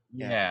time.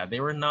 Yeah. Yeah, they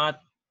were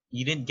not.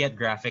 You didn't get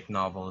graphic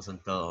novels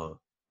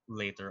until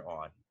later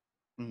on.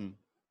 Hmm.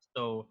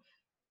 So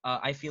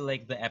I feel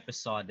like the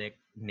episodic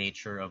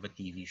nature of a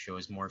TV show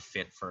is more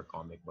fit for a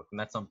comic book, and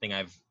that's something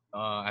I've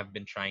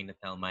been trying to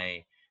tell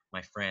my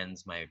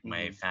friends, my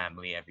Hmm.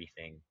 family,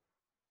 everything.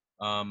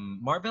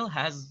 Marvel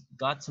has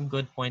got some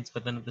good points,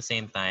 but then at the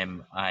same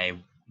time,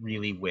 I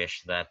really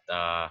wish that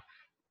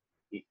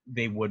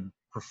they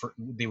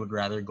would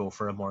rather go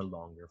for a more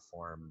longer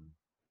form.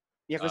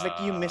 Yeah, because like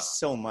you miss Uh,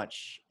 so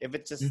much. If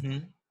it's just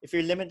mhm. if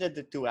you're limited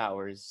to 2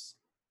 hours,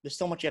 there's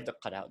so much you have to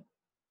cut out.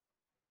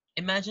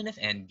 Imagine if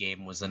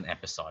Endgame was an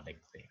episodic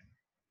thing.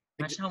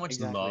 Imagine how much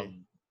love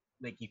Exactly.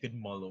 like you could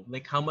mull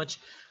like how much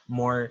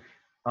more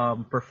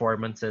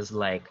performances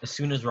like as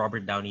soon as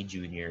Robert Downey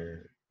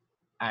Jr.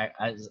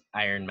 As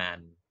Iron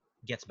Man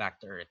gets back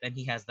to Earth and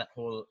he has that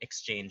whole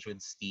exchange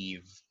with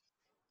Steve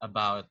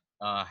about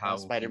how he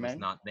was Spider-Man.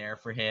 not there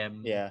for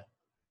him Yeah.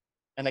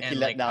 And like he and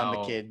let like down the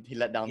how kid. He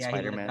let down yeah he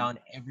let Spider-Man. down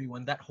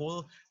everyone. That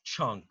whole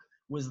chunk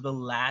was the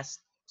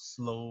last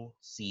slow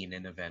scene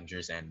in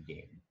Avengers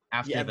Endgame. Yeah,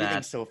 After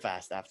everything's that, so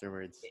fast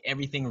afterwards.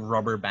 everything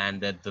rubber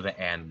banded to the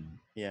end.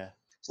 Yeah.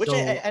 Which So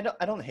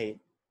I don't hate.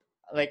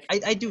 Like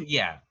I do,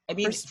 yeah. I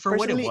mean, for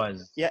what it personally,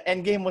 was, yeah,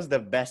 Endgame was the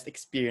best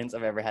experience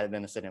I've ever had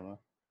in a cinema.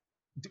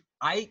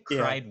 I Yeah.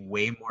 cried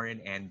way more in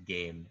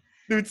Endgame,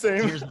 Dude,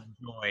 same. tears of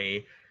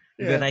joy,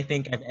 than Yeah. I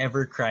think I've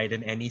ever cried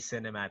in any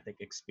cinematic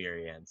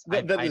experience. The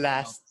I felt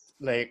last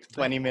like that.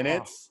 20 Oh,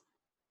 minutes,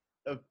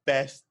 the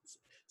best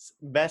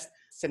dude,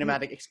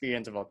 cinematic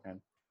experience of all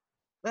time.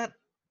 that.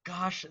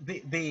 Gosh,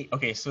 they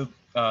okay. So,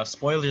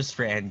 spoilers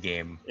for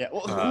Endgame. Yeah.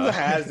 Well, who Uh,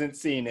 hasn't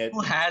seen it?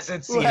 who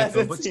hasn't Who seen it though?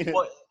 hasn't But seen it?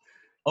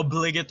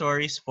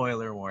 obligatory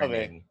spoiler Okay.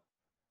 warning.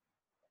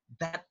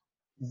 That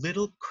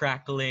little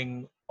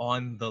crackling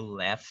on the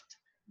left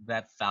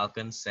that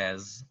Falcon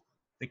says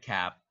to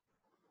Cap,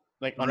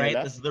 Like on your right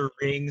left? as the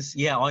rings,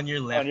 yeah, on your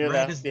On left, your right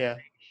left, as the yeah.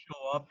 rings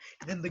show up,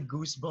 and then the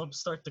goosebumps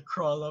start to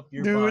crawl up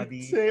your Dude,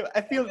 body, same.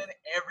 and then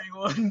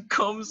everyone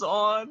comes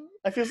on.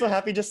 I feel so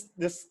happy just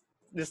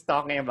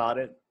talking about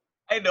it.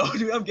 I know,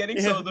 dude, I'm getting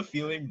some Yeah. of the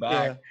feeling back.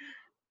 Yeah.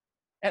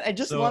 And I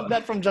just So want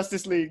that from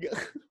Justice League.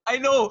 I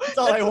know That's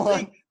all I that's the want.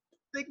 thing.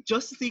 Like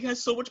Justice League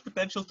has so much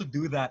potential to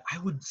do that. I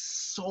would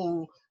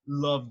so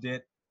loved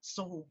it.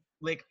 So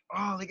like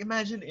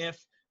imagine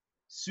if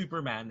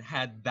Superman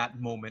had that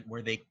moment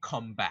where they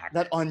come back.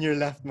 That on your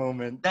left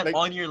moment. That Like,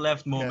 on your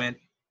left yeah. moment.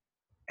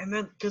 And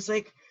then cuz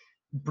like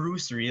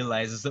Bruce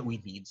realizes that we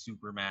need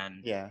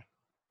Superman. Yeah.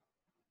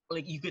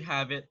 Like you could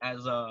have it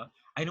as a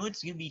I know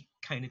it's going to be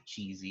kind of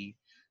cheesy,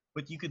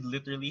 but you could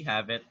literally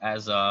have it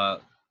as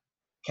a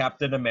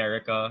Captain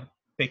America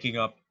picking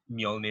up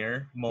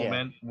Mjolnir Yeah.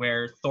 moment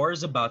where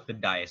Thor's about to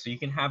die. So you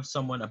can have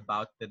someone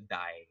about to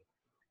die.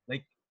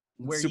 Like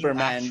where you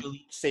Superman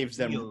actually saves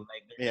them. feel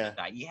like they're Yeah.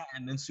 gonna die. Yeah,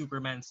 and then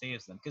Superman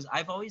saves them. Because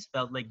I've always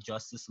felt like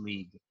Justice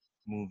League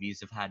movies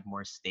have had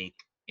more stake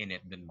in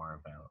it than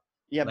Marvel.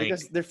 Yeah, Like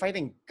because they're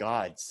fighting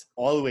gods.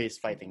 Always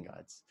fighting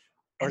gods.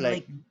 Or and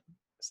like like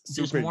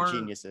there's super more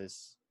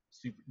geniuses.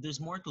 there's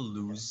more to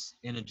lose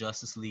in a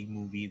Justice League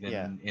movie Yeah.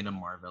 than in a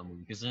Marvel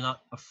movie because they're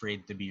not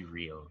afraid to be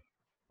real.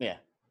 Yeah.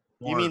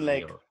 You More mean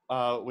like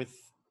real. with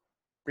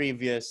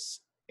previous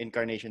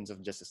incarnations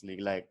of Justice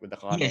League, like with the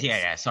Yes, comics,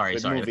 yeah. Sorry,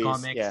 with sorry. The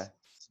movies, comics,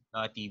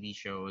 yeah, TV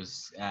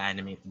shows,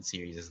 animated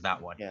series is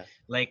that one. yeah.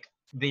 Like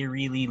they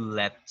really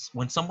let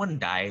when someone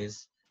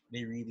dies,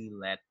 they really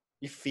let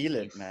You feel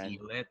you it, man.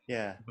 feel it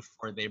Yeah.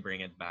 before they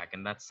bring it back,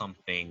 and that's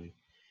something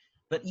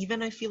that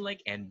even I feel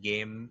like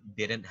Endgame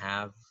didn't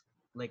have.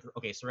 Like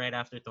okay, so right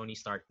after Tony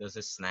Stark does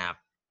his snap,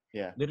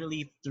 Yeah.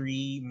 literally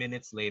 3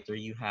 minutes later,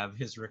 you have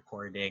his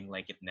recording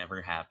like it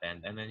never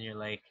happened, and then you're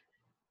like,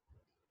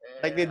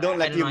 Like they don't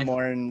I let don't you know.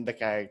 mourn the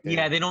character.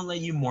 Yeah, they don't let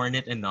you mourn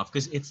it enough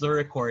because it's the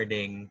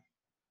recording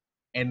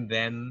and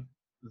then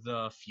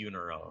the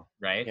funeral,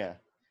 right? Yeah.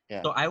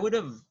 Yeah. So I would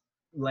have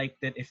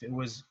liked it if it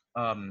was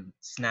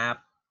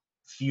Snap,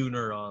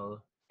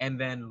 funeral, and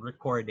then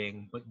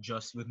recording, but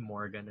just with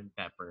Morgan and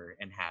Pepper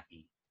and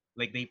Happy.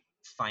 Like they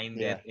find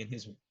Yeah. it in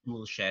his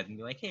tool shed and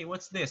be like, hey,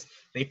 what's this?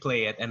 They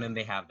play it and then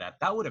they have that.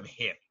 That would have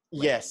hit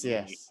like Yes,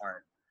 really yes.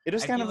 hard. It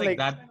was I kind feel of like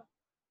like that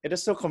it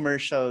was so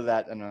commercial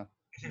that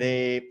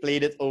they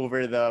played it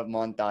over the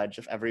montage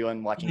of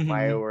everyone watching Mhm,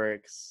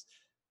 fireworks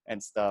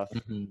and stuff.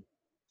 mhm.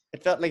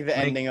 It felt like the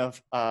Like ending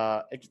of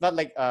it felt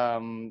like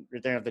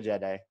Return of the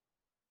Jedi.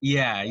 The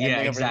yeah,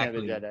 ending of Return of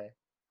the exactly. Jedi.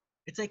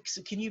 It's like,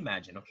 so can you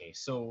imagine? Okay,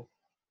 so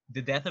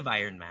the death of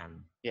Iron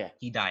Man, Yeah.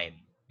 he died.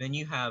 Then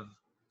you have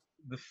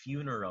the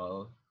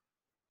funeral,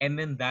 and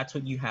then that's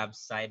what you have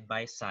side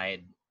by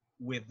side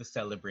with the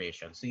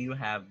celebration. So you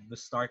have the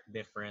stark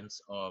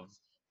difference of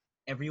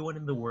everyone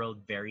in the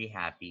world very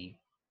happy,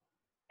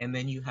 and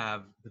then you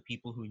have the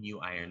people who knew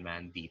Iron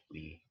Man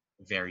deeply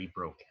very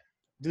broken.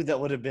 Dude, that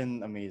would have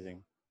been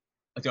amazing.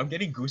 Okay, I'm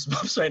getting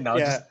goosebumps right now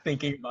Yeah. just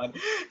thinking about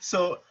it.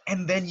 So,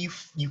 and then you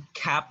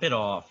cap it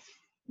off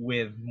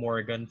with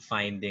Morgan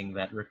finding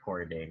that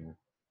recording,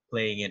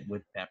 playing it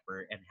with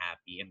Pepper and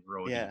Happy and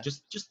Rhodey. Yeah.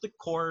 Just the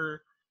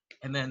core,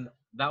 and then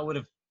that would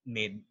have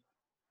made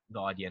the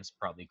audience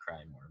probably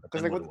cry more. But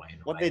Because then like what do I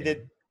know? what I they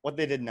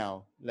didn't. did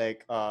now,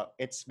 like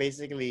it's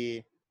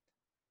basically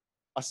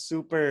a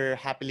super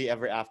happily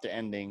ever after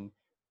ending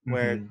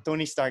where Hmm.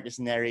 Tony Stark is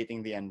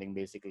narrating the ending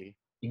basically.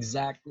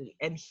 Exactly,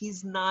 and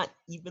he's not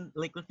even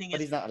like the thing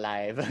But is, he's not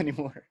alive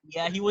anymore.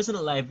 yeah, he wasn't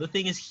alive. The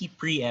thing is, he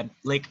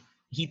preempted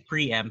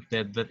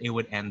that it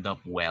would end up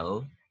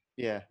well.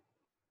 Yeah.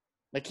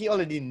 Like he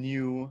already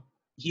knew.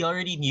 He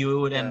already knew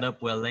it would end Yeah.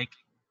 up well. Like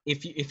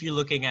if you're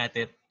looking at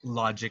it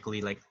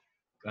logically, like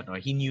I don't know,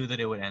 he knew that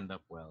it would end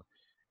up well.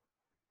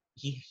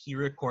 He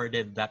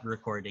recorded that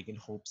recording in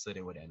hopes that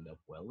it would end up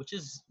well, which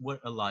is what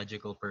a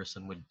logical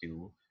person would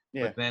do.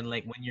 Yeah. But then,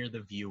 like when you're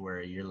the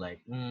viewer, you're like,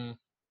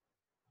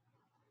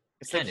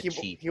 It's like kind of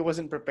cheap. he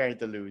wasn't prepared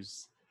to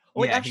lose.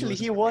 Oh wait, Yeah, he actually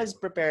wasn't he prepared. was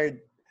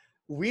prepared.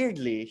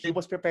 Weirdly, he To,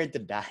 was prepared to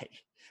die,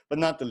 but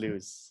not to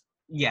lose.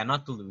 yeah,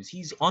 not to lose.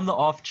 He's on the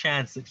off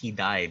chance that he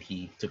died.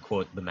 He to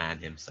quote the man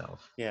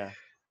himself. Yeah.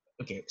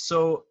 Okay,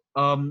 so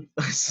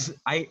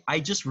I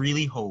just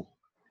really hope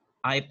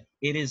I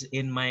it is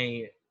in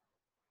my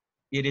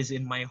it is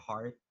in my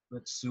heart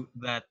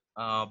that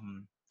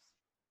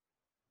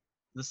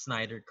the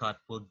Snyder cut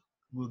will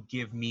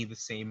give me the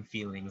same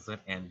feelings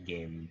that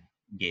Endgame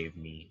gave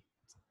me.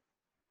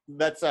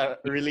 That's a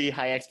It, really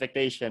high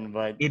expectation,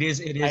 but it is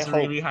a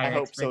really I high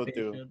hope so too.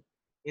 expectation.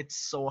 It's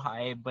so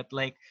high, but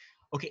like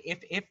okay,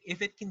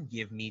 if it can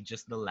give me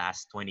just the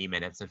last 20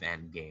 minutes of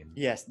Endgame,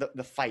 Yes,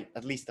 the fight,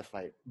 at least the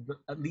fight.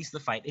 at least the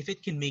fight, if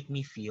it can make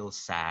me feel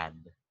sad,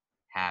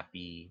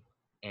 happy,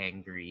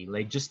 angry,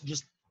 like just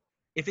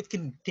if it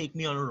can take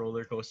me on a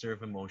roller coaster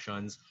of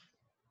emotions,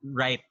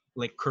 right,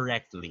 like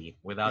correctly,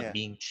 without Yeah.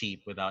 being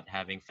cheap, without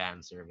having fan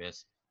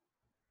service,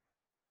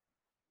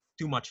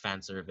 too much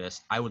fan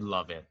service, I would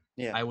love it.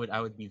 Yeah. I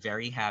would be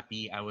very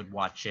happy. I would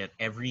watch it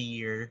every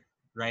year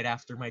right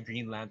after my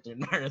Green Lantern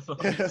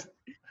marathons.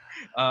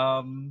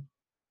 um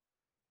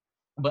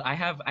but I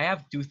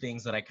have two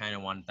things that I kind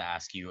of wanted to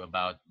ask you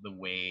about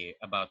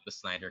the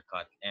Snyder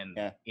Cut, and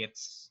Yeah.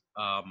 it's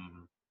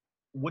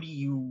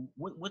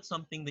what's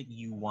something that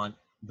you want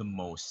the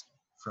most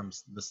from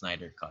the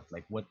Snyder Cut?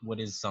 Like what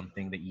is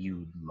something that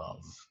you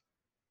love?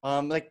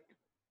 Like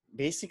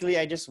basically,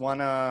 I just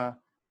wanna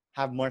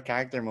have more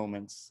character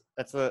moments.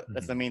 That's the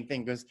Mhm. main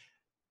thing. Because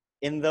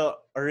in the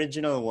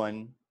original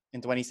one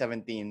in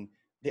 2017,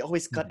 they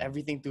always cut Mhm.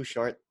 everything too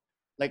short.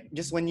 Like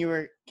just when you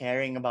were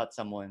caring about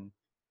someone,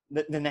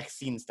 the next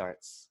scene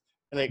starts.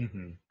 Like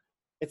Mhm.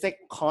 it's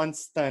like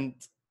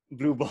constant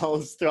blue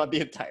balls throughout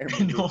the entire I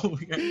know.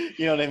 movie.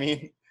 You know what I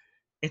mean?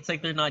 It's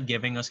like they're not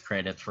giving us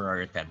credit for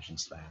our attention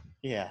span.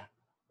 Yeah.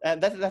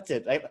 That's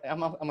it.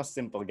 I'm a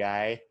simple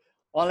guy.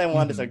 All I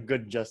want is a Mhm.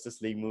 good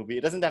Justice League movie.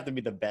 It doesn't have to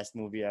be the best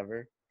movie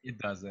ever. It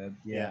doesn't.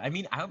 Yeah. Yeah. I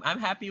mean, I'm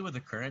happy with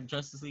the current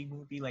Justice League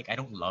movie. Like, I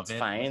don't love It's it,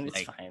 but fine. It's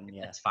like, fine.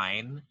 Yeah. it's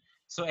fine.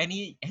 So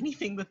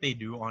anything that they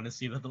do,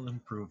 honestly, that'll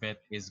improve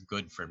it is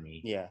good for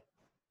me. Yeah.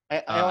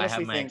 I I have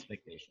honestly my think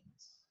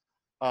expectations.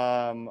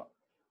 um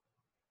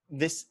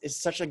this is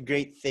such a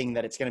great thing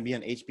that it's gonna be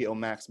on HBO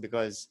Max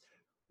because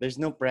there's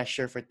no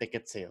pressure for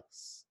ticket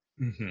sales.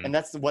 Mm-hmm. And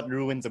that's what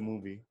ruins a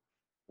movie.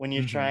 When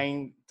you're Mm-hmm.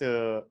 trying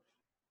to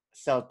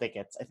sell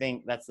tickets, I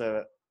think that's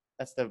the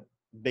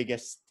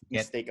biggest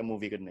Get. mistake a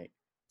movie could make,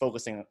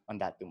 focusing on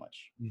that too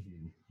much.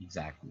 Mm-hmm.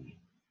 Exactly.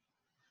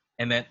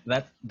 And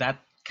that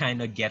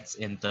kind of gets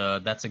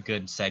into that's a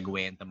good segue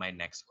into my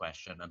next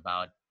question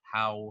about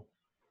how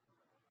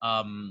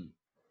um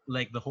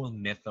like the whole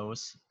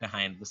mythos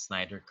behind the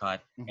Snyder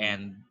Cut Hmm.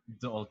 and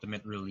the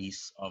ultimate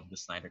release of the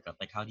Snyder Cut.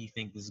 Like how do you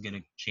think this is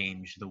gonna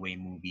change the way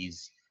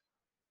movies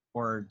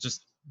or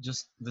just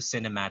the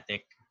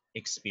cinematic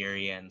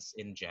experience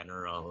in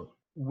general?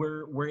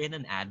 We're in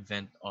an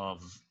advent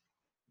of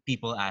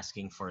people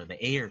asking for the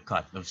Ayer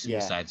cut of Yeah.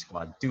 Suicide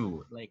Squad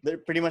 2. Like They're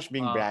pretty much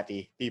being uh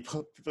bratty.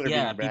 People are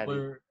yeah, being people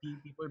bratty.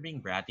 are people are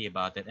being bratty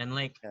about it, and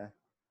like Yeah.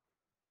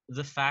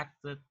 the fact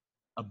that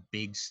a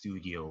big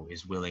studio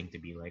is willing to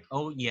be like,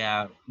 oh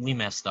yeah, we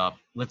messed up,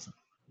 let's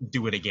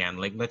do it again,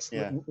 like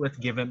Yeah. let's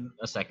give him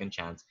a second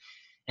chance.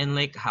 And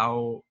like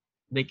how,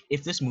 like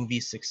if this movie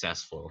is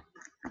successful,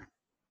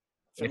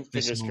 if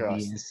this Fingers movie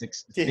crossed.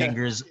 is Yeah.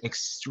 fingers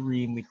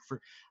extremely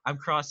I'm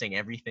crossing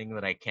everything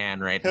that I can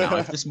right now,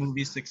 if this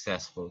movie is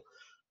successful,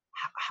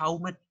 how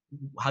much,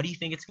 how do you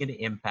think it's going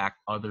to impact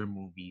other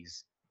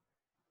movies?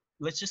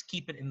 Let's just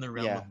keep it in the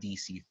realm Yeah. of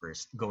DC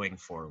first going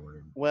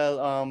forward.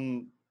 Well,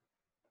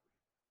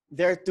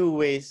 there are two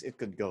ways it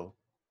could go.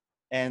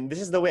 And this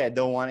is the way I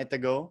don't want it to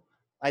go.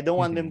 I don't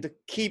want them Mhm. to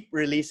keep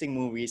releasing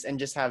movies and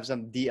just have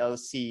some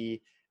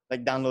DLC,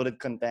 like downloaded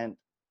content,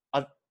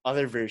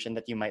 other version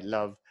that you might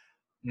love.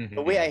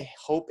 The way Mhm. I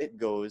hope it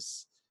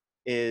goes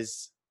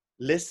is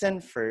listen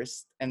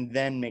first and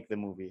then make the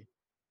movie.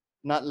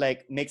 Not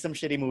like make some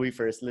shitty movie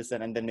first,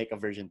 listen, and then make a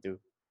version two.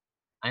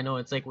 I know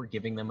it's like we're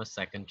giving them a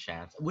second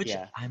chance, which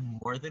Yeah. I'm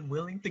more than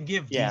willing to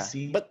give Yeah.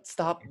 DC. But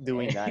stop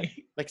doing that.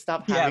 Like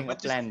stop Yeah, having a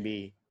but just plan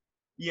B.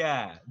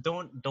 yeah,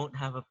 don't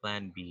have a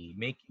plan B.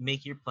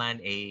 Make your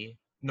plan A.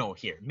 No,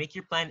 here. Make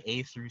your plan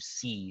A through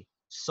C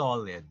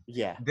solid.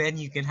 Yeah. Then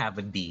you can have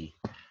a D.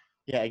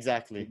 Yeah,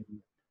 exactly.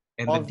 And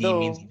and the D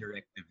means Although,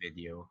 direct to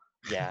video.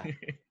 yeah.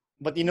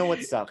 But you know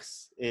what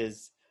sucks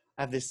is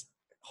I have this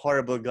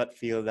horrible gut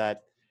feel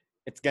that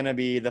it's gonna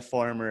be the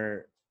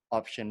former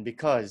option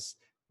because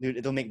dude,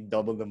 it'll make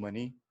double the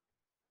money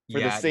for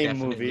the Yeah, it same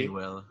definitely movie,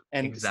 will.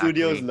 and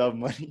studios Exactly. love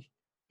money.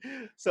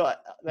 So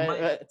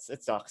My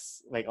it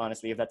sucks. Like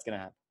honestly, if that's gonna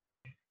happen.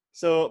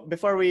 So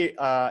before we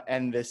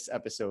end this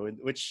episode,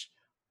 which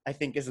I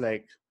think is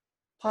like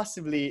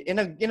possibly in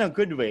a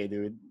good way,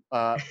 dude.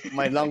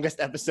 My longest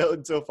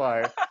episode so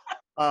far.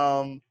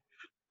 Um,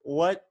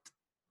 what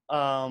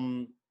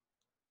um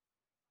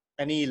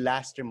any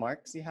last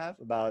remarks you have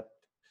about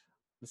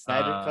the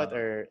Snyder Cut uh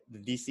or the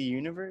DC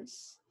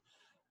universe?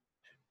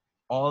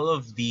 all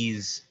of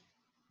these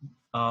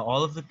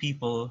all of the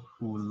people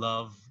who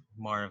love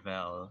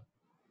Marvel,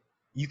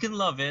 you can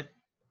love it.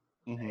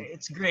 Mm-hmm.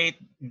 It's great.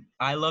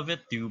 I love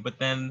it too, but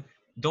then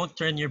don't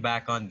turn your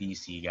back on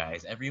DC,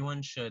 guys.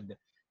 Everyone should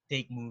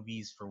take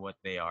movies for what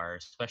they are,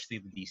 especially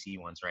the DC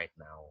ones right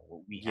now.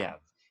 What we Yeah,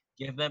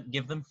 have.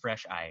 Give them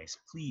fresh eyes.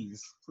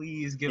 Please,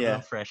 please give them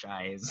yeah. fresh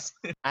eyes.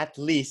 At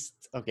least,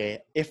 okay,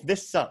 if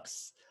this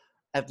sucks,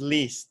 at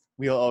least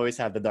we'll always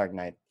have the Dark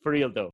Knight. For real though.